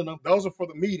holes in them. Those are for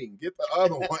the meeting. Get the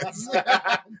other ones.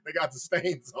 They got the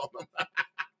stains on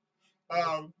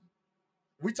them.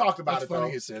 We talked about That's it. Funny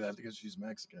though. you say that because she's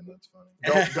Mexican. That's funny.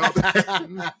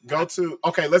 Go to.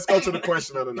 Okay, let's go to the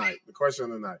question of the night. The question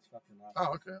of the night.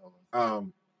 Oh, okay. Hold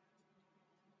on.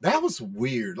 That was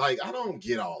weird. Like, I don't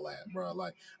get all that, bro.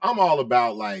 Like, I'm all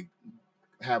about like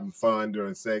having fun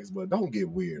during sex, but don't get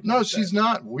weird. No, like she's that.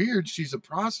 not weird. She's a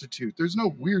prostitute. There's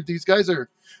no weird. These guys are.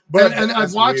 But and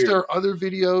I've watched weird. her other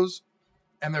videos,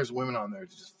 and there's women on there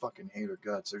that just fucking hate her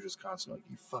guts. They're just constantly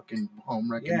like, you fucking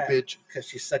home wrecking bitch. Because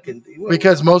she's sucking.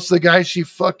 Because most of the guys she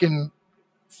fucking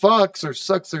fucks or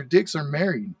sucks their dicks are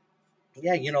married.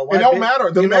 Yeah, you know why? It don't matter.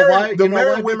 The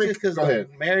married women. Because the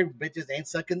married bitches ain't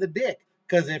sucking the dick.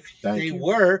 Because if they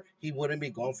were, he wouldn't be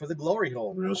going for the glory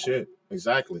hole. Real shit.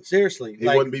 Exactly. Seriously. He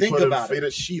wouldn't be putting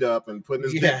a sheet up and putting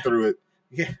his dick through it.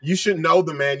 Yeah. You should know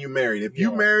the man you married. If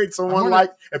you married someone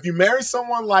if you marry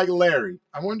someone like Larry,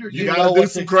 I wonder you gotta do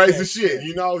some crazy shit.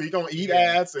 You know, he gonna eat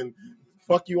ass and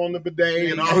fuck you on the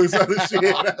bidet and all this other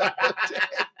shit.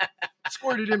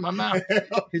 Squirted in my mouth.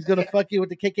 He's gonna fuck you with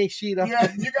the KK sheet on.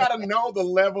 Yeah, you gotta know the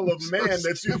level of man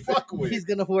that you fuck with. He's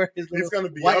gonna wear his be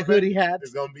white hoodie hat.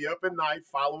 He's gonna be up at night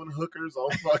following hookers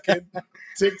on fucking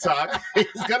TikTok.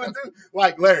 He's gonna do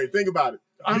like Larry. Think about it.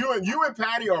 You and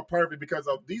Patty are perfect because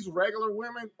of these regular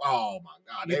women. Oh my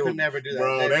god, they would never do that.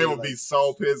 Bro, they would be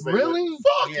so pissed. Really?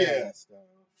 Fuck yeah.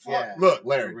 Yeah. Look,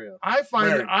 Larry. I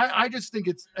find I just think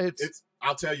it's.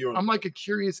 I'll tell you. I'm like a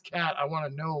curious cat. I want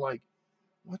to know like.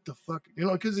 What the fuck?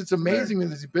 Because it's amazing that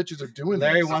these bitches are doing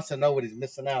Larry wants to know what he's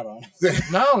missing out on.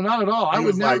 No, not at all. I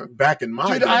would never. Like back in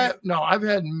my day. I've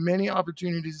had many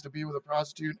opportunities to be with a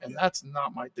prostitute, and that's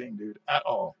not my thing, dude, at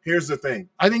all. Here's the thing.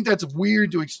 I think that's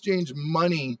weird to exchange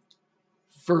money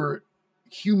for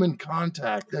human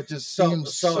contact. That just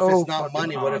seems so if it's not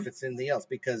money, odd. what if it's anything else?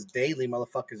 Because daily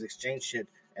motherfuckers exchange shit.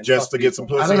 Just to get some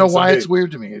pussy. I don't know why it's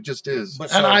weird to me. It just is.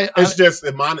 But it's just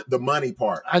the money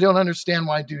part. I don't understand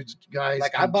why guys.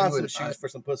 Like I bought some shoes for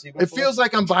some pussy. It feels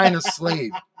like I'm buying a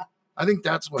slave. I think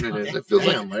that's what it is. It feels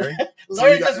like Larry.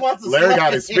 Larry just wants to. Larry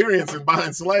got experience in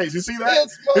buying slaves. You see that?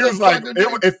 He was like,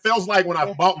 it feels like when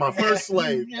I bought my first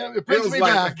slave. Yeah, it brings me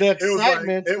back. The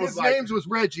excitement. His name was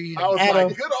Reggie. I was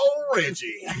like, good old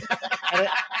Reggie.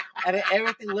 And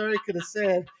everything Larry could have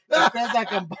said, it feels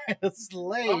like I'm buying a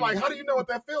slave. I'm like, how do you know what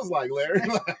that feels like, Larry?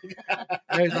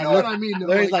 Larry's like, what I mean?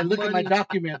 Larry's like, look at my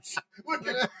documents. Look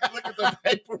at the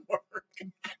paperwork.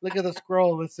 Look at the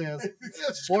scroll that says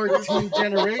 14th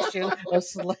generation of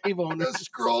slave owners. The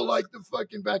scroll like the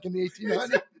fucking back in the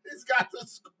 1800s. He's got the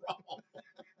scroll.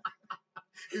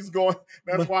 He's going.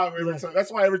 That's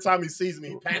why every time he sees me,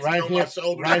 he pats me on my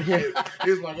shoulder. Right here.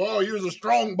 He's like, "Oh, you're a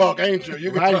strong buck, ain't you?"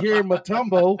 You right here,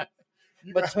 Matumbo.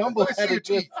 Matumbo had a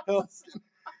teeth. Let me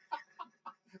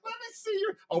see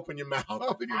your. Open your mouth.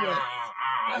 Open your mouth.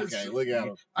 Okay, look at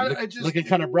him. Looking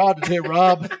kind of broad today,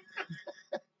 Rob.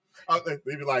 They'd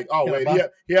be like, "Oh wait,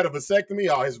 he had a vasectomy.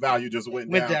 Oh, his value just went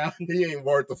down. He ain't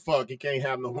worth the fuck. He can't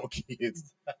have no more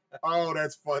kids." Oh,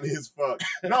 that's funny as fuck.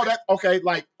 No, that okay.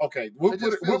 Like okay,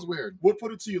 feels weird. We'll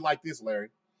put it to you like this, Larry.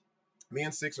 Me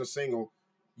and Sixx are single.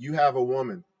 You have a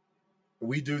woman.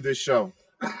 We do this show.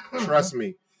 Trust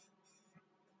me.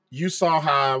 You saw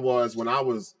how I was when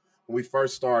we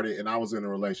first started, and I was in a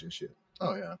relationship.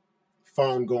 Oh yeah.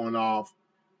 Phone going off.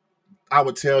 I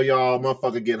would tell y'all,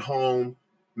 motherfucker, get home.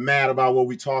 Mad about what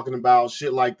we talking about,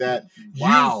 shit like that.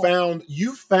 Wow.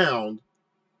 You found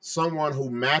someone who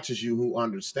matches you, who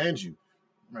understands you.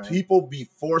 Right. People be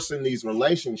forcing these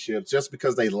relationships just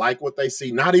because they like what they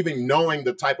see, not even knowing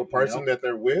the type of person that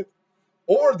they're with,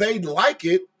 or they like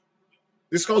it.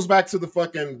 This goes back to the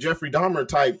fucking Jeffrey Dahmer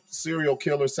type serial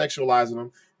killer sexualizing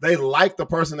them. they like the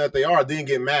person that they are, then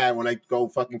get mad when they go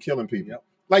fucking killing people. Yep.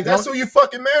 Like, that's who you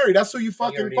fucking marry. That's who you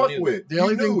fucking fuck with. The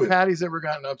only thing Patty's ever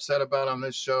gotten upset about on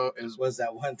this show was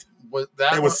that one. Was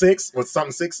that it was Sixx? Was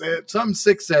something Sixx said? Something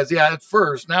Sixx says, yeah, at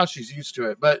first. Now she's used to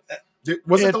it. But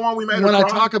was it the one we made when I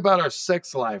talk about our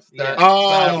sex life?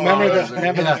 Yeah. Remember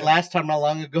this last time not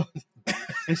long ago?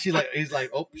 And he's like,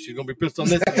 oh, she's gonna be pissed on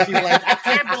this. And she's like, I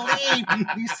can't believe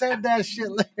you said that shit.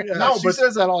 Yeah, no, she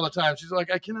says that all the time. She's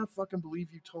like, I cannot fucking believe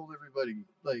you told everybody.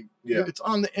 Like, it's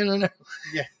on the internet.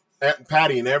 Yeah.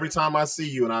 Patty, and every time I see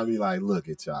you, and I'll be like, look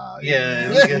at y'all. Yeah,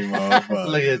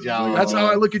 look at y'all. That's how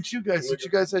I look at you guys since you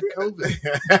guys had COVID.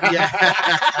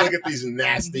 Look at these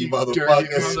nasty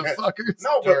motherfuckers.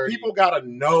 No, but people gotta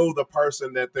know the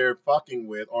person that they're fucking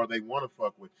with or they want to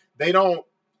fuck with. They don't.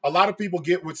 A lot of people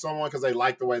get with someone because they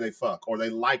like the way they fuck or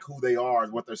they like who they are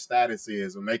and what their status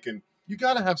is, and they can. You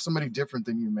got to have somebody different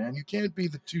than you, man. You can't be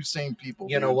the two same people.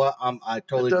 You know what? I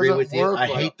totally agree with you. I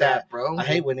hate that, bro. I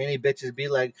hate when any bitches be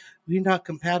like, "We're not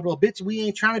compatible, bitch. We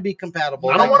ain't trying to be compatible."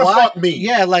 I don't want to fuck me.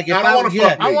 Yeah, like if I want to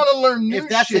fuck me. I want to learn new shit. If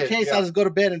that's the case, I'll just go to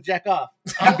bed and jack off.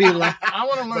 I'll be like, I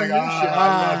want to learn new shit.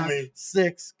 I love me.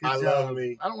 Sixx. I love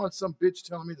me. I don't want some bitch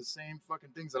telling me the same fucking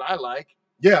things that I like.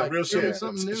 Yeah, like, real shit.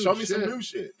 Show me some new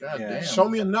shit. God damn. Show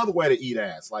me another way to eat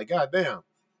ass. Like, goddamn.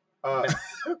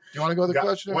 You want to go to the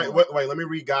question? Wait. Let me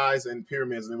read Guys and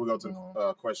Pyramids, and then we'll go to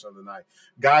the question of the night.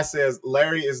 Guy says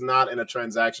Larry is not in a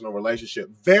transactional relationship.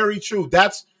 Very true.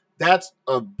 That's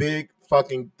a big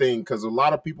fucking thing because a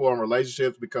lot of people are in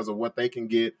relationships because of what they can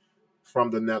get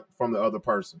from the other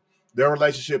person. Their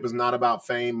relationship is not about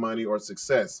fame, money, or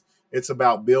success. It's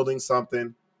about building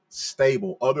something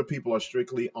stable. Other people are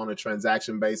strictly on a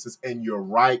transaction basis, and you're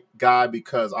right, Guy,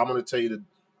 because I'm going to tell you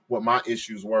what my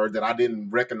issues were that I didn't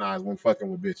recognize when fucking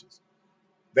with bitches.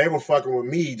 They were fucking with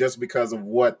me just because of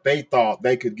what they thought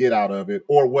they could get out of it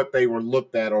or what they were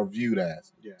looked at or viewed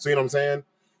as. Yeah. See what I'm saying?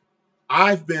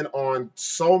 I've been on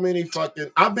so many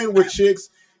I've been with chicks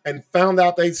and found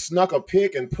out they snuck a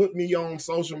pic and put me on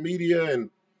social media and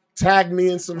tagged me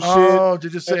in some shit. Oh, to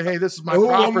just say, hey, this is my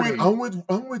property. I'm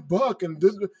with Buck and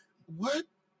what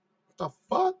the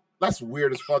fuck? That's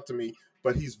weird as fuck to me.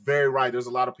 But he's very right. There's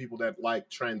a lot of people that like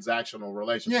transactional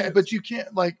relationships. Yeah, but you can't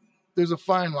there's a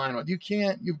fine line.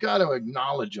 You've got to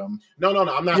acknowledge them. No.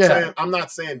 I'm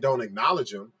not saying don't acknowledge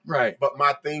them. Right. But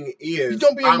my thing is, you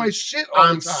don't be in my shit all the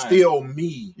time. I'm still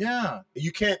me. Yeah.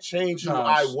 You can't change who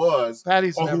I was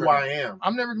or who I am.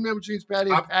 I'm never going to be able to change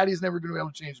Patty. Patty's never going to be able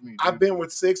to change me. Dude. I've been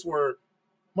with Sixx where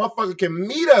motherfucker can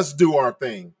meet us do our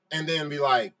thing and then be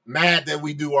like mad that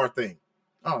we do our thing.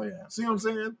 Oh, yeah. See what I'm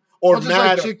saying? Or just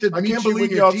mad. Like chick that I can't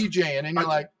believe you're DJing and you're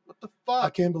like, what the fuck?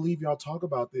 I can't believe y'all talk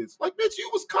about this. Like, bitch, you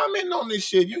was commenting on this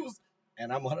shit.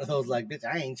 And I'm one of those like, bitch,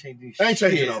 I ain't changing shit. I ain't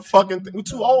changing a fucking thing. We're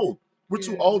too old. We're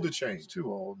too old to change.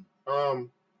 Too old.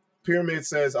 Pyramid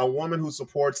says a woman who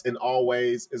supports in all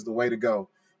ways is the way to go.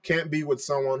 Can't be with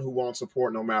someone who won't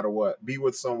support no matter what. Be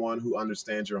with someone who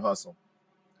understands your hustle.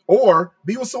 Or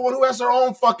be with someone who has their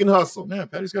own fucking hustle. Yeah,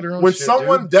 Patty's got her own when shit,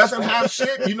 someone doesn't have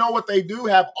shit, you know what they do?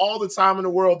 Have all the time in the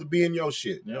world to be in your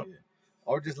shit. Yep.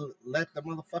 Or just let the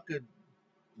motherfucker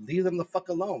leave them the fuck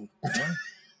alone.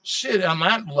 Shit, on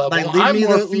that level, like, I'm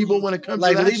more feeble when it comes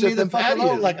to that leave shit me the than fuck Patty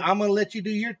alone. is. Like, I'm gonna let you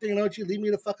do your thing, don't you? Leave me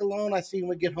the fuck alone. I see when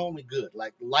we get home, we good.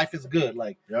 Like, life is good.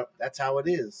 Like, that's how it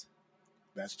is.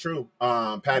 That's true.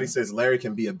 Patty says Larry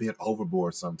can be a bit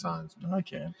overboard sometimes. I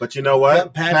can. But you know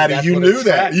what? Patty you knew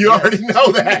that. You already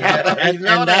know that. And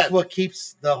that's what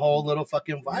keeps the whole little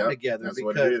fucking vibe together. That's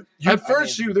because what it is. At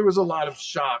first, there was a lot of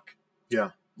shock. Yeah.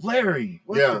 Larry,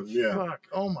 what the fuck?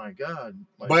 Oh my God.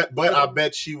 Like, but I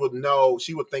bet she would know,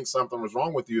 she would think something was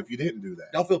wrong with you if you didn't do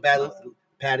that. Don't feel bad.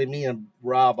 Patty, me and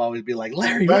Rob always be like,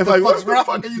 Larry, what the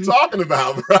fuck are you talking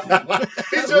about, bro?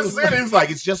 He just said it. He's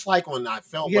like, it's just like when I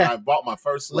felt when I bought my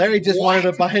first slave. Larry just wanted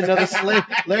to buy another slave.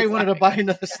 Larry wanted to buy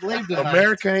another slave tonight.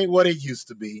 America ain't what it used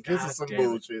to be. This is some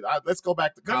bullshit. Let's go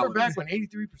back to remember back when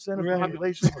 83% of the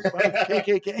population was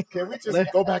KKK? Can we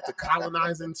just go back to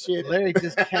colonizing shit? Larry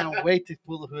just can't wait to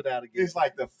pull the hood out again. It's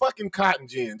like the fucking cotton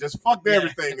gin. Just fucked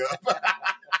everything up.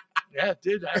 Yeah, it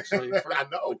did actually. I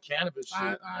know. Cannabis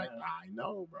shit. I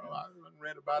know, bro. I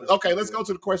read about it. Okay, let's go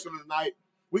to the question of the night.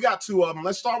 We got two of them.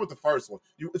 Let's start with the first one.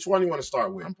 Which one do you want to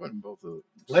start with? I'm putting both of them.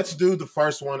 Let's do the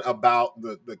first one about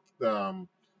the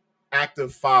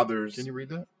active fathers. Can you read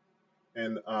that?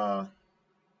 And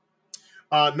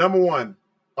number one.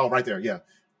 Oh, right there. Yeah.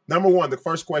 Number one, the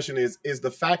first question is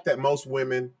the fact that most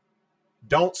women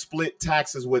don't split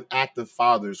taxes with active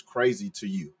fathers crazy to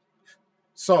you?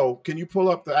 So, can you pull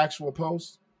up the actual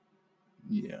post?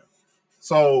 Yeah.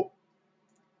 So,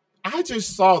 I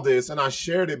just saw this and I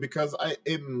shared it because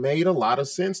it made a lot of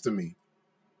sense to me.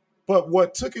 But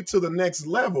what took it to the next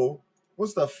level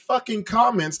was the fucking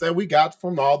comments that we got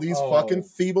from all these fucking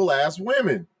feeble ass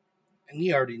women. And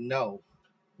you already know.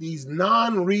 These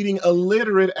non-reading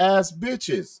illiterate ass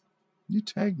bitches. You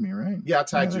tagged me, right? Yeah, I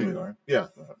tagged there you. you are. Yeah.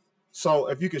 So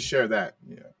if you could share that.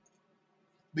 Yeah.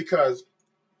 Because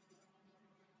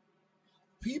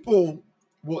people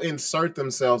will insert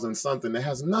themselves in something that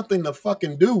has nothing to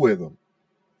fucking do with them.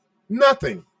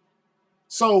 Nothing.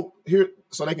 So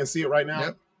they can see it right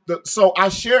now. Yep. So I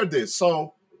shared this.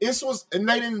 So this was, and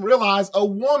they didn't realize a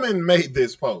woman made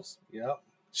this post. Yep.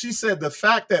 She said the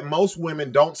fact that most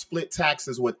women don't split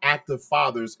taxes with active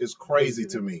fathers is crazy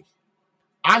to me.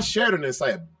 I shared it and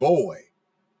said, boy.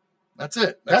 That's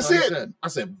it. That's it. I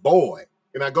said, boy.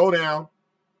 And I go down,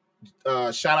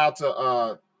 shout out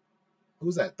to,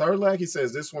 who's that? Third Leg? He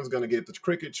says this one's going to get the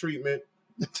cricket treatment.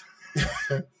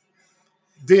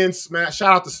 Then Smash,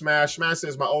 shout out to Smash. Smash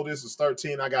says my oldest is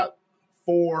 13. I got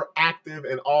 4 active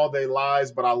and all they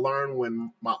lies, but I learned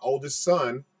when my oldest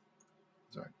son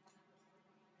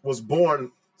was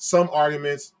born, some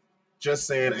arguments just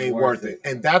saying ain't worth it.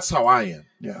 And that's how I am.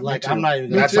 Yeah, like I'm not even.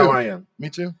 That's how I am.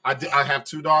 Me too. I have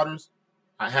 2 daughters.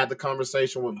 I had the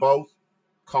conversation with both.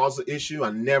 Caused the issue. I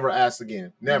never asked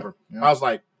again. Never. Yeah. I was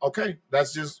like, okay,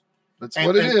 that's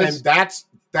what it is. And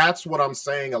that's what I'm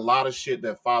saying. A lot of shit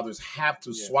that fathers have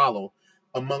to swallow,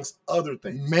 amongst other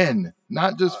things. Men,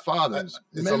 not just fathers.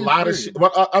 It's a lot of shit.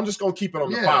 Well, I'm just gonna keep it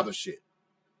on the father shit.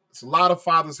 It's a lot of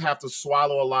fathers have to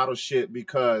swallow a lot of shit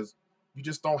because you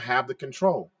just don't have the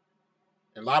control.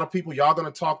 And a lot of people, y'all gonna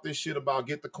talk this shit about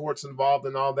get the courts involved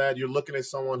and all that. You're looking at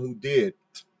someone who did.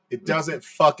 It doesn't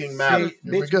fucking matter. See,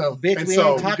 bitch, we go. Bitch, and we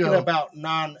ain't talking about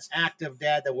non-active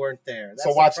dad that weren't there. That's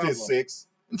so watch this, Sixx.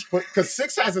 Because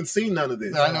Sixx hasn't seen none of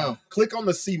this. I know. Click on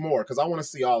the see more because I want to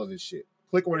see all of this shit.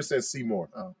 Click where it says see more.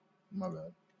 Oh, my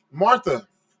bad. Martha.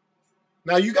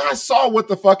 Now you guys saw what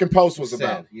the fucking post was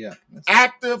about. Yeah.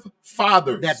 Active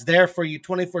fathers. That's there for you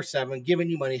 24/7, giving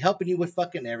you money, helping you with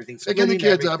fucking everything. Picking the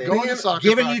kids up, going to soccer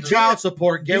giving you child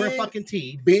support,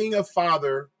 guaranteed. Being a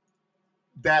father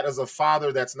that is a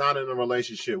father that's not in a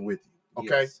relationship with you.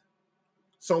 Okay? Yes.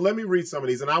 So let me read some of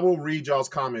these, and I will read y'all's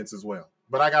comments as well.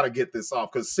 But I got to get this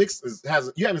off because Sixx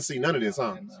has you haven't seen none of this,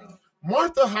 huh? No.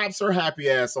 Martha hops her happy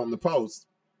ass on the post.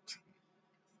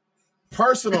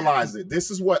 Personalize it.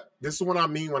 This is what I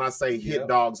mean when I say hit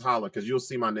dogs holler, because you'll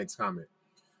see my next comment.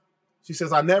 She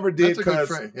says, I never did because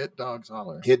hit dogs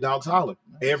holler. Hit dogs holler.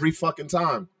 Nice. Every fucking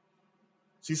time.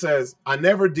 She says, I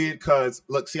never did because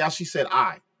look, see how she said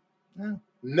I. Yeah.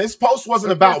 This post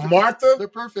wasn't about perfect. Martha. They're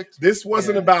perfect. This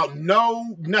wasn't about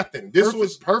nothing. This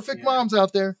was perfect moms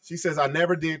out there. She says, I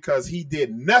never did because he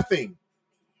did nothing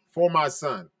for my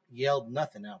son. Yelled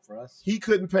nothing out for us. He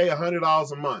couldn't pay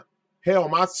 $100 a month.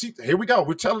 Hell, here we go.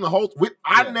 We're telling the whole.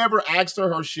 I never asked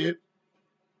her shit.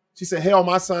 She said, hell,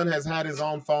 my son has had his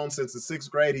own phone since the 6th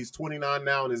grade. He's 29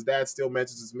 now, and his dad still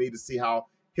messages me to see how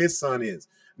his son is.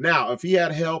 Now, if he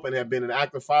had help and had been an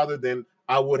active father, then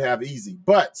I would have easy.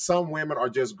 But some women are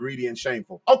just greedy and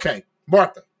shameful. Okay,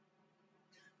 Martha.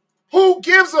 Who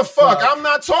gives a fuck? I'm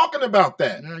not talking about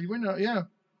that. No, we're not. Yeah.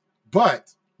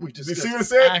 But we you see what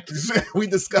I said? We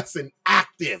discussing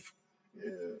active.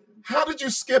 Yeah. How did you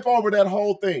skip over that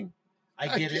whole thing?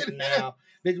 I get it now.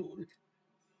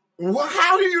 Well,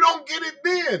 how do you don't get it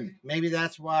then? Maybe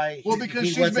that's why. Well, because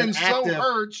she's been so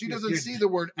hurt, she doesn't see the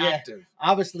word active.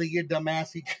 Obviously, your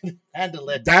dumbass, he couldn't handle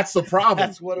it. That's the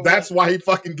problem. That's why he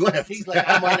fucking left. He's like,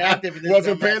 I'm unactive. And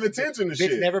wasn't paying attention to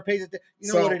shit. Never pays attention.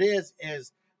 You know what it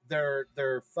is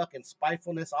their fucking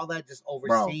spitefulness, all that just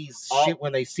oversees shit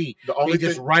when they see. They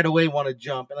just right away want to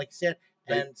jump. And like you said,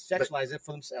 and sexualize it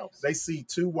for themselves. They see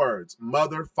 2 words,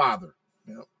 mother, father.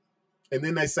 Yep. And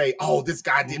then they say, oh, this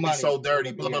guy did me so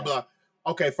dirty, blah, blah, blah.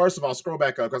 Okay, first of all, scroll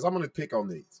back up because I'm going to pick on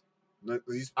these.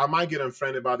 I might get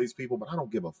offended by these people, but I don't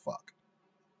give a fuck.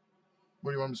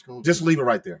 Where do you want me to scroll? Just leave it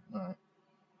right there. All right.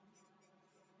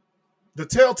 The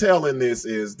telltale in this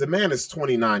is the man is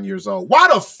 29 years old. Why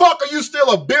the fuck are you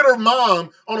still a bitter mom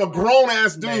on a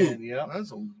grown-ass dude? Yeah,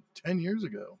 that's 10 years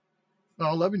ago. No,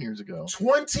 11 years ago.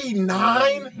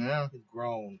 29? Yeah.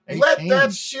 Grown. 18. Let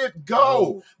that shit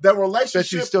go. The relationship.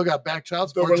 But you still got back child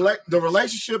support. The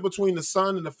relationship between the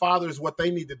son and the father is what they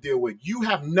need to deal with. You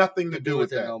have nothing to do with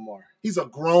that. No more. He's a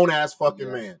grown-ass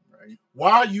fucking man. Right.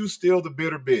 Why are you still the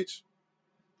bitter bitch?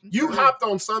 You hopped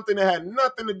on something that had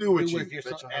nothing to do with you.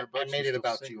 And made it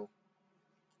about you.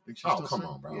 Oh, come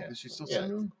on, bro. Yeah. Is she still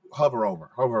single? Hover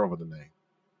over the name.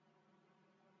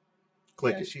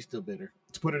 Click it. She's still bitter.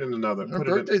 Put it in another. Her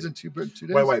birthday's in 2 days.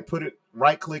 Wait. Put it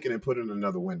right click it and put it in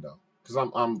another window. because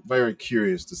I'm very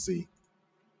curious to see.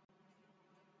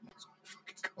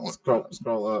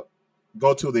 Scroll up.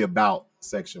 Go to the about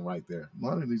section right there. A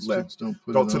lot of these left. chicks don't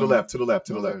put Go it to the on. left, to the left,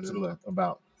 to the Oh, left, there it to the is. left.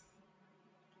 About.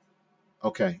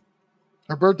 Okay.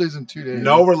 Her birthday's in 2 days.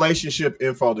 No relationship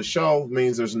info to show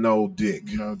means there's no dick.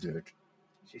 No dick.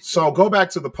 So go back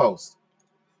to the post.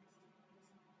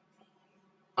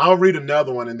 I'll read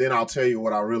another one and then I'll tell you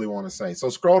what I really want to say. So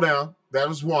scroll down. That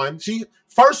was one.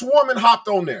 First woman hopped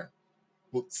on there.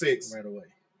 6. Right away.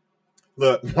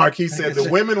 Look, Marquis said the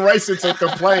women racing to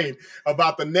complain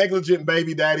about the negligent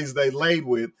baby daddies they laid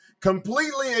with,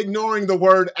 completely ignoring the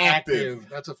word active.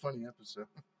 That's a funny episode.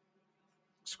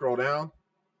 Scroll down.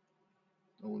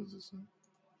 Oh, what is this?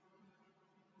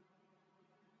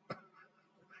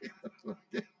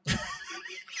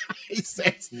 He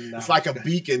says it's like a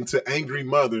beacon to angry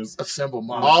mothers. Assemble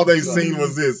mom. All they seen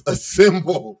was this, a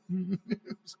symbol.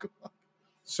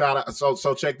 Shout out.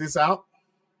 So check this out.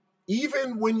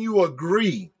 Even when you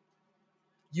agree,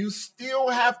 you still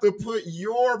have to put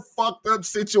your fucked up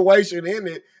situation in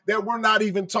it that we're not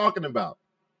even talking about.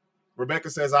 Rebecca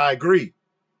says, I agree.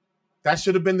 That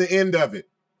should have been the end of it.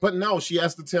 But no, she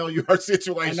has to tell you her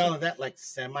situation. And all of that, like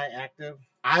semi-active.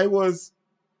 Let's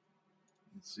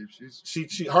see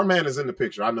if she her man is in the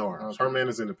picture. I know her. Okay. Her man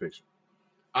is in the picture.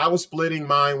 I was splitting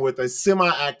mine with a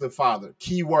semi-active father.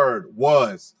 Keyword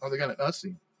was. Oh, they got an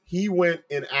ussy. He went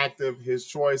inactive. His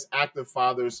choice. Active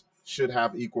fathers should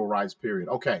have equal rights, period.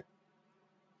 Okay.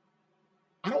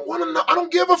 I don't want to know. I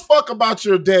don't give a fuck about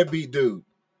your deadbeat dude.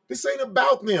 This ain't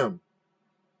about them.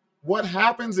 What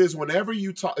happens is whenever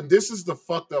you talk, and this is the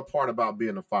fucked up part about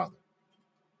being a father.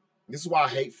 This is why I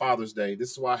hate Father's Day.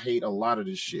 This is why I hate a lot of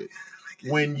this shit.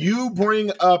 When you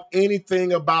bring up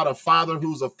anything about a father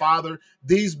who's a father,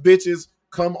 these bitches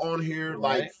come on here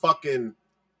like fucking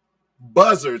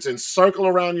buzzards and circle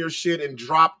around your shit and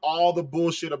drop all the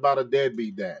bullshit about a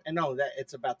deadbeat dad. And no, that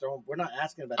it's about their own. We're not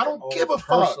asking about. I don't give a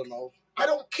fuck. I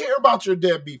don't care about your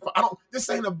deadbeat. This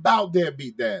ain't about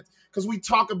deadbeat dads because we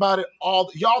talk about it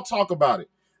all. Y'all talk about it.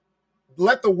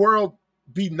 Let the world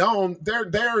be known.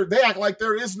 They act like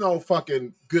there is no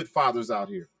fucking good fathers out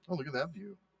here. Oh, look at that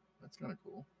view. That's kind of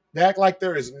cool. They act like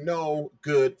there is no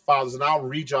good fathers. And I'll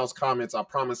read y'all's comments. I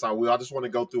promise I will. I just want to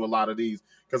go through a lot of these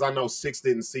because I know Sixx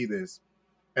didn't see this.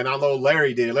 And I know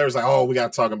Larry did. Larry's like, oh, we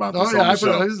got to talk about this on the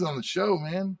show. This is on the show,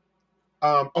 man.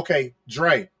 Okay,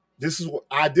 Dre.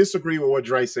 I disagree with what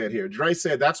Dre said here. Dre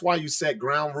said that's why you set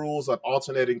ground rules of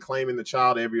alternating claiming the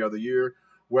child every other year,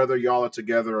 whether y'all are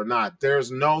together or not. There's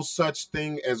no such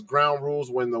thing as ground rules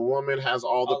when the woman has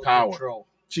all the power. Control.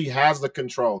 She has the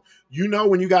control. You know,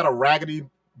 when you got a raggedy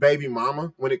baby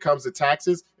mama, when it comes to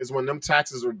taxes, is when them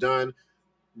taxes are done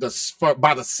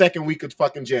by the second week of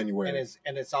fucking January.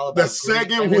 And it's all about the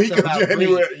second week of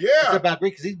January. Greed. Yeah, it's about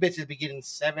greed because these bitches be getting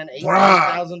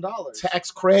 $7,000-$8,000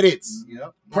 tax credits.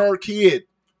 Yep. per kid.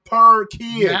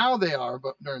 Now they are,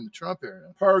 but during the Trump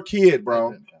era, per kid,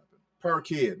 bro. Per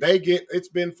kid. They get, it's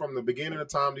been from the beginning of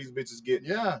time these bitches get.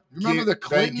 Yeah. Remember the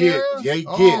Clinton they era?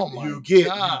 You get.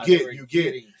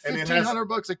 And it has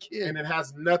 $1,500 a kid. And it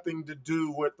has nothing to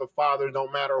do with the father.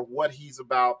 Don't matter what he's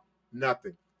about.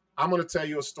 Nothing. I'm going to tell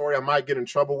you a story. I might get in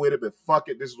trouble with it, but fuck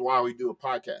it. This is why we do a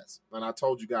podcast. And I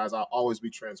told you guys I'll always be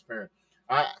transparent.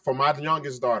 For my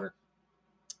youngest daughter,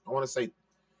 I want to say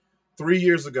 3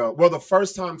 years ago. Well, the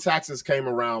first time taxes came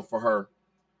around for her,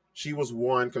 she was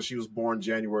 1 because she was born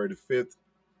January the 5th.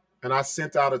 And I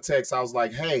sent out a text. I was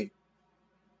like, hey,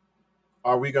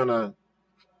 are we going to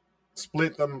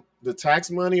split the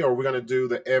tax money or are we going to do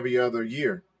the every other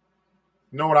year?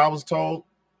 You know what I was told?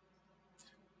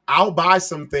 I'll buy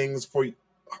some things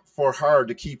for her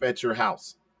to keep at your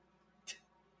house.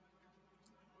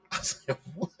 I said,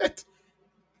 what?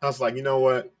 I was like, you know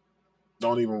what?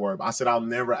 Don't even worry about it. I said, I'll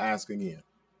never ask again.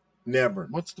 Never.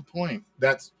 What's the point?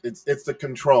 It's the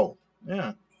control.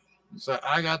 Yeah. So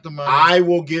I got the money. I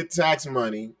will get tax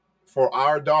money for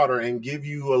our daughter and give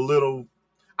you a little.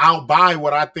 I'll buy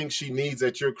what I think she needs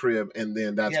at your crib, and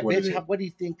then that's what it is. What do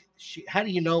you think? How do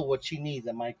you know what she needs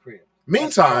at my crib?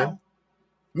 Meantime,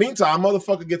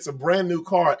 motherfucker gets a brand new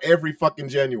car every fucking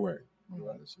January.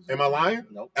 Am I lying?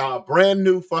 Nope. Brand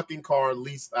new fucking car,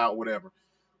 leased out, whatever.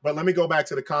 But let me go back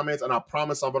to the comments, and I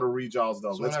promise I'm going to read y'all's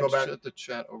those. So let's go back. Shut the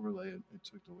chat overlay. It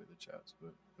took away the chats,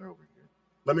 but they're over here.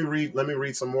 Let me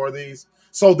read some more of these.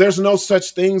 So there's no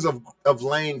such things of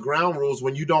laying ground rules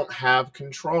when you don't have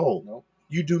control. Nope.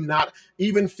 You do not,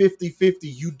 even 50-50,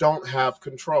 you don't have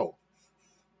control.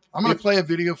 I'm going to play a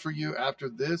video for you after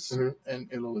this, and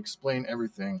it'll explain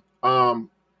everything.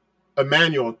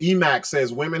 Emmanuel, EMAC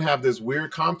says women have this weird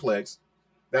complex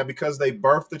that because they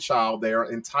birthed the child, they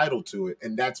are entitled to it.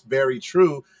 And that's very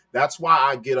true. That's why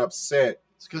I get upset.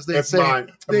 It's because they say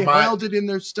they held it in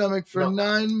their stomach for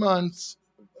 9 months.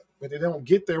 But they don't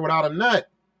get there without a nut.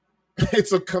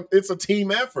 It's a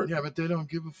team effort. Yeah, but they don't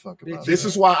give a fuck about it. This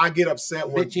is why I get upset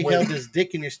when you held his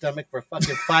dick in your stomach for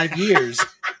fucking 5 years.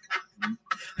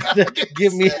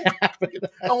 Give me half.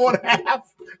 I want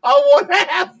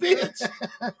half, bitch.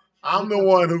 I'm the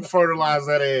one who fertilized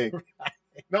that egg.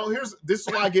 No, this is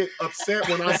why I get upset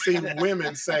when I see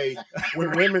women say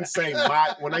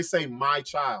they say my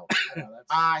child. Yeah,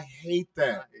 I hate that.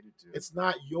 I hate it too. It's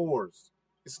not yours.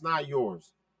 It's not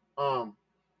yours. And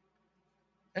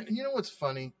you know what's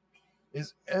funny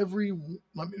is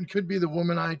it could be the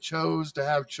woman I chose to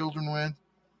have children with.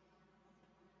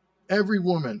 Every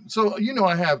woman. So,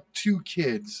 I have 2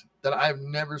 kids that I've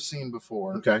never seen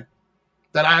before. Okay.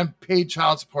 That I've paid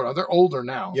child support on. They're older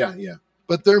now. Yeah, yeah.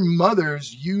 But their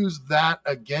mothers used that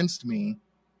against me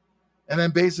and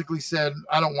then basically said,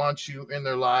 I don't want you in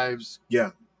their lives.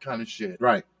 Yeah. Kind of shit.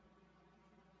 Right.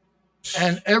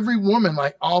 And every woman,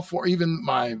 like all 4, even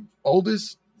my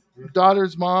oldest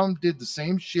daughter's mom did the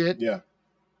same shit. Yeah.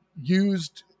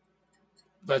 Used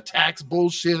the tax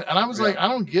bullshit. And I was like, I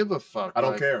don't give a fuck. I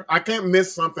don't care. I can't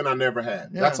miss something I never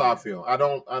had. Yeah. That's how I feel.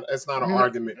 It's not an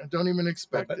argument. I don't even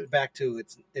expect it. Back to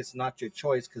it's not your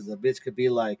choice, because the bitch could be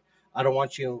like, I don't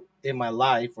want you in my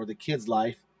life or the kid's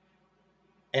life,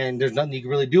 and there's nothing you can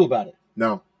really do about it.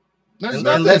 No. There's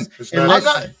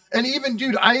nothing. And even,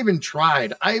 dude, I even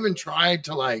tried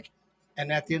to like, and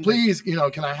at the end, please,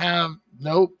 can I have,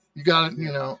 nope, you got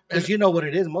it, Because you know what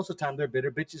it is. Most of the time, they're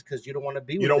bitter bitches because you don't want to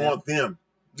be with them. You don't want them.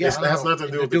 Yeah, it has nothing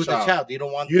to do with the child. You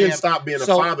don't want You didn't stop being a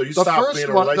father. You stopped being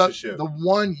a relationship. The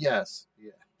one, yes.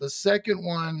 Yeah. The second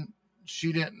one,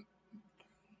 she didn't.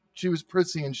 She was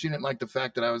prissy, and she didn't like the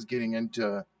fact that I was getting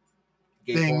into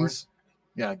gay things.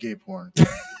 Porn? Yeah, gay porn.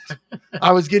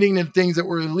 I was getting into things that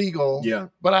were illegal. Yeah,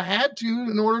 but I had to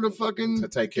in order to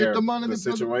take care of the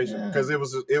situation, because it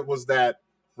was that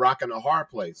rock and a hard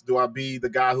place. Do I be the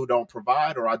guy who don't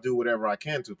provide, or I do whatever I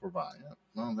can to provide? Yeah.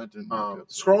 Well, that didn't work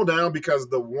out. Scroll down, because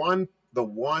the one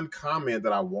comment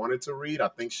that I wanted to read, I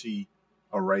think she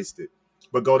erased it.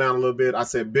 But go down a little bit. I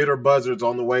said bitter buzzards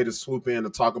on the way to swoop in to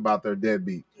talk about their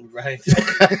deadbeat. Right.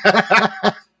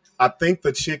 I think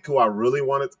the chick who I really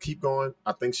wanted to keep going,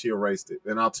 I think she erased it.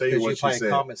 And I'll tell you what she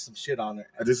said. Comment some shit on her.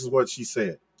 This is what she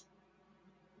said.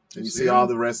 And you see all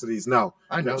the rest of these? No.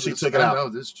 I know. She took it out. I know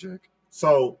this chick.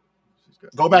 So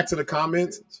go back to the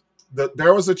comments.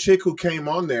 There was a chick who came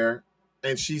on there,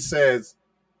 and she says,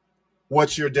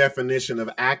 what's your definition of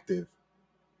active?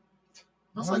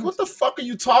 I was like, what the fuck are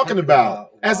you talking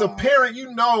about? Wow. As a parent,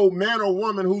 man or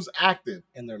woman who's active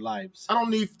in their lives. I don't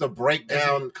need to break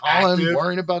down Colin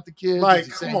worrying about the kids. Like,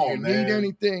 come on, man. Need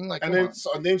anything? Like, and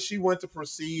then she went to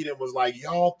proceed and was like,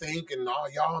 y'all think and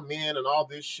all y'all men and all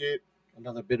this shit.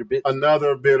 Another bitter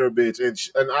bitch.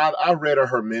 And I read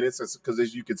her minutes, because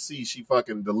as you can see, she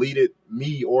fucking deleted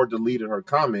me or deleted her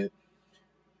comment.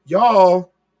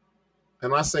 Y'all,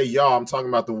 and I say y'all, I'm talking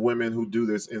about the women who do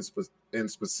this in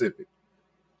specific.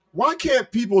 Why can't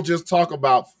people just talk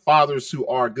about fathers who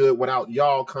are good without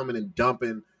y'all coming and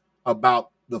dumping about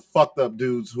the fucked up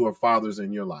dudes who are fathers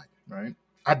in your life? Right.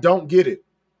 I don't get it.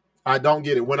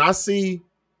 When I see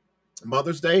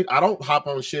Mother's Day, I don't hop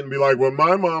on shit and be like, well,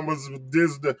 my mom was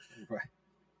this. Right.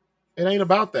 It ain't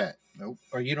about that. Nope.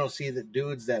 Or you don't see the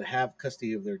dudes that have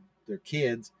custody of their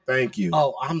kids. Thank you.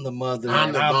 Oh, I'm the mother.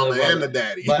 I'm the mama and the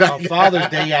daddy. But on Father's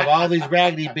Day, you have all these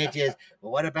raggedy bitches.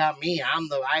 Well, what about me?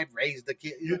 I raised the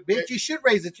kid. Bitch, you should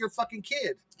raise it. You're a fucking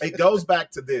kid. It goes back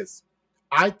to this.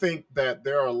 I think that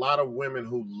there are a lot of women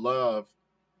who love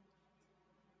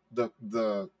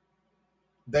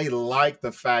they like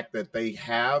the fact that they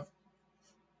have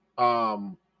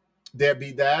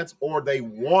deadbeat dads, or they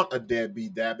want a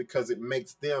deadbeat dad because it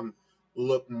makes them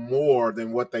look more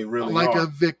than what they really are. Like a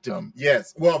victim.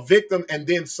 Yes. Well, victim, and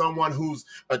then someone who's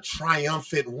a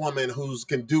triumphant woman who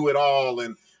can do it all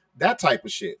and that type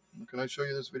of shit. Can I show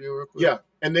you this video real quick? Yeah.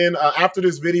 And then after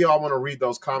this video, I want to read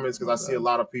those comments, because I see a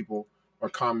lot of people are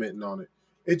commenting on it.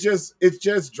 It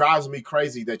just drives me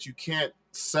crazy that you can't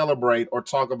celebrate or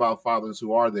talk about fathers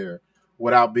who are there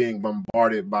without being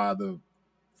bombarded by the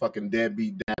fucking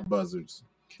deadbeat dad buzzards.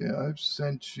 Okay, I've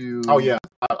sent you. Oh yeah,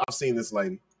 I've seen this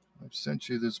lady. I've sent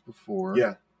you this before.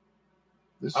 Yeah.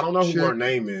 I don't know who her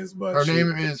name is, but her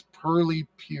name is Pearly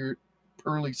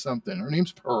something. Her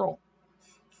name's Pearl.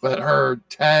 But her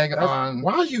tag on.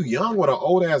 Why are you young with an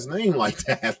old ass name like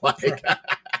that? Like,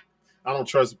 I don't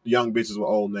trust young bitches with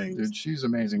old names. Dude, she's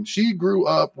amazing. She grew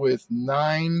up with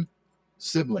 9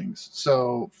 siblings.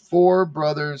 So 4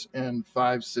 brothers and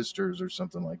 5 sisters or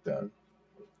something like that.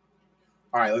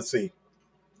 All right, let's see.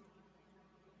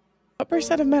 What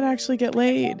percent of men actually get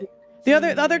laid? The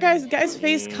other guys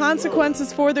face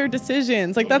consequences for their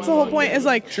decisions. Like that's the whole point. Is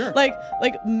like, Sure. like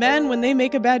men, when they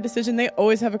make a bad decision, they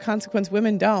always have a consequence.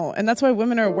 Women don't, and that's why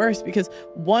women are worse, because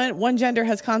one gender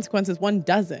has consequences, one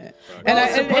doesn't.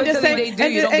 And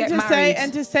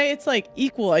to say it's like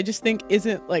equal, I just think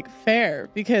isn't like fair,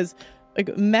 because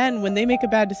like men, when they make a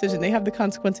bad decision, they have the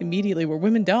consequence immediately, where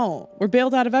women don't. We're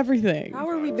bailed out of everything. How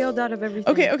are we bailed out of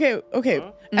everything? Okay.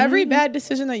 Every bad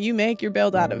decision that you make, you're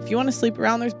bailed out of. If you want to sleep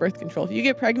around, there's birth control. If you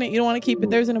get pregnant, you don't want to keep it,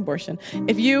 there's an abortion.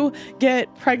 If you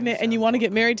get pregnant and you want to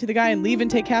get married to the guy and leave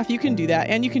and take half, you can do that.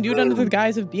 And you can do it under the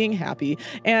guise of being happy.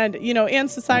 And,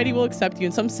 and society will accept you,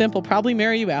 and some simp will probably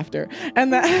marry you after.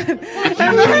 And then on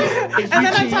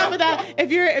top of that,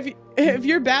 if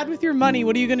you're bad with your money,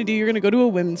 what are you going to do? You're going to go to a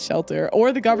women's shelter,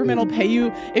 or the government will pay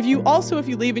you. If you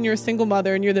leave and you're a single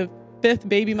mother and you're the 5th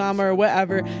baby mama or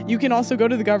whatever, you can also go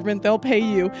to the government. They'll pay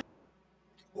you.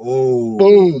 Oh,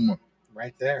 boom.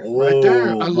 Right there. Right there.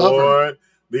 I love her.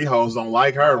 These hoes don't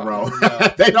like her, bro.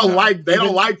 They don't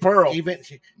like Pearl. Even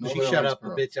she shut up, the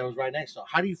bitch that was right next to her.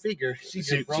 How do you figure? She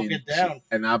just broke it down.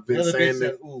 And I've been saying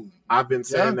that. I've been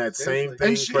saying that same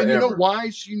thing forever. And you know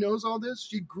why she knows all this?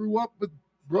 She grew up with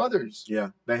brothers. Yeah,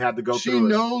 they had to go through. She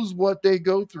knows what they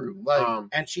go through. Like,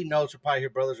 and she knows probably her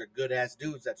brothers are good ass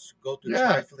dudes that go through.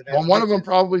 Yeah. Well, one of them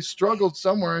probably struggled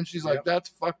somewhere, and she's like, "That's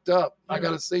fucked up. I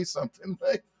got to say something."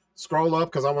 Like, scroll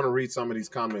up because I want to read some of these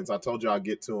comments. I told you I'll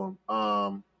get to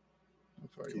them.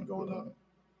 Keep going up.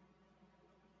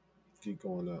 Keep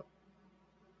going up.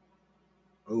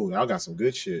 Ooh, y'all got some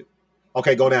good shit.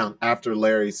 Okay, go down after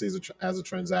Larry sees it as a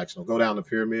transactional. Go down to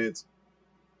pyramids.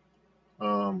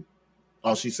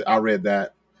 She said, I read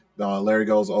that. Larry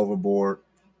goes overboard.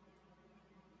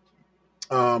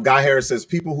 Guy Harris says,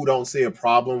 people who don't see a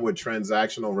problem with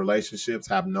transactional relationships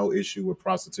have no issue with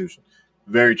prostitution.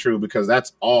 Very true, because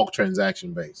that's all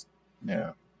transaction based.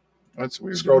 Yeah. That's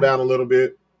weird. Scroll down a little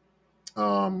bit.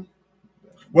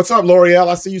 What's up, L'Oreal?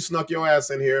 I see you snuck your ass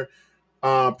in here.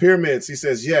 Pyramids, he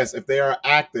says, yes, if they are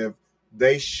active,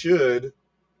 they should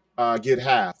get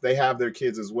half. They have their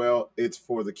kids as well. It's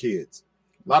for the kids.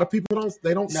 A lot of people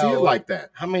don't see it like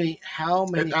that. How many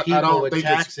people with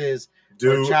taxes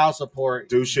or child support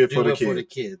do shit for the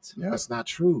kids? Yeah. That's not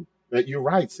true. You're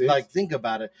right, sis. Like, think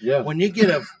about it. Yeah. When you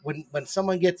get when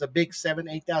someone gets a big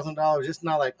 $7,000-$8,000, it's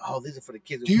not like, oh, these are for the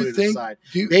kids. Do you think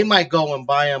they might go and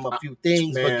buy them a few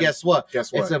things, but guess what?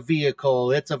 It's a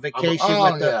vehicle. It's a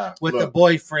vacation with the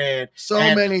boyfriend. So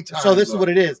many times. So this is what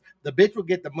it is. The bitch will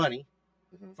get the money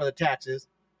for the taxes,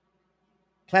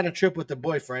 plan a trip with the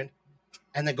boyfriend,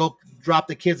 and then go drop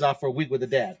the kids off for a week with the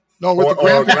dad. No, with or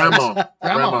the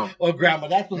grandma. Or grandma.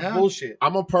 That's bullshit.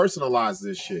 I'm going to personalize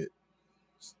this shit.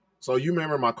 So you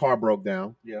remember my car broke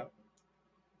down. Yeah.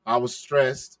 I was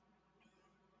stressed.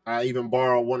 I even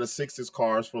borrowed one of Sixx's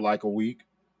cars for like a week.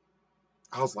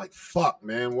 I was like, fuck,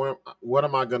 man, what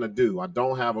am I going to do? I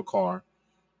don't have a car.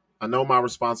 I know my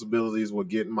responsibilities were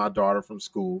getting my daughter from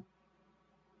school.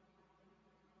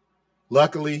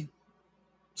 Luckily,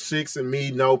 Sixx and me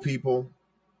know people,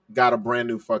 got a brand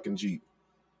new fucking Jeep.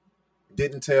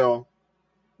 Didn't tell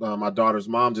my daughter's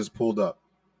mom, just pulled up.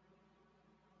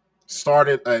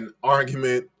 Started an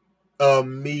argument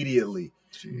immediately.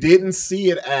 Jeez. Didn't see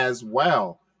it as,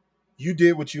 wow, you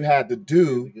did what you had to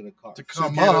do to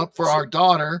come up for our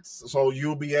daughter. So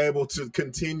you'll be able to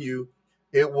continue.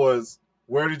 It was,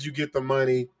 where did you get the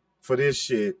money for this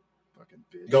shit?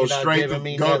 Go straight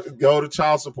to go to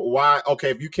child support. Why?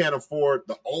 Okay, if you can't afford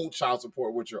the old child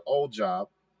support with your old job,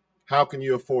 how can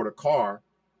you afford a car?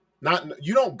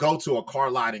 You don't go to a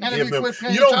car lot and give them.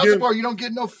 You don't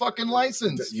get no fucking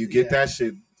license. You get that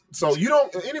shit. So you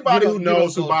don't. Anybody who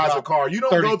knows who buys a car, you don't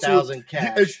go to.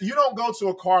 You don't go to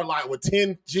a car lot with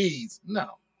 10 G's. No.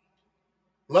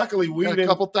 Luckily, we got a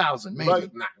couple thousand.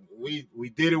 Maybe we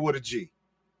did it with a G,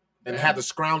 and had to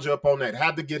scrounge up on that.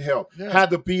 Had to get help. Yeah. Had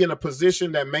to be in a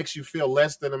position that makes you feel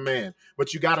less than a man.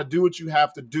 But you got to do what you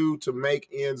have to do to make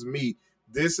ends meet.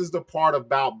 This is the part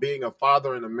about being a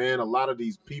father and a man. A lot of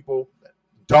these people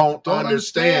don't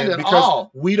understand because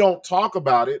all. We don't talk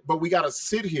about it, but we got to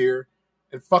sit here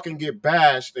and fucking get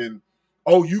bashed and,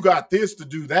 oh, you got this to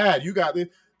do that. You got this.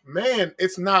 Man,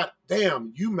 it's not,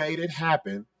 damn, you made it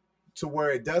happen to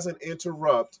where it doesn't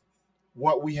interrupt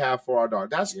what we have for our daughter.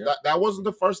 That wasn't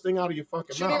the first thing out of your fucking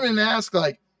mouth. She didn't even ask,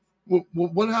 like,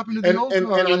 What happened to the And, old and,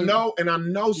 car? and I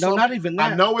know No, some, not even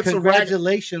that. I know it's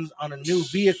Congratulations on a new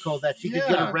vehicle that you could get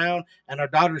Yeah. around and our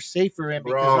daughter's safer in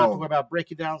because Bro. not to worry about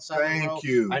breaking down side of the road. Thank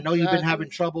you. I know you've been Exactly. having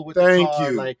trouble with the Thank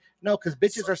car. you. Like, no, because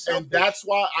bitches are selfish. And that's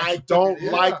why I don't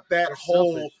Yeah, like that they're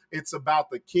whole selfish. it's about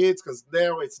the kids, because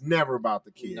there it's never about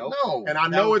the kids. Nope. No, And I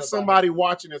That know was it's about somebody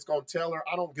watching that's gonna tell her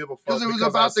I don't give a fuck because it was I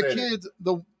about the said it. kids.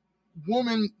 The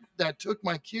woman that took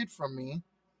my kid from me,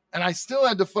 and I still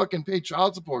had to fucking pay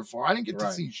child support for. I didn't get to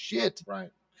Right. see shit.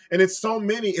 Right. And it's so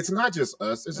many, it's not just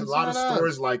us. There's a It's lot of not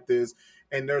stories us. like this,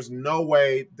 and there's no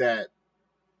way that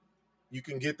you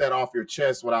can get that off your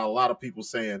chest without a lot of people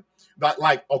saying,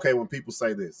 like, okay, when people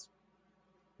say this,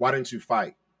 why didn't you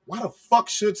fight? Why the fuck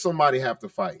should somebody have to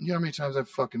fight? You know how many times I've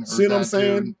fucking heard See what I'm that,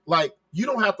 saying? dude? Like, you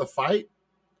don't have to fight.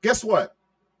 Guess what?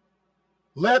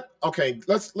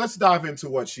 Let's dive into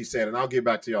what she said, and I'll get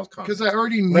back to y'all's comments. Because I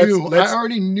already Let's- knew. let's- I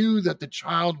already knew that the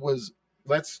child was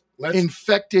let's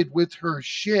infected with her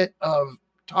shit of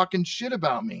talking shit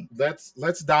about me.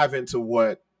 let's dive into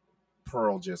what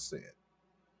Pearl just said.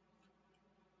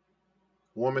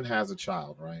 Woman has a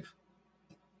child, right?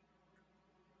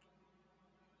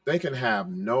 They can have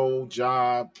no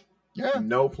job, Yeah.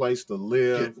 no place to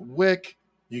live. Get WIC.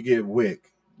 You get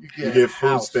WIC. You You get get food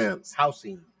house. stamps.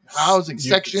 Housing. housing. You-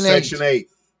 Section 8. Section 8.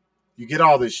 You get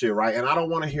all this shit, right? And I don't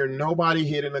want to hear nobody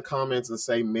hit in the comments and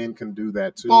say men can do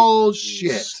that too.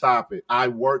 Bullshit. Stop it. I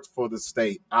worked for the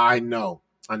state. I know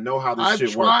how this I've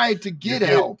shit works. tried to get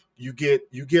help. You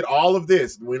get all of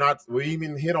this. We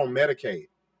even hit on Medicaid.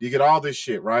 You get all this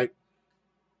shit, right?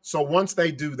 So once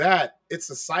they do that, it's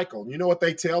a cycle. You know what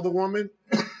they tell the woman?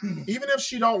 Even if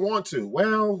she don't want to,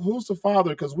 well, who's the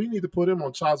father? Because we need to put him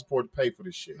on child support to pay for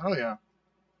this shit. Oh yeah.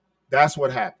 That's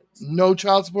what happens. No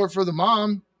child support for the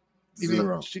mom.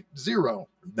 Zero. Zero.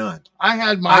 None. I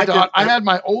had I had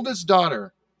my oldest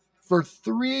daughter for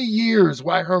 3 years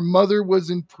while her mother was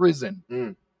in prison.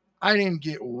 Mm. I didn't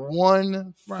get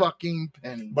one Right. fucking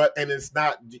penny. And it's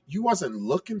not, you wasn't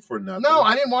looking for nothing. No,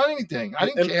 I didn't want anything. I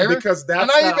didn't And care. because that's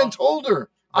and I how- even told her,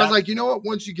 I was that- like, you know what?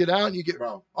 Once you get out and you get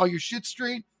Bro, all your shit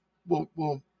straight,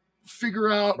 we'll figure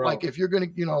out Bro. like if you're gonna,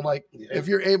 like Yeah. if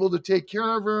you're able to take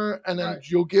care of her and then Right.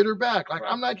 you'll get her back. Like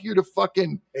Right. I'm not here to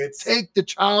fucking it's take the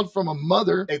child from a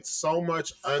mother. it's so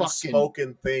much Fucking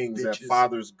unspoken things that bitches.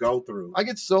 fathers go through. I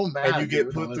get so mad. And you get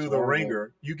dude. put No, through it's the horrible.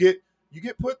 ringer. You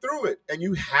get put through it, and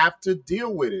you have to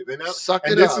deal with it. And, Suck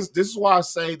and it this up. is why I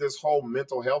say this whole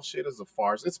mental health shit is a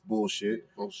farce. It's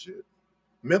bullshit. Bullshit.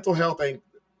 Mental health ain't.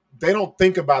 They don't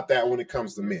think about that when it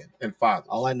comes to men and fathers.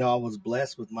 All I know, I was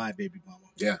blessed with my baby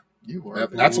mama. You were.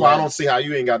 That's why I don't see how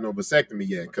you ain't got no vasectomy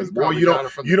yet. Because You boy, probably you got don't.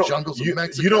 it from You the don't. jungles of You,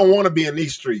 Mexico. you don't want to be in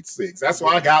these streets, Six. That's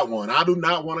why I got one. I do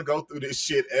not want to go through this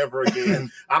shit ever again.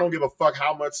 I don't give a fuck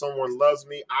how much someone loves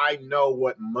me. I know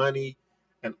what money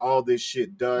and all this shit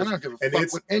I does. don't give a And fuck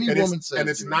it's what any and woman it's, says. and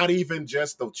it's dude. not even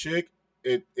just the chick.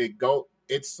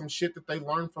 It's some shit that they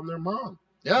learned from their mom.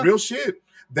 Yeah. Real shit.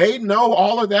 They know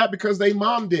all of that because they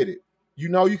mom did it. You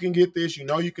know you can get this. You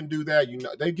know you can do that. You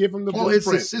know they give them the Well, it's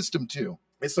blueprint. the system too.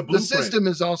 It's a The blueprint. system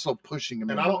is also pushing them.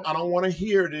 And into I don't want to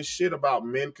hear this shit about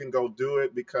men can go do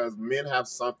it because men have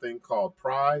something called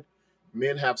pride.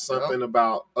 Men have something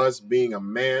about us being a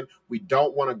man. We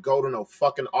don't want to go to no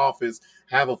fucking office,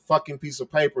 have a fucking piece of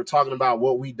paper talking about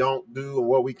what we don't do and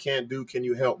what we can't do. Can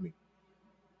you help me?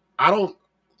 I don't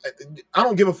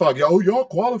give a fuck. Yo, y'all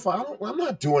qualify. I'm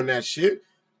not doing that shit.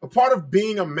 A part of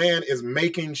being a man is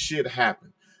making shit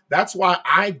happen. That's why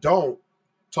I don't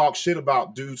talk shit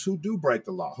about dudes who do break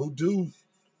the law, who do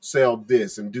sell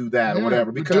this and do that or whatever.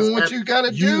 You're Because doing what you got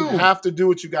to you do. have to do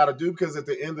what you got to do, because at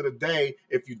the end of the day,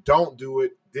 if you don't do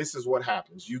it, this is what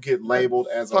happens. You get labeled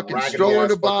as fucking a raggedy stroller ass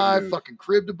to buy, fucking dude. fucking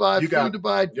crib to buy, You food got- to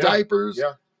buy, yeah, diapers.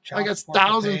 Yeah. I got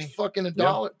thousands fucking of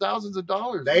thousands of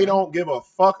dollars. They man. don't give a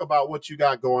fuck about what you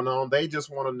got going on. They just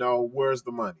want to know where's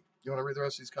the money. You want to read the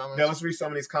rest of these comments? Yeah, let's read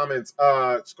some of these comments.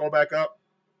 Scroll back up.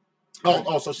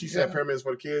 So she said pyramids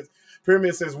for the kids.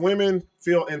 Pyramid says women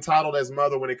feel entitled as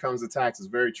mother when it comes to taxes.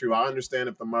 Very true. I understand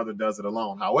if the mother does it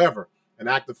alone. However, an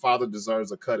active father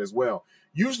deserves a cut as well.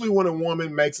 Usually when a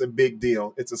woman makes a big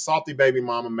deal, it's a salty baby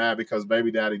mama mad because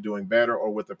baby daddy doing better or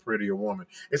with a prettier woman.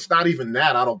 It's not even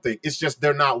that, I don't think. It's just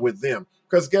they're not with them.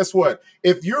 Because guess what?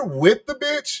 If you're with the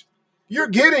bitch, you're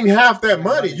getting half that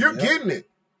money. You're getting it.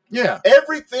 Yeah.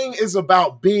 Everything is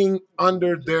about being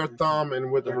under their thumb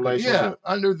and with the Yeah. relationship.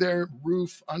 Under their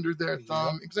roof, under their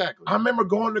thumb. Exactly. I remember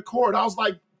going to court. I was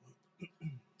like,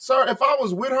 sir, if I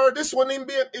was with her, this wouldn't even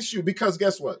be an issue. Because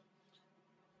guess what?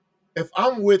 If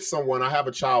I'm with someone, I have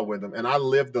a child with them, and I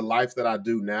live the life that I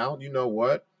do now, you know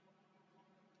what?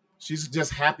 She's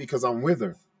just happy because I'm with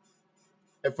her.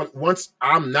 once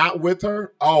I'm not with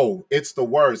her, oh, it's the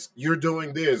worst. You're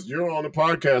doing this. You're on the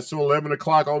podcast till 11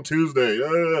 o'clock on Tuesday.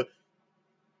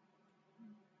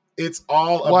 It's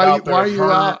all about why are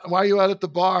you out at the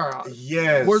bar?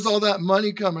 Yes. Where's all that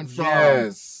money coming from?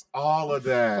 Yes, all of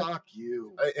that. Fuck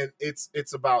you. And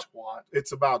it's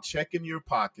about checking your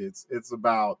pockets. It's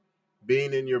about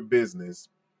being in your business.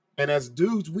 And as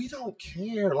dudes, we don't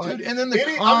care. Like, dude, and then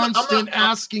the constant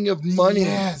asking of money.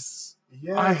 Yes.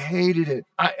 I hated it.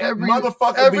 Every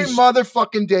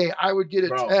motherfucking day, I would get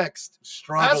a text.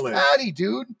 Struggling. That's Patty,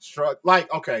 dude.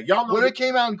 Like, okay, y'all know. When it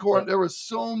came out in court, there was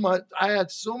so much. I had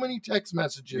so many text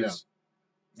messages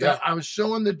that I was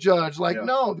showing the judge, like,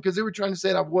 no, because they were trying to say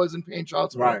that I wasn't paying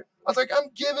child support. Right. I was like, I'm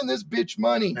giving this bitch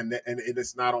money. And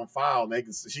it's not on file.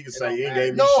 She can say, you ain't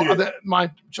gave me shit.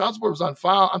 My child support was on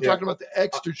file. I'm talking about the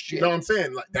extra shit. No, I'm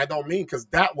saying, like, that don't mean because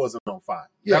that wasn't on file.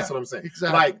 Yeah, that's what I'm saying.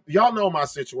 Exactly. Like, y'all know my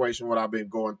situation, what I've been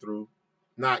going through,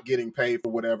 not getting paid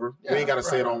for whatever. We ain't got to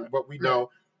say it on, but we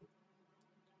know.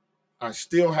 I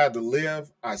still had to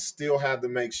live. I still had to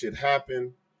make shit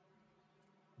happen.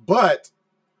 But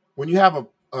when you have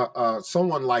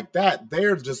someone like that,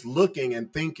 they're just looking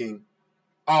and thinking,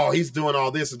 oh, he's doing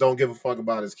all this and don't give a fuck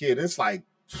about his kid. It's like,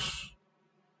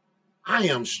 I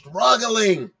am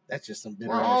struggling. That's just some bitter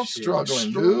We're all shit.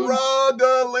 struggling, dude.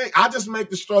 I just make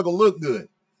the struggle look good.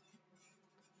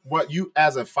 What you,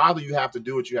 as a father, you have to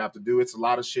do what you have to do. It's a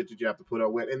lot of shit that you have to put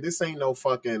up with. And this ain't no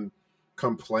fucking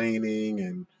complaining.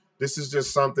 And this is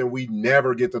just something we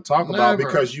never get to talk about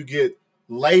because you get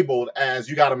labeled as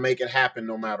you got to make it happen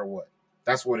no matter what.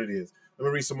 That's what it is. Let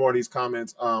me read some more of these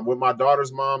comments. With my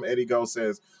daughter's mom, Eddie Go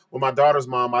says, with my daughter's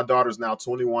mom, my daughter's now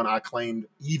 21. I claimed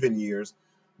even years.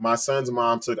 My son's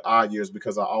mom took odd years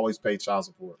because I always paid child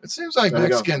support. It seems like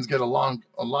Mexicans get along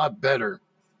a lot better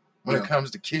when it comes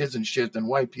to kids and shit than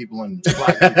white people and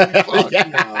black people. Fuck.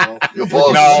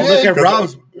 No, look at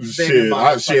Rob's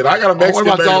shit. I got a Mexican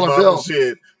what about dollar bill?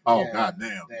 Shit. Oh,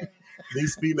 goddamn.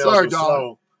 These females are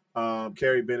slow.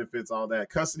 Carry benefits, all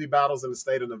that. Custody battles in the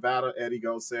state of Nevada. Eddie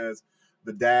Go says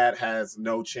the dad has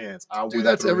no chance. Dude,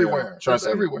 that's everywhere. Trust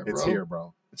me, everywhere, bro. It's here,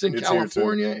 bro. It's in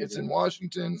California. It's in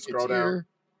Washington. Scroll down. Here.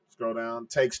 Scroll down.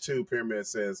 Takes Two Pyramid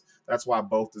says that's why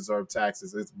both deserve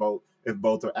taxes. It's both if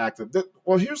both are active.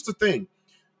 Well, here's the thing.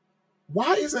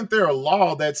 Why isn't there a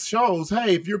law that shows,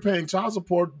 hey, if you're paying child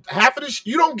support, half of this,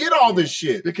 you don't get all this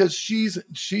shit? Because she's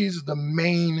the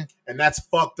main. And that's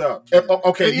fucked up.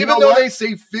 Okay, and even though they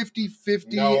say 50-50,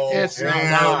 it's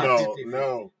not.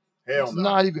 No. Hell it's no.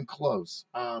 not even close.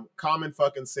 Common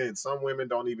fucking sense. Some women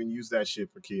don't even use that shit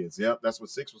for kids. Yep, that's what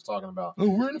Sixx was talking about. Oh,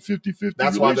 we're in a 50-50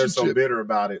 That's why they're so bitter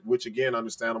about it, which, again,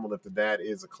 understandable if the dad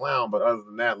is a clown. But other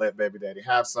than that, let baby daddy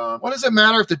have some. What does it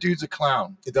matter if the dude's a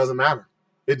clown? It doesn't matter.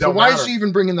 So why is she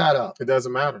even bringing that up? It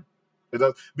doesn't matter. It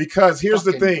does because here's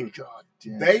the thing: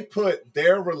 they put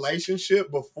their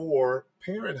relationship before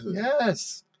parenthood.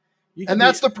 Yes, and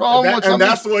that's the problem with some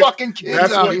of these fucking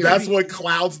kids out here. That's what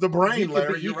clouds the brain,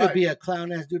 Larry. You could be a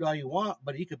clown ass dude all you want,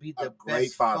 but he could be the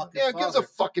great father. Yeah, it gives a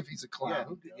fuck if he's a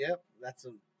clown.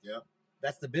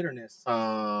 That's the bitterness.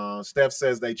 Steph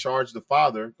says they charge the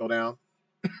father. Go down.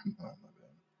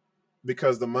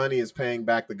 Because the money is paying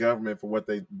back the government for what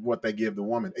they give the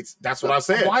woman. That's what I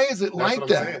said. Why is it like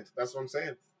that? That's what I'm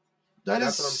saying.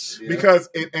 Because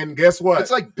and guess what? It's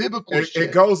like biblical shit.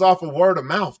 It goes off of word of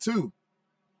mouth too.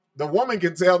 The woman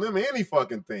can tell them any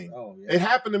fucking thing. Oh, yeah. It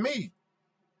happened to me.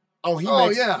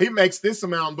 He makes this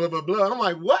amount, blah blah blah. And I'm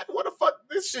like, what? What the fuck?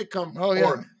 This shit come? Oh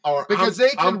yeah. Or because they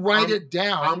can write it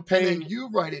down. I'm paying. And then you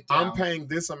write it down. I'm paying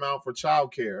this amount for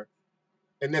childcare.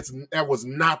 And that was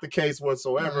not the case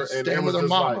whatsoever. And it was with her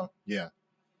mama.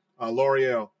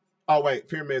 L'Oreal. Oh, wait.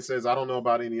 Pyramid says, I don't know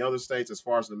about any other states. As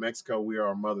far as New Mexico, we are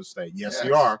a mother state. Yes,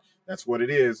 you are. That's what it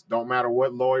is. Don't matter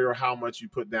what lawyer or how much you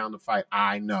put down to fight.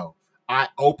 I know. I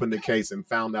opened the case and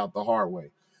found out the hard way.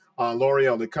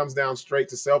 L'Oreal, it comes down straight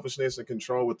to selfishness and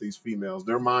control with these females.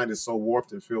 Their mind is so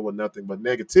warped and filled with nothing but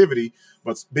negativity,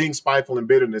 but being spiteful and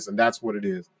bitterness, and that's what it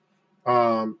is.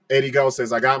 Eddie Go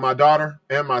says, I got my daughter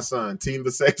and my son. Team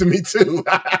vasectomy too.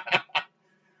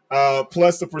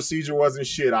 Plus the procedure wasn't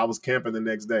shit. I was camping the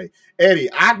next day.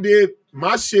 Eddie, I did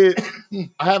my shit.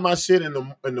 I had my shit in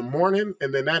the morning,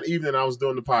 and then that evening I was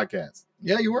doing the podcast.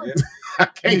 Yeah, you were.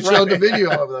 You showed the video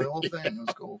of the whole thing. It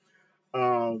was cool.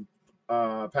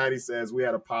 Patty says we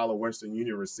had a pile of Western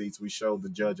Union receipts. We showed the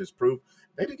judge as proof.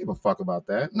 They didn't give a fuck about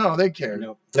that. No, they cared.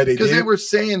 No. Because they were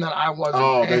saying that I wasn't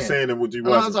paying. They're saying that you wasn't.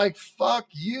 And I was like, fuck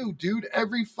you, dude.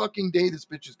 Every fucking day this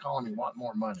bitch is calling me, want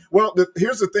more money. Well,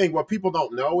 here's the thing. What people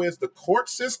don't know is the court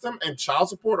system and child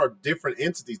support are different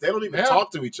entities. They don't even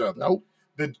talk to each other. Nope.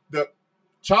 The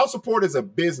child support is a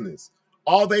business.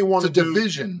 All they want to do,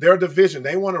 division. Their division.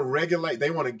 They want to regulate.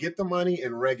 They want to get the money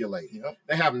and regulate. Yep.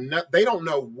 They have They don't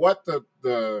know what the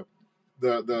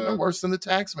They're worse than the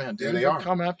tax man, dude. Yeah, they are.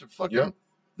 Come after fucking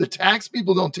the tax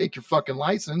people. Don't take your fucking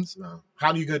license. No.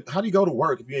 How do you go to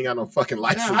work if you ain't got no fucking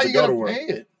license? How you go to gonna work? pay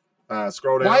it?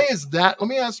 Scroll down. Why is that? Let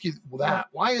me ask you that.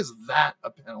 Why is that a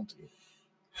penalty?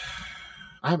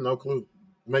 I have no clue.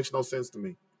 It makes no sense to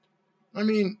me. I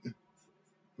mean,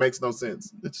 makes no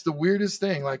sense. It's the weirdest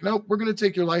thing. Like, nope, we're going to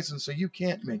take your license so you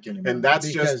can't make any money. And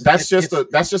that's just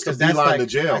a beeline to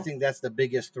jail. I think that's the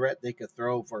biggest threat they could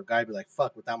throw for a guy to be like,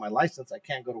 fuck, without my license, I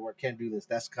can't go to work, can't do this.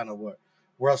 That's kind of where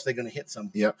else they're going to hit some.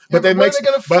 Yeah. But they're going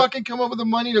to fucking come up with the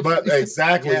money to. But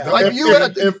exactly. Yeah. Like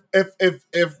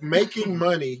if making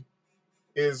money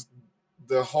is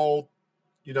the whole,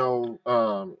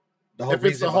 if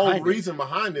it's the whole reason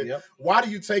behind it, why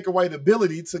do you take away the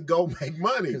ability to go make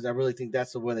money? Because I really think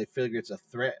that's the way they figure it's a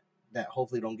threat that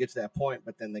hopefully don't get to that point.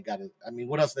 But then they got to. I mean,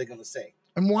 what else are they going to say?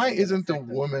 And why isn't the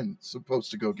woman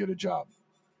supposed to go get a job?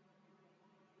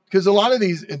 Because a lot of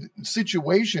these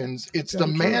situations, it's the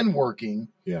man working,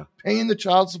 paying the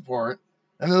child support,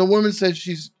 and then the woman says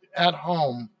she's at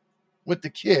home with the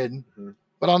kid,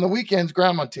 but on the weekends,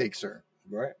 grandma takes her.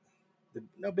 Right.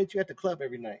 No, bitch, you at the club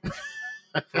every night.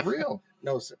 For real?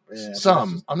 No, sir. Yeah,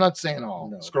 some. I'm not saying all.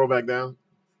 No. Scroll back down.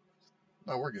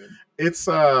 No, we're good. It's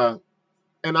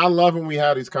and I love when we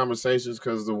have these conversations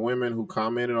because the women who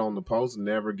commented on the post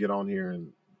never get on here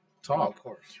and talk. Oh, of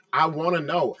course. I want to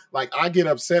know. Like, I get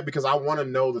upset because I want to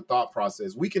know the thought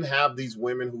process. We can have these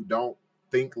women who don't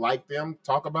think like them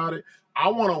talk about it. I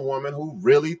want a woman who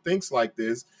really thinks like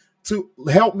this to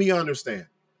help me understand.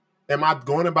 Am I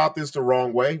going about this the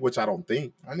wrong way? Which I don't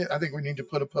think. I think we need to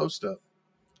put a post up.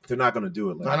 They're not going to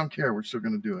do it. I don't care. We're still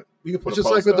going to do it. We can put it's a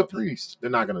just post like with up. the priests. They're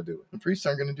not going to do it. The priests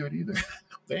aren't going to do it either.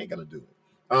 They ain't going to do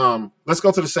it. Let's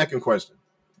go to the second question.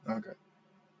 Okay.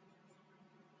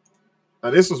 Now,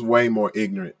 this was way more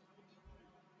ignorant.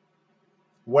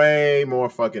 Way more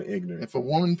fucking ignorant. If a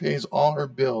woman pays all her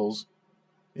bills,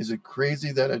 is it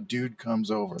crazy that a dude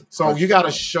comes over? So you got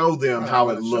to show them how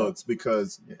it looks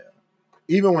because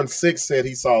even when Sixx said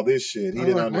he saw this shit, he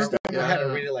didn't understand. I had to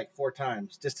read it like 4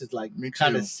 times just to like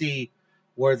kind of see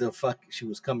where the fuck she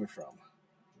was coming from.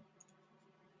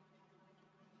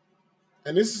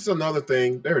 And this is another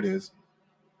thing. There it is.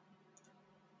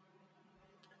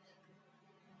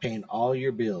 Paying all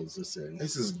your bills.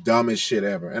 This is dumb as shit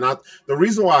ever. And the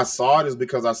reason why I saw it is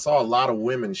because I saw a lot of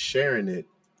women sharing it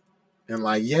and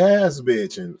like, yes,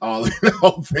 bitch, and all the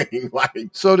whole thing. Like,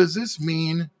 so does this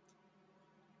mean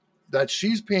that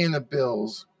she's paying the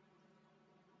bills,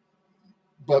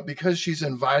 but because she's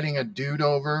inviting a dude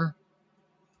over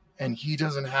and he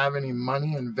doesn't have any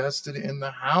money invested in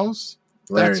the house?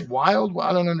 Larry, that's wild. Well,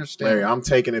 I don't understand. Larry, I'm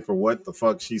taking it for what the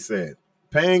fuck she said.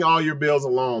 Paying all your bills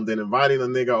alone, then inviting a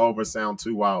nigga over sound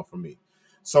too wild for me.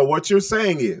 So what you're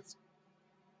saying is,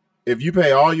 if you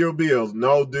pay all your bills,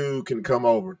 no dude can come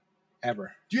over.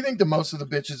 Ever. Do you think the most of the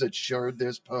bitches that shared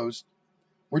this post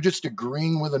were just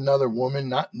agreeing with another woman,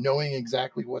 not knowing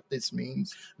exactly what this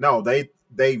means? No, they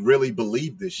really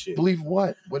believe this shit. Believe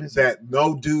what? What is that?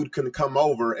 No dude can come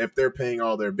over if they're paying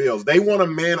all their bills. They want a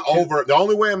man over. The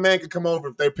only way a man can come over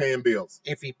if they're paying bills.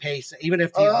 If he pays, even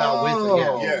if he's not with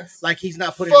them. Yes. Like he's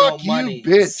not putting Fuck no money. You,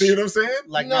 bitch. See what I'm saying?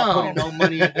 Like not putting no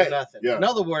money into nothing. Yeah. In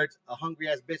other words, a hungry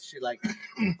ass bitch. She like,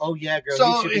 oh yeah, girl.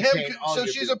 So he should be paying all so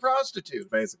your she's bills. a prostitute,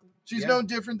 basically. She's no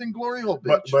different than Glory Hole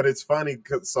bitch. But it's funny.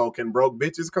 So can broke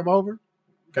bitches come over?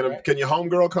 Can your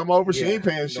homegirl come over? She ain't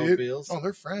paying shit. Bills. Oh,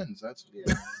 they're friends. That's your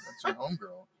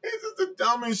homegirl. This is the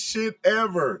dumbest shit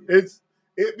ever.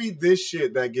 It be this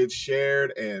shit that gets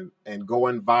shared and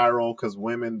going viral because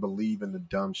women believe in the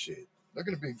dumb shit. They're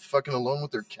gonna be fucking alone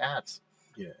with their cats.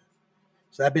 Yeah.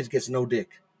 So that bitch gets no dick.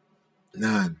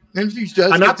 None. And if she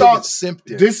does, and I thought simp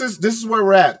dick. This is where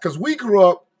we're at because we grew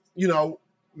up.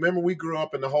 Remember we grew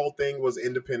up and the whole thing was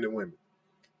independent women.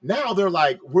 Now they're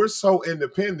like, we're so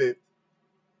independent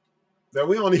that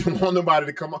we don't even want nobody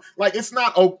to come on. Like, it's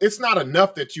not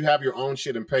enough that you have your own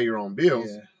shit and pay your own bills.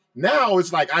 Yeah. Now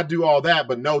it's like, I do all that,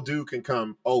 but no dude can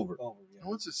come over. Oh, yeah.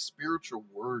 What's a spiritual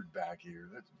word back here?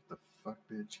 That's the fuck,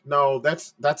 bitch. No,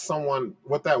 that's someone.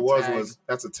 What that was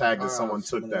that's a tag that someone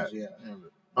took that. Yeah.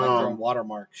 Like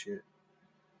watermark shit.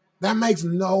 That makes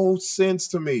no sense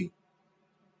to me.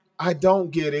 I don't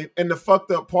get it. And the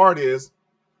fucked up part is,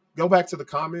 go back to the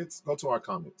comments. Go to our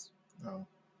comments. No.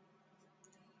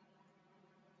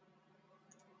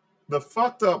 The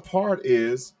fucked up part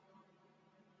is,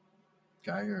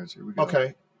 Guy Harris, here we go.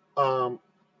 Okay.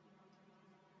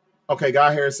 Okay,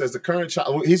 Guy Harris says the current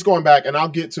child, he's going back, and I'll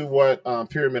get to what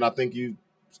Pyramid, I think you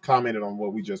commented on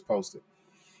what we just posted.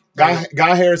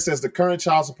 Guy Harris says the current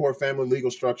child support family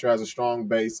legal structure has a strong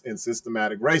base in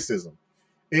systematic racism.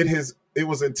 It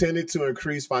was intended to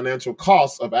increase financial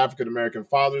costs of African American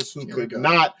fathers who could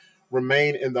not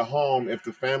remain in the home if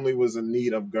the family was in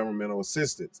need of governmental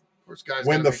assistance.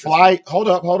 When the flight, hold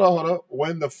up.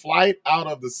 When the flight out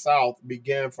of the South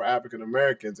began for African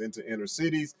Americans into inner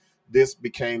cities, this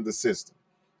became the system.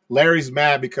 Larry's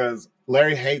mad because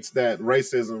Larry hates that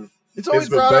racism. It's always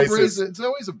brought up racism. It's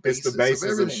always a basis. It's the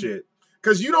basis of shit.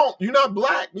 Because you're not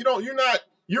black.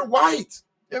 You're white.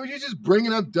 Yeah, but you're just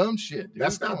bringing up dumb shit. Dude.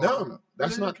 That's not dumb.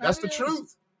 That's the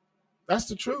truth. That's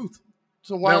the truth.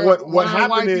 So why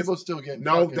happened is people still getting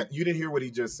you didn't hear what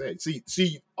he just said.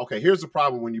 See, okay, here's the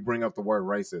problem when you bring up the word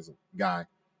racism, guy.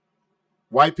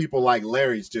 White people like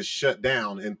Larry's just shut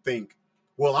down and think,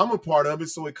 well, I'm a part of it,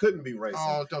 so it couldn't be racist.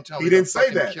 Oh, don't tell me. He didn't say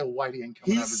that. Kill Whitey and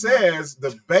he says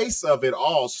the base of it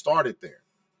all started there.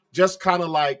 Just kind of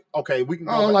like, okay, we can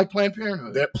go like Planned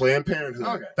Parenthood. Planned Parenthood.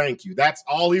 Okay. Thank you. That's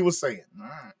all he was saying.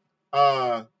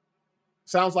 All right.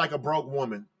 Sounds like a broke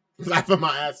woman. Laughing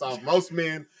my ass off. Most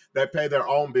men that pay their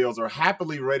own bills are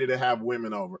happily ready to have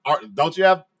women over. Don't you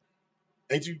have?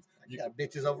 Ain't you? You got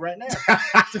bitches over right now.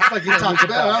 What the fuck you talking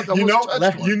about?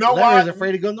 You know why? Larry's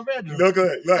afraid to go in the bedroom. Look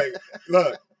good.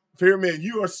 Look, Pyramid,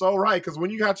 you are so right. Because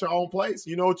when you got your own place,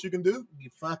 you know what you can do? You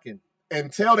fucking.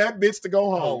 And tell that bitch to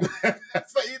go home.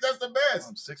 That's the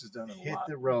best. Six has done a Hit lot.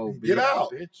 the road, bitch. Get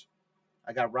out. Bitch.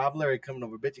 I got Rob Larry coming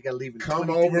over, bitch. You got to leave in Come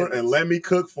over minutes. and let me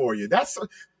cook for you. That's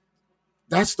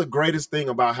the greatest thing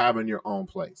about having your own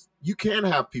place. You can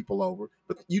have people over,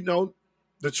 but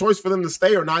the choice for them to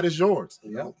stay or not is yours.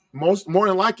 Yep. More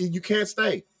than likely, you can't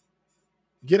stay.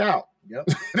 Get out. Yep.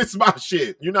 It's my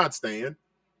shit. You're not staying.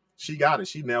 She got it.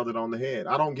 She nailed it on the head.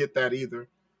 I don't get that either.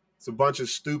 It's a bunch of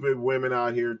stupid women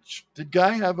out here. Did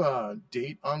Guy have a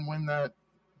date on when that?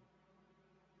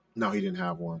 No, he didn't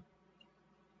have one.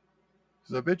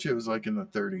 Because I bet you it was like in the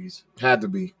 30s. Had to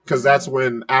be. Because that's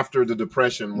when, after the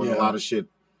Depression, when a lot of shit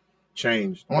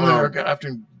changed. I wonder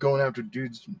after going after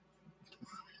dudes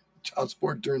child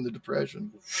support during the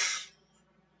Depression.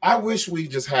 I wish we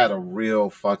just had a real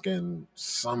fucking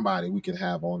somebody we could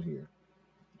have on here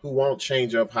who won't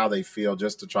change up how they feel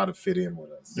just to try to fit in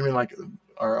with us. You mean like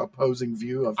our opposing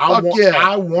view of I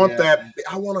want that.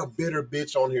 I want a bitter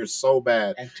bitch on here so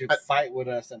bad, and to fight with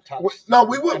us and talk. No,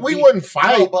 we wouldn't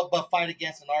fight, but fight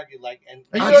against and argue and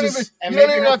you don't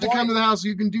even have to come to the house.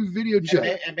 You can do video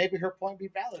chat, and maybe her point be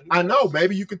valid. I know.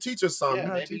 Maybe you could teach us something.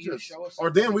 Yeah, maybe you show us, or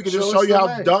then we can just show you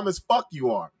how dumb as fuck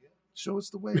you are. Show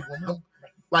us the way, woman.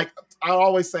 Like I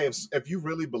always say, if you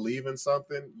really believe in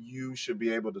something, you should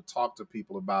be able to talk to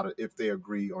people about it if they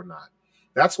agree or not.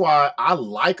 That's why I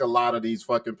like a lot of these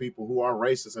fucking people who are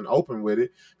racist and open with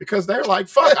it, because they're like,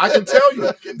 fuck, I can tell you.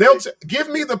 They'll give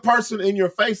me the person in your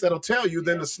face that'll tell you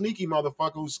than the sneaky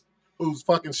motherfucker who's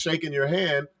fucking shaking your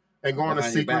hand and going to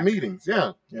secret meetings.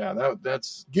 Yeah. Yeah,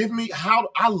 that's give me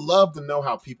I love to know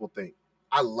how people think.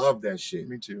 I love that shit.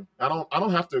 Me too. I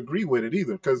don't have to agree with it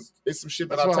either, because it's some shit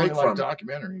that I take from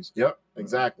documentaries. Yep,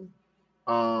 exactly.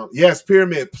 Yes,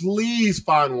 Pyramid, please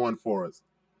find one for us.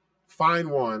 Find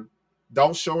one.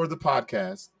 Don't show her the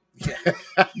podcast. Yeah.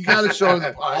 You gotta show her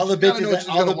the podcast. All the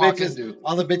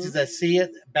bitches that see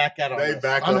it back out on us.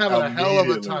 I'm having a hell of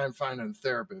a time finding a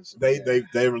therapist.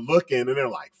 They were looking and they're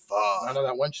like, fuck. I know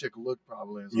that one chick looked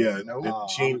probably. Yeah,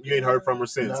 you ain't heard from her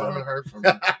since. No, I haven't heard from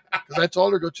her. Because I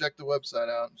told her go check the website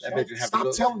out. Stop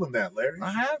telling them that, Larry. I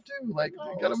have to. Like,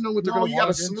 you gotta know what they're going to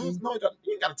walk into. No,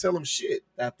 you gotta tell them shit.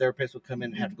 That therapist will come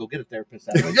in and have to go get a therapist.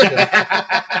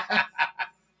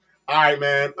 All right,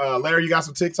 man. Larry, you got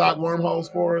some TikTok wormholes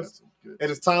for us? It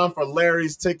is time for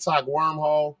Larry's TikTok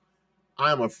wormhole.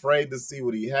 I am afraid to see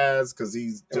what he has, because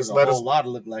he's just let us. A whole lot to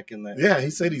look like in there. Yeah, he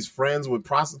said he's friends with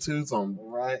prostitutes on.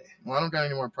 Right. Well, I don't got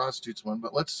any more prostitutes one,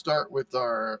 but let's start with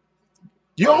our.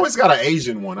 You always got an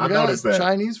Asian one. I noticed that.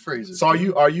 Chinese phrases. So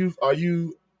are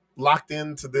you locked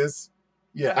into this?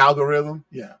 Yeah. Algorithm?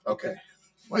 Yeah. Okay.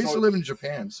 Well, I used to live in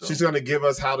Japan, so she's gonna give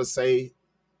us how to say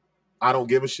 "I don't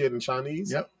give a shit" in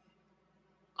Chinese. Yep.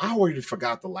 I already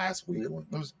forgot the last week one.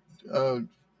 It was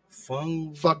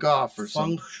fuck off or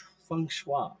something. Feng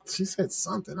shui. She said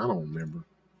something. I don't remember.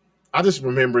 I just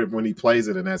remember it when he plays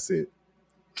it, and that's it.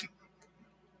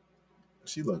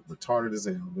 She looked retarded as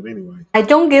hell, but anyway. I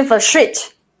don't give a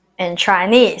shit in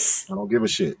Chinese. I don't give a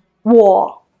shit.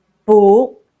 我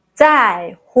不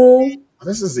在乎.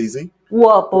 This is easy.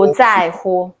 我不在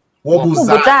乎. 我不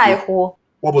在乎.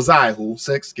 我不在乎.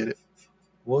 Six, get it?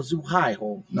 No,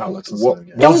 let's listen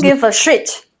again. Don't give a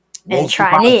shit in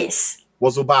Chinese.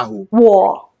 我不在乎.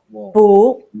 我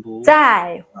不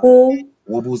在乎.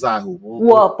 我不在乎.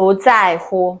 我不在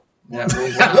乎. Yeah.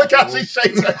 Look how she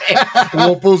shakes her head.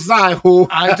 Wobuzaihu.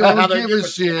 I don't give a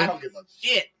shit. I don't give a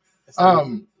shit.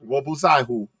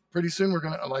 Wobuzaihu. Pretty soon we're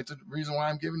gonna the reason why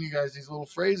I'm giving you guys these little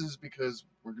phrases because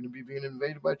we're gonna be being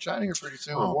invaded by China here pretty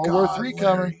soon. Oh, World War III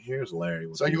coming. Here's Larry.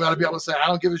 So you gotta be able to say I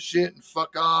don't give a shit and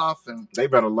fuck off and they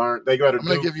better learn. They better I'm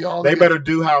gonna give you all they better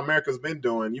do how America's been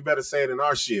doing. You better say it in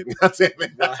our shit. God damn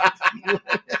it.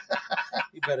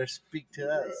 You better speak to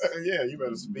us. Yeah, you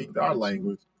better speak our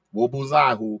language.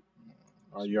 Wobuzaihu.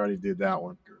 Oh, you already did that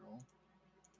one.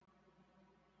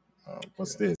 Okay.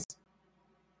 What's this?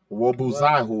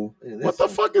 Wobuzaihu. Yeah, What the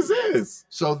fuck is this?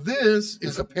 So this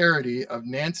is a parody of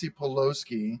Nancy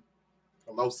Pelosi.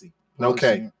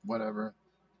 Okay. Whatever.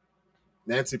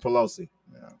 Nancy Pelosi.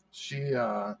 Yeah. She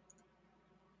I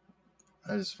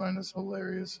just find this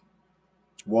hilarious.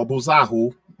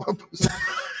 Wobuzaihu.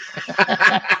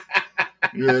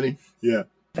 You ready? Yeah.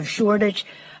 A shortage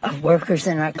of workers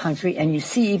in our country, and you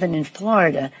see even in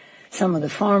Florida, some of the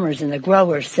farmers and the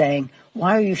growers saying,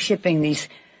 why are you shipping these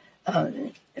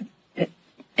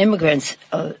immigrants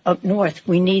up north?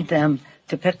 We need them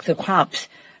to pick the crops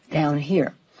down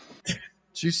here.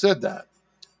 She said that.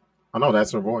 I know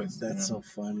that's her voice. That's so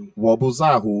funny.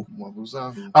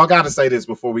 Wobuzaihu. I gotta say this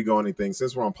before we go anything.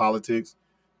 Since we're on politics,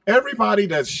 everybody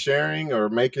that's sharing or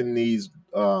making these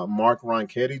Mark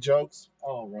Ronchetti jokes,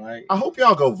 all right, I hope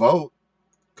y'all go vote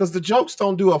because the jokes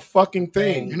don't do a fucking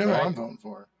thing. You know who I'm voting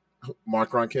for? Mark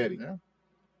Ronchetti. Yeah.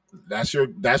 That's your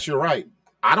right.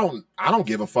 I don't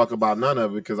give a fuck about none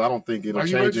of it because I don't think it'll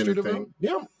change anything.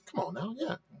 Yeah, come on now.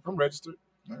 Yeah, I'm registered.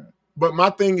 All right. But my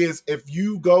thing is, if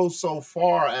you go so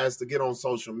far as to get on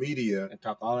social media and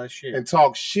talk all that shit and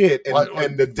talk shit,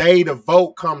 and the day the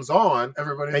vote comes on,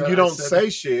 everybody and you don't say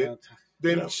shit,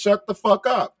 then shut the fuck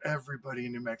up. Everybody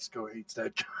in New Mexico hates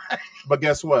that guy. But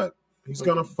guess what? He's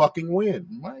gonna fucking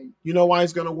win. Right. You know why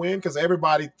he's gonna win? Because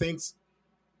everybody thinks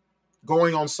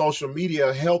going on social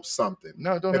media helps something.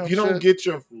 No, don't. If you don't get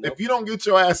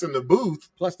your ass in the booth,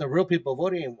 plus the real people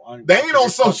voting on, they ain't on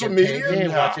social media. They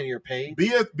ain't watching your page.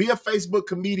 Be a Facebook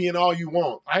comedian all you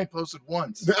want. I ain't posted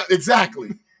once.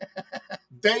 Exactly.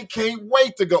 They can't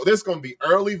wait to go. There's gonna be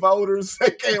early voters. They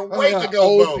can't wait to go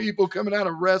old vote. People coming out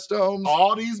of rest homes.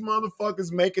 All these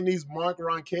motherfuckers making these Mark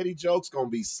Ronchetti jokes gonna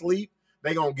be sleep.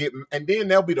 They gonna get, and then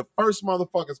they'll be the first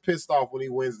motherfuckers pissed off when he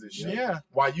wins this shit. Yeah.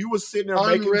 While you was sitting there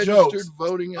making Unregistered jokes,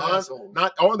 voting assholes.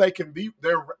 Or they can be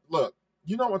there. Look,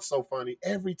 you know what's so funny?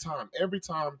 Every time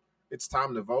it's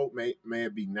time to vote, may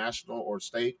it be national or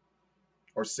state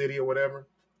or city or whatever,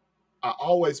 I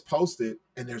always post it,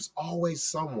 and there's always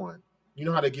someone. You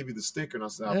know how they give you the sticker, and I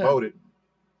say, I voted.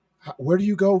 Where do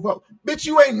you go vote? Bitch,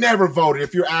 you ain't never voted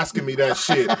if you're asking me that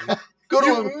shit.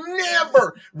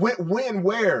 Never. When,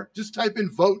 where? Just type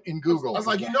in vote in Google. I was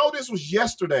like, this was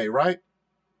yesterday, right?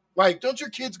 Like, don't your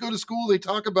kids go to school? They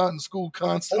talk about in school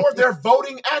constantly. Or they're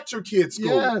voting at your kids'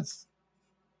 school. Yes.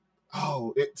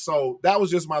 Oh, so that was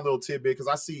just my little tidbit because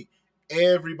I see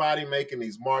everybody making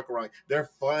these Mark Ronchetti. They're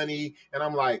funny, and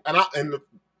I'm like,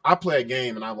 I play a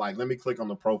game, and I'm like, let me click on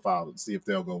the profile and see if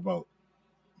they'll go vote.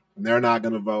 And they're not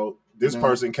gonna vote. This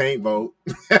person can't vote.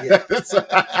 Yeah.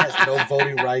 Has no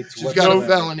voting rights. She's got a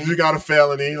felony. You got a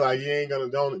felony. Like, you ain't gonna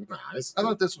don't. Nah, I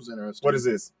thought this was interesting. What is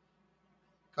this?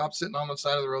 Cops sitting on the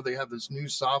side of the road. They have this new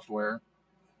software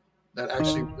that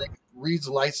actually reads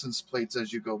license plates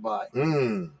as you go by,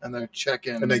 and they're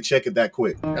checking. And they check it that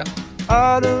quick. Yeah.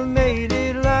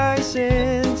 Automated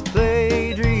license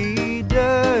plate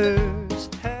readers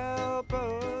help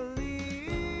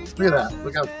police. Look at that.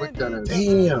 Look how quick that is.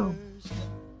 Damn.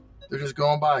 They're just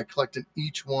going by, collecting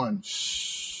each one.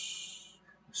 Stolen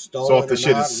so if the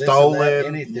shit is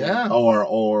stolen,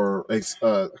 or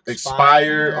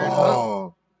expired,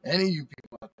 any of you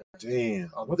people out there, damn,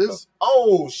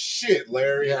 oh shit,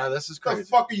 Larry, yeah, this is crazy. What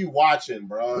the fuck are you watching,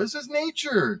 bro? This is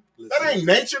nature. That ain't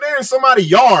nature. They're in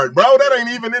somebody's yard, bro. That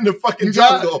ain't even in the fucking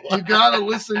jungle. You gotta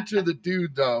listen to the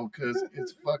dude though, because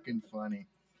it's fucking funny.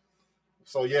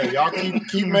 So yeah, y'all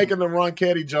keep making the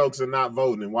Ronchetti jokes and not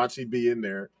voting, and watch he be in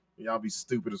there. Y'all be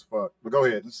stupid as fuck. But go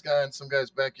ahead. This guy in some guy's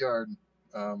backyard.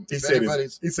 He said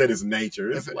it's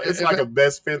nature. It's like the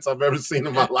best fence I've ever seen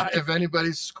in my life. If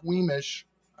anybody's squeamish,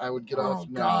 I would get off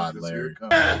now. God, Larry.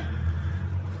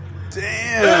 Damn,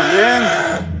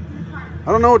 man.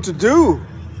 I don't know what to do.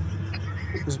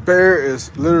 This bear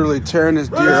is literally tearing this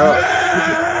deer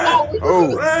up.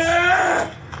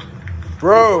 Oh.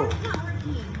 Bro. Is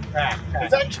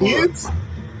that kids?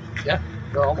 Yeah.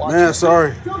 Man,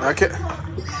 sorry. I can't.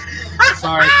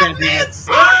 Sorry, can't do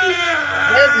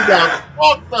that.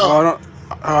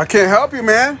 I can't help you,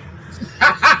 man.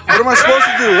 What am I supposed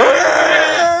to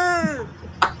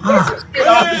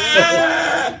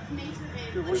do?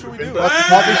 what we do.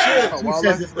 Talking shit. Go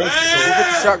get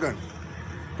the shotgun.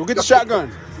 Go get the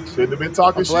shotgun. Shouldn't have been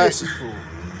talking shit. Blast this fool.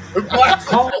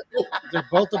 They're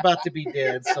both about to be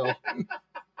dead, so.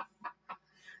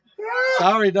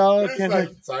 Sorry, dog.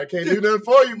 Sorry, can't do nothing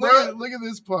for you, bro. Look at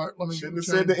this part. Shouldn't have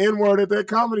said the N-word at that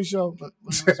comedy show.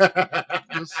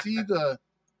 You'll see the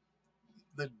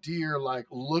deer like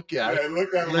look at it.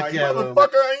 Look at him like, at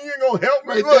motherfucker, you ain't gonna help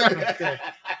me. Right Look. there.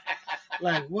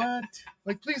 Like what?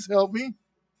 Like, please help me.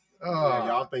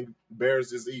 Y'all think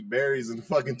bears just eat berries and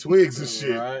fucking twigs and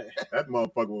shit. Right. That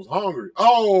motherfucker was hungry.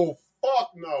 Oh,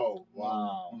 fuck no.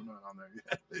 Wow. I'm not on there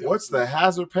yet. What's the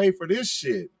hazard pay for this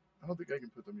shit? I don't think I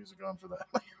can put the music on for that.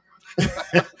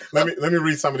 Let me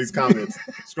read some of these comments.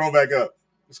 Scroll back up.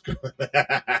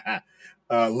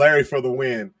 Larry for the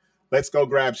win. Let's go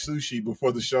grab sushi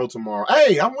before the show tomorrow.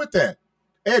 Hey, I'm with that.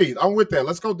 Eddie, I'm with that.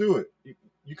 Let's go do it.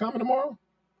 You coming tomorrow?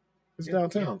 It's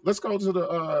downtown. Yeah. Let's go to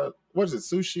the what is it?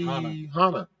 Sushi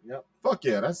Hana. Yep. Fuck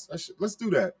yeah, let's do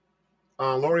that.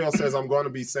 L'Oreal says I'm going to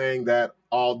be saying that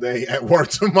all day at work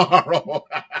tomorrow.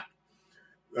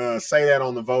 Say that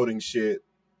on the voting shit.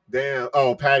 Damn.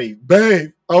 Oh, Patty,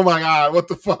 babe. Oh my God, what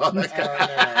the fuck?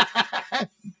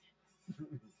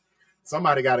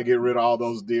 Somebody got to get rid of all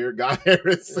those deer. Guy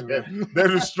Harris said they're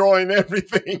destroying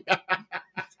everything.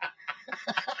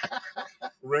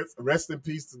 Rest in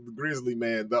peace to the grizzly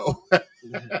man, though.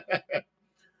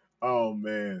 Oh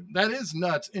man, that is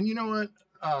nuts. And you know what?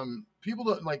 People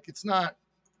don't like. It's not.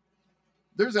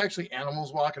 There's actually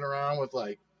animals walking around with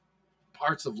like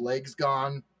parts of legs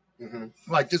gone,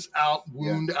 like just out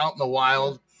in the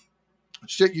wild.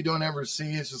 Shit you don't ever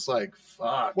see. It's just like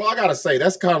fuck. Well, I gotta say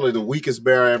that's probably the weakest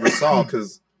bear I ever saw.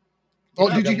 Because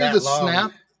did you hear the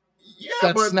snap? Yeah,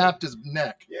 that snapped his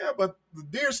neck. Yeah, but the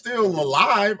deer's still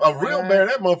alive. A real bear,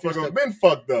 that motherfucker have been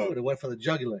fucked up. Would have went for the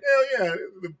jugular. Hell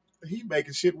yeah, he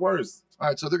making shit worse. All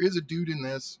right, so there is a dude in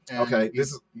this. And okay,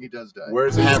 he does die.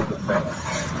 Where's it happening?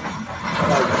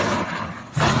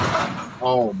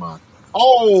 Oh my!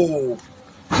 Oh,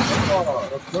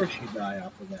 of course you die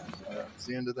off of that. It's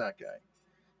the end of that guy.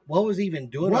 What was he even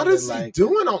doing? What is he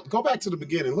doing? Go back to the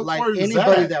beginning. Look like where he's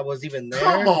anybody at. that was even there.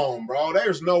 Come on, bro.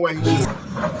 There's no way.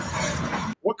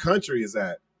 What country is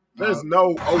that? There's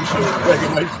no OSHA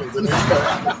regulations in this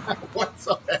country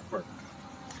whatsoever.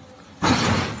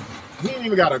 He ain't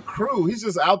even got a crew. He's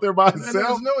just out there by himself. And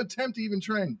there's no attempt to even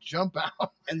try and jump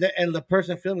out. And the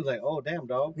person filming is like, "Oh damn,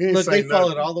 dog! Look, they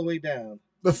followed all the way down."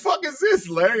 The fuck is this,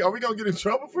 Larry? Are we gonna get in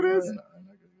trouble for this?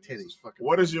 Titties.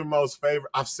 What is your most favorite?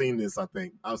 I've seen this. I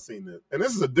think I've seen this, and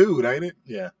this is a dude, ain't it?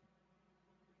 Yeah.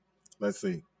 Let's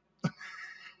see.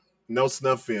 No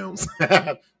snuff films.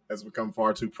 That's become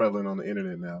far too prevalent on the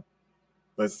internet now.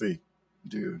 Let's see.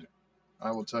 Dude,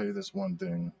 I will tell you this one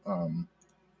thing.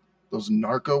 Those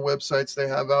narco websites they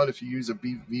have out, if you use a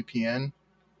VPN,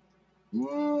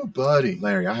 ooh, buddy.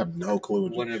 Larry, I have no clue.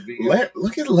 What it be?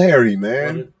 Look at Larry,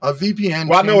 man. A VPN.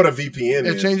 Well, I know what a VPN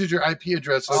is. It changes your IP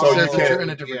address, so it says that you're in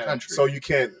a different country. So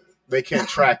they can't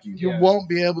track you. You won't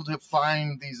be able to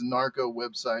find these narco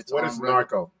websites. What is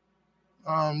narco?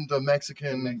 The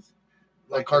Mexican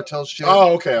like cartel shit.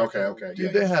 Oh, okay.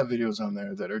 Dude, they have videos on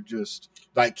there that are just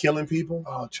like killing people.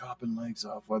 Oh, chopping legs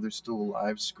off while they're still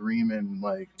alive, screaming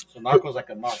like. So narco's like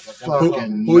a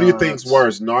narc. Who do you think's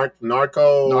worse,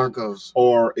 Narcos,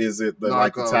 or is it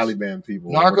like the Taliban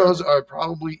people? Narcos are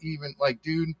probably even like,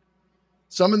 dude.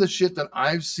 Some of the shit that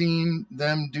I've seen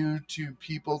them do to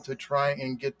people to try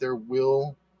and get their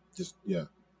will,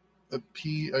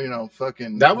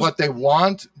 fucking that was what they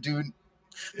want, dude.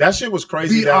 That shit was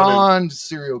crazy. Beyond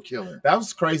serial killer. That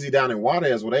was crazy down in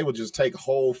Juarez where they would just take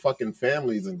whole fucking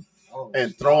families and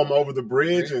throw them over the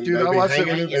bridge and they'd be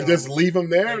hanging and just leave them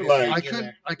there. Like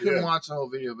I couldn't watch the whole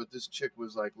video, but this chick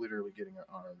was like literally getting her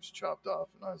arms chopped off,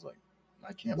 and I was like,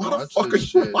 I can't watch this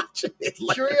shit.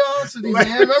 Curiosity,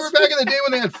 man. Remember back in the day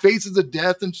when they had faces of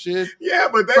death and shit? Yeah,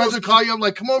 but they friends would call you up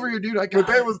like, "Come over here, dude."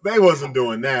 But they wasn't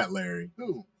doing that, Larry.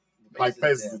 Who? Like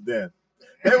faces of death.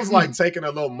 It was like taking a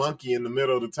little monkey in the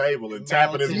middle of the table and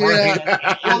tapping his brain.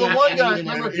 Well, the one guy,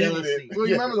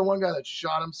 remember the one guy that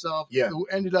shot himself? Yeah. Who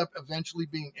ended up eventually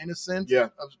being innocent? Yeah.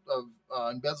 Of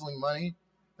embezzling money.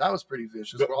 That was pretty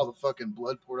vicious. Where all the fucking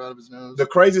blood poured out of his nose. The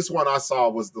craziest one I saw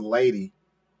was the lady.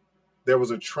 There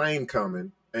was a train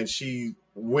coming, and she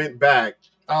went back.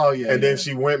 Oh yeah. And then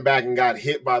she went back and got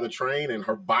hit by the train, and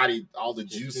her body, all the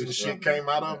juice and shit came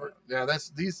out of her. Yeah, that's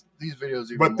these videos.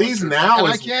 But these now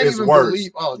is worse.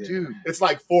 Dude, it's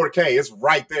like 4K. It's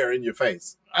right there in your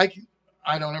face. I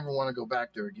don't ever want to go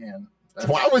back there again.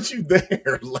 Why would you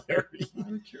dare, Larry?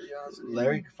 Out of curiosity.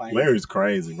 Larry's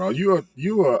crazy, bro. You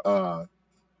are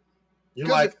You're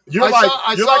like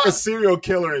a serial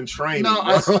killer in training. No,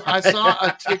 I saw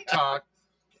a TikTok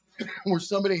where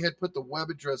somebody had put the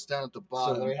web address down at the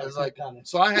bottom.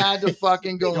 So I had to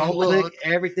fucking go and look. Click,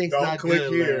 everything's don't not click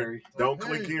good, here. Larry. Don't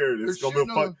click here. It's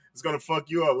gonna fuck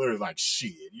you up. Larry's like,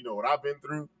 shit. You know what I've been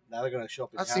through? Now they're gonna show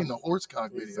up. I've seen the horse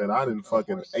cock video. He said I didn't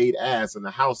fucking ate ass in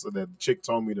the house that the chick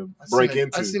told me to break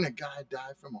into. I've seen a guy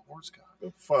die from a horse cock.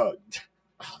 The fuck?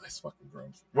 Oh, that's fucking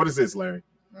gross. What is this, Larry?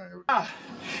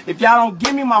 If y'all don't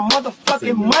give me my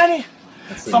motherfucking money,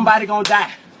 somebody gonna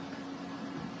die.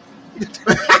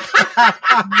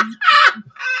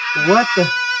 What the?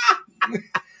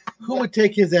 Who would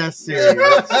take his ass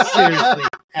serious? Seriously,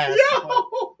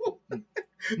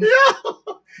 Yo,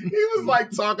 he was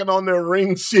like talking on their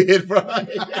ring shit, bro.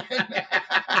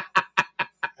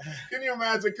 Can you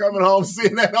imagine coming home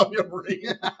seeing that on your ring?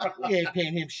 We ain't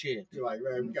paying him shit. You're like,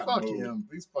 man, we got fuck move. him.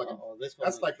 These fucking.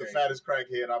 That's like the fattest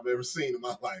crackhead I've ever seen in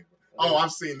my life. Oh,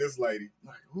 I've seen this lady.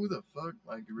 Like, who the fuck?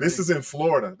 Like, really? This is in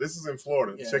Florida.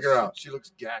 Yeah, Check her out. She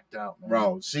looks gacked out, man.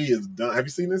 Bro, she is done. Have you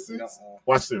seen this since?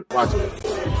 Watch it. Watch it.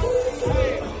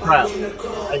 Crap.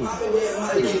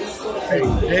 Hey,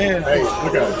 damn. Hey,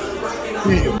 look at it.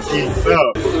 He eats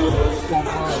up.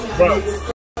 Bro.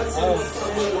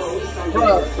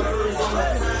 Bro.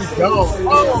 He's gone.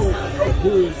 Oh.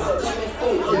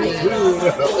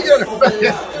 Look at her.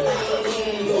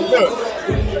 Look.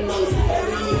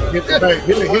 Hit the bait.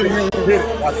 Hit it.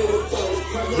 Watch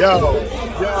it. Yo.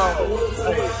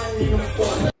 Hey.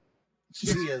 She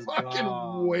is fucking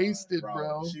wasted,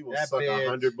 bro. She will suck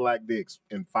 100 black dicks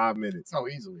in 5 minutes. Oh,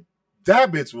 easily.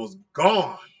 That bitch was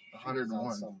gone.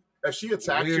 101. If she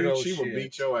attacked you, she would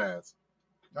beat your ass.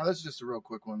 Now, this is just a real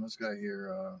quick one. This guy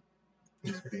here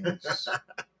is being...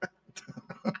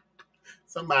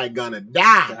 Somebody gonna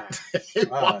die. He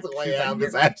walked away out of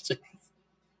his actions.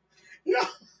 Yeah.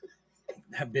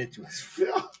 That bitch was.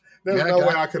 Yeah. There's no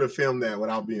way I could have filmed that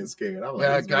without being scared. I'm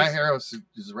like, Guy Harris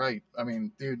is right. I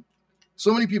mean, dude,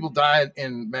 so many people died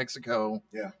in Mexico.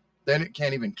 Yeah. Then it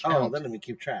can't even count. Oh, let me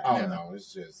keep track. Oh, no,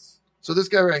 it's just. So this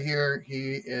guy right here,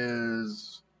 he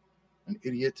is an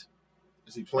idiot.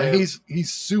 Is he playing? And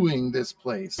he's suing this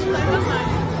place.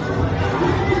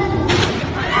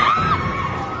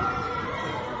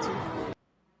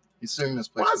 He's suing this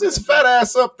place. Why is this fat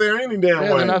ass up there any damn way?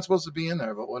 They're not supposed to be in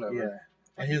there, but whatever. Yeah.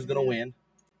 And he's gonna win.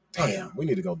 Damn, we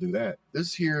need to go do that.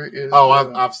 This here is. Oh,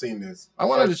 I've seen this. I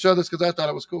wanted to show this because I thought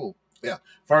it was cool. Yeah.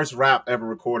 First rap ever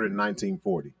recorded in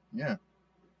 1940. Yeah.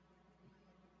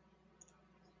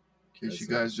 In case you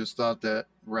guys just thought that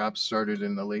rap started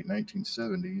in the late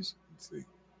 1970s. Let's see.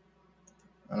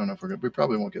 I don't know if we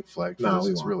probably won't get flagged. No,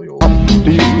 it's really old.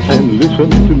 And listen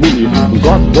to me.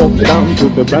 God walked down to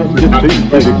the bandit sea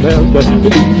and declared that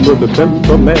he was the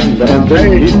central man, and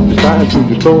then he decided to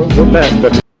destroy the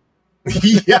land.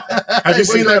 Yeah. Have you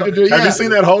seen that? Have you seen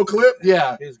that whole clip?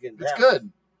 Yeah. It's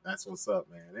good. That's what's up,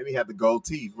 man. And he had the gold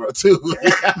teeth, bro, too.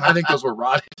 I think those were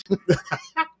rotted.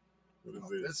 What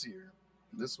is this year?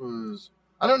 This was.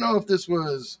 I don't know if this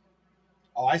was.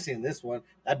 Oh, I seen this one.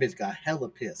 That bitch got hella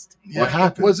pissed. Yeah. What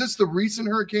happened? Was this the recent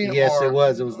hurricane? Yes, it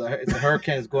was. It was the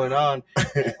hurricane's going on.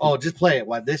 Oh, just play it.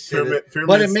 Why this shit? Pyramid,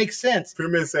 but it makes sense.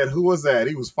 Pyramid said, "Who was that?"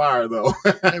 He was fired though.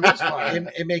 It was fired.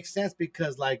 It makes sense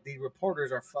because like the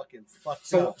reporters are fucking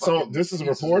fucked up. So this is a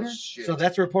reporter. So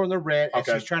that's a reporter in the red, and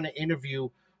Okay. she's trying to interview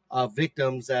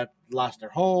victims that lost their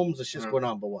homes. The shit's going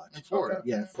on, but what? In Florida. Okay.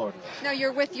 Yeah, in Florida. Now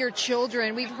you're with your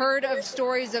children. We've heard of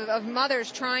stories of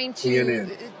mothers trying to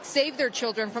CNN. save their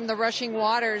children from the rushing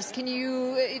waters. Can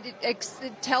you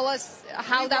tell us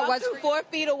how that was? Through 4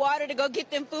 feet of water to go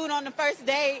get them food on the first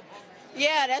day.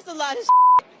 Yeah, that's a lot of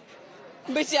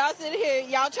But y'all sit here,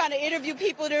 y'all trying to interview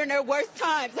people during their worst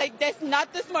times. Like, that's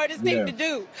not the smartest thing to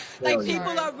do. Like,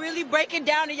 people are really breaking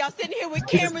down, and y'all sitting here with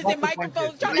cameras and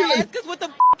microphones trying to ask us what the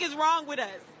is wrong with us.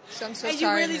 I'm so and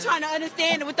sorry, you really man. trying to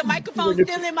understand it with the microphone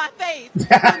still in my face,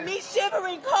 with me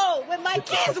shivering cold, with my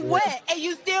kids wet, and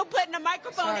you still putting the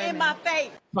microphone in my face.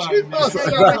 You're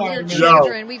with your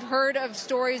children. We've heard of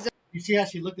stories of. You see how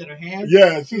she looked at her hand?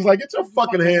 Yeah, she was like, "Get your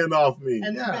fucking hand off me."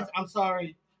 And bitch, I'm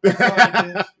sorry. I'm sorry,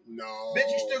 bitch. No. Bitch,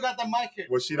 you still got the mic here.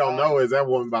 What she don't know is that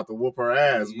woman about to whoop her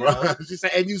ass, bro. She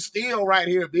said, "And you still right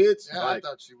here, bitch." Yeah, Like, I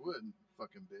thought she would.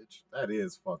 Fucking bitch. that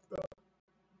is fucked up.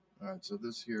 All right, so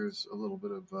this here is a little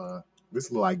bit of.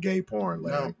 This look like gay porn,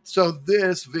 Larry. No. So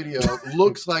this video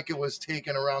looks like it was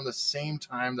taken around the same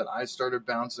time that I started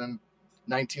bouncing,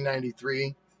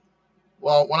 1993.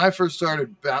 Well, when I first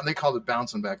started, they called it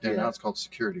bouncing back then. Yeah. Now it's called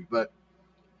security. But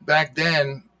back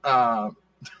then,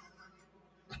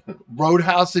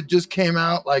 Roadhouse had just came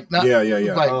out. Like not, Yeah.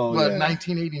 Like Oh, what, yeah.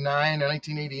 1989 or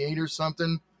 1988 or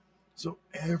something. So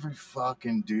every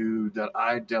fucking dude that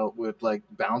I dealt with, like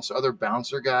other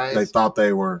bouncer guys, They thought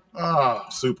they were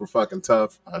super fucking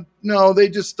tough. No, they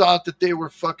just thought that they were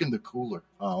fucking the cooler.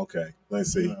 Oh, okay.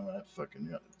 Let's see. That fucking,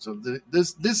 yeah. So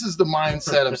this is the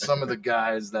mindset of some of the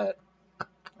guys that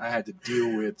I had to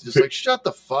deal with. Just like, shut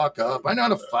the fuck up. I know how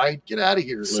to fight. Get out of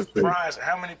here. Surprised at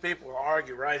how many people will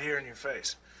argue right here in your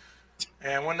face.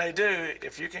 And when they do,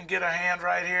 if you can get a hand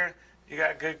right here, you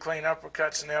got good, clean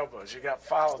uppercuts and elbows. You got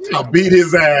follow through. I'll beat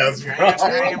his ass, Your bro. hands are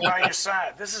hanging by your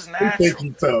side. This is natural. Think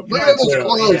you tough. You Look don't at those have to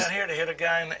clothes. down here to hit a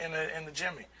guy in the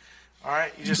Jimmy. All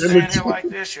right, you just stand here like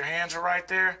this. Your hands are right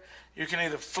there. You can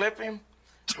either flip him,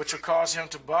 which will cause him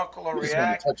to buckle or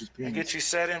react, and get you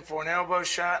set in for an elbow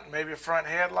shot and maybe a front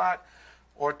headlock,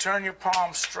 or turn your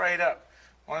palm straight up.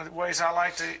 One of the ways I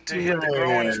like to hit the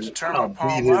groin is to turn my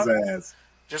palm up,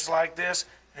 just like this,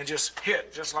 and just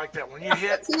hit, just like that. When you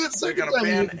hit, they're going to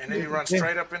bend, and then you run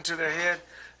straight up into their head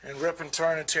and rip and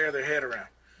turn and tear their head around.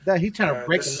 That he's trying to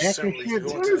break the neck and You shit.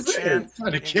 go into the chin,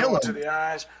 trying to you kill go into him. the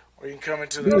eyes, or you can come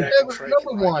into the neck and trach.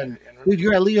 Number one, Dude,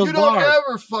 you're at Leo's you don't bar.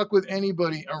 ever fuck with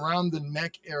anybody around the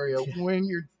neck area when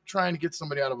you're trying to get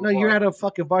somebody out of a No, bar. you're at a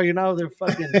fucking bar. You're not over there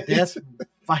fucking death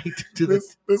fight to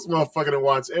This motherfucker that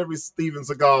watch every Steven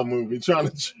Seagal movie trying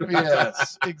to.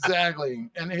 Yes, exactly.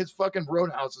 And his fucking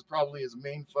Roadhouse is probably his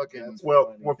main fucking.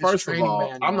 Well, his first of training all,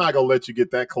 manual. I'm not gonna let you get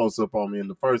that close up on me in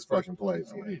the first fucking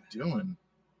place. What are you doing?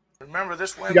 Remember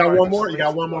this You got one more? You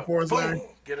got one more for us, Larry? Boom.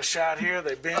 Get a shot here.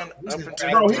 They bend up into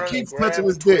Bro, the he throat, keeps grab touching and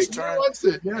his dick. twist, He turn. wants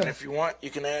it, yeah. And if you want,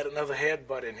 you can add another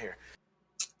headbutt in here.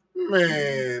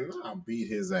 Man, I'll beat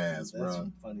his ass, bro.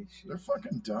 some funny shit. They're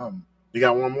fucking dumb. You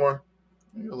got one more?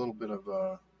 Maybe a little bit of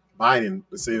Biden.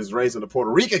 Let's see, he was raised in the Puerto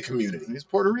Rican community. He's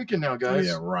Puerto Rican now, guys.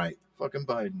 Yeah, right. Fucking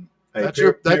Biden. Hey,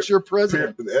 That's your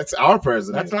president. That's our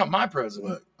president. That's not my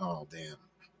president. Look, oh damn,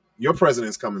 your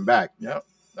president's coming back. Yep.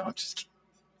 No, I'm just kidding.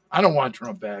 I don't want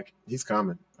Trump back. He's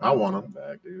coming. I want him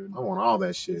back, dude. I want all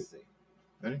that shit.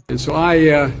 And so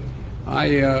I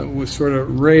was sort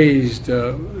of raised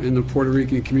in the Puerto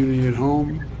Rican community at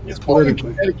home,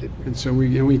 politically, and so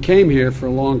we came here for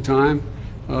a long time,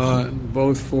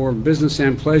 both for business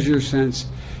and pleasure. Since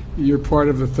you're part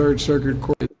of the Third Circuit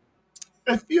Court.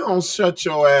 If you don't shut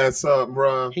your ass up,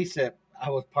 bro. He said, I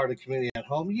was part of the community at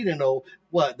home. You didn't know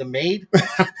what, the maid?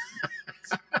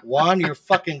 Juan, your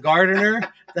fucking gardener?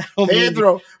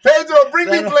 Pedro, bring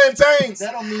me plantains.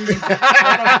 That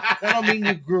don't mean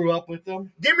you grew up with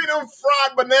them. Give me them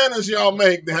fried bananas y'all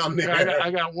make down there.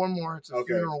 I got one more. It's a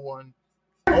funeral one.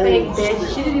 Fake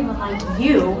bitch, she didn't even like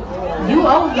you. You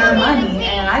owe her money,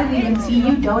 and I didn't even see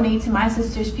you donate to my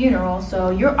sister's funeral, so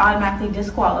you're automatically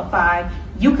disqualified.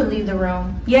 You could leave the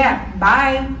room. Yeah,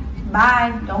 bye.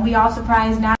 Don't be all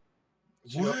surprised now.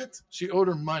 What? She owed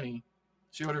her money.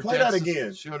 She owed her Play dead that sister,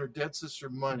 again. She owed her dead sister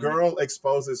money. Girl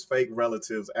exposes fake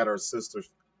relatives at her sister's.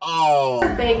 Oh,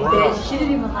 Fake bro. bitch, she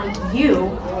didn't even like you.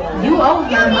 You owe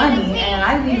her money, and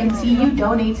I didn't even see you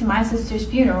donate to my sister's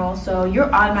funeral, so you're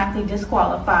automatically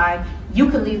disqualified. You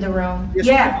could leave the room.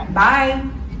 Yeah, bye.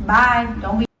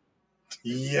 Don't be.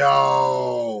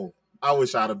 Yo, I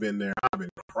wish I'd have been there. I've been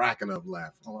cracking up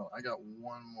laughing. Hold on, I got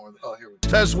one more. Oh, here we go.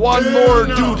 There's one more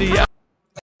duty.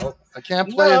 I can't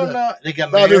play They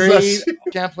got No, married. I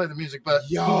can't play the music, but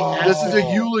Yo. this is a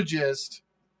eulogist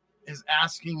is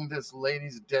asking this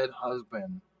lady's dead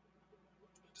husband.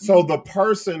 So the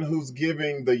person who's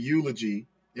giving the eulogy,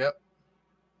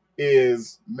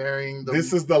 is marrying.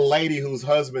 This is the lady whose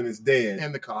husband is dead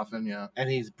in the coffin, yeah, and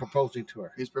he's proposing to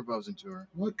her. He's proposing to her.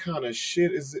 What kind of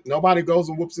shit is it? Nobody goes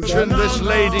and whoops his ass. This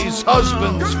lady's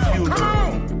husband's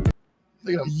funeral.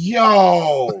 Look at him.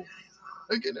 Yo,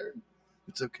 look at her.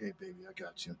 It's okay, baby. I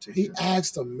got you. He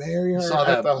asked to marry her. He saw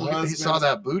at that. the He saw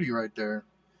that booty right there.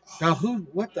 Now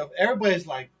what the? Everybody's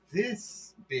like,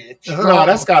 this bitch. No,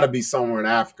 that's got to be somewhere in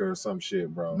Africa or some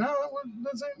shit, bro. No,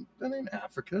 that ain't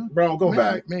Africa. Bro, go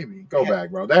back. Maybe. Go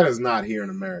back, bro. That is not here in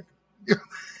America.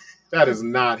 That is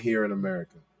not here in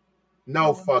America.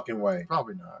 No fucking way.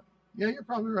 Probably not. Yeah, you're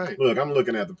probably right. Look, I'm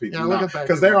looking at the people Yeah, now look at that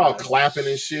because they're all guy. clapping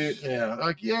and shit. Yeah,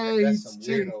 like yay, That's some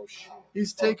weirdo shit.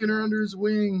 he's taking her under his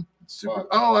wing. Super.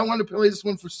 Oh, I wanted to play this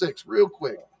one for 6 real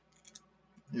quick.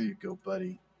 Here you go,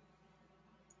 buddy.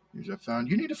 Here's what I found.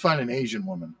 You need to find an Asian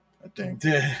woman, I think.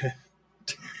 Yes,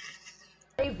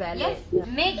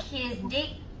 make his dick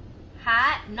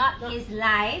hard, not his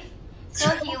life. So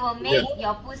he will make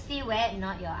your pussy wet,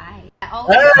 not your eye.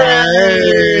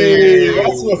 Hey,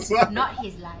 that's what's up. Not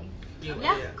his life.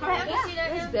 Yeah, correct.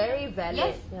 Yeah. It's very valid.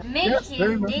 Yes, make Yes,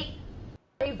 very his much. dick.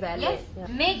 Very valid. Yes,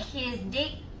 make his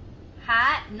dick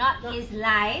hard, not his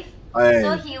life. Hey.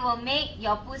 So he will make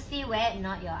your pussy wet,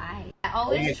 not your eye. I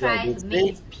always There try you go, to bitch. make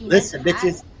his penis Listen, hard,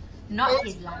 bitches. not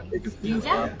his life.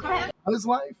 Ninja, correct. Not his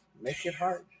life. Make it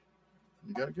hard.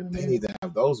 You gotta get him They in. need to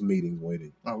have those meetings with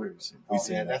him. Oh, we've seen. Oh,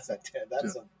 yeah, that's a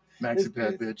Maxi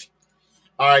Pad bitch.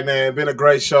 All right, man. Been a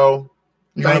great show.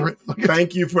 You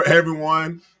Thank you for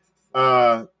everyone.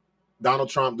 Donald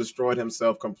Trump destroyed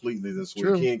himself completely this week.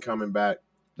 True. He ain't coming back.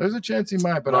 There's a chance he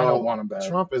might, but I don't want him back.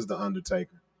 Trump is the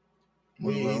Undertaker.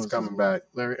 He's coming back.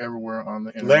 Larry everywhere on the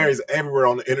internet. Larry's everywhere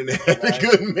on the internet.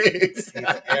 Good mix. He's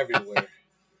everywhere.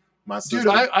 My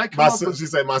sister, Dude, she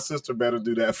said my sister better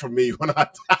do that for me when I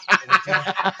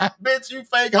die. Bitch, you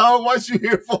fake hoe. What you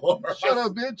here for? Shut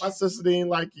up, bitch. My sister didn't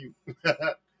like you.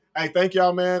 Hey, thank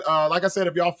y'all, man. Like I said,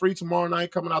 if y'all free tomorrow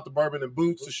night, coming out to Bourbon and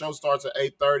Boots, the show starts at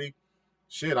 8:30.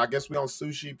 Shit, I guess we on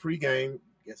sushi pregame.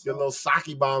 Get little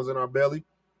sake bombs in our belly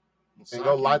and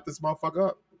go light this motherfucker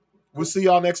up. We'll see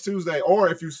y'all next Tuesday,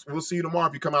 or we'll see you tomorrow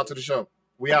if you come out to the show.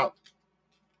 We out.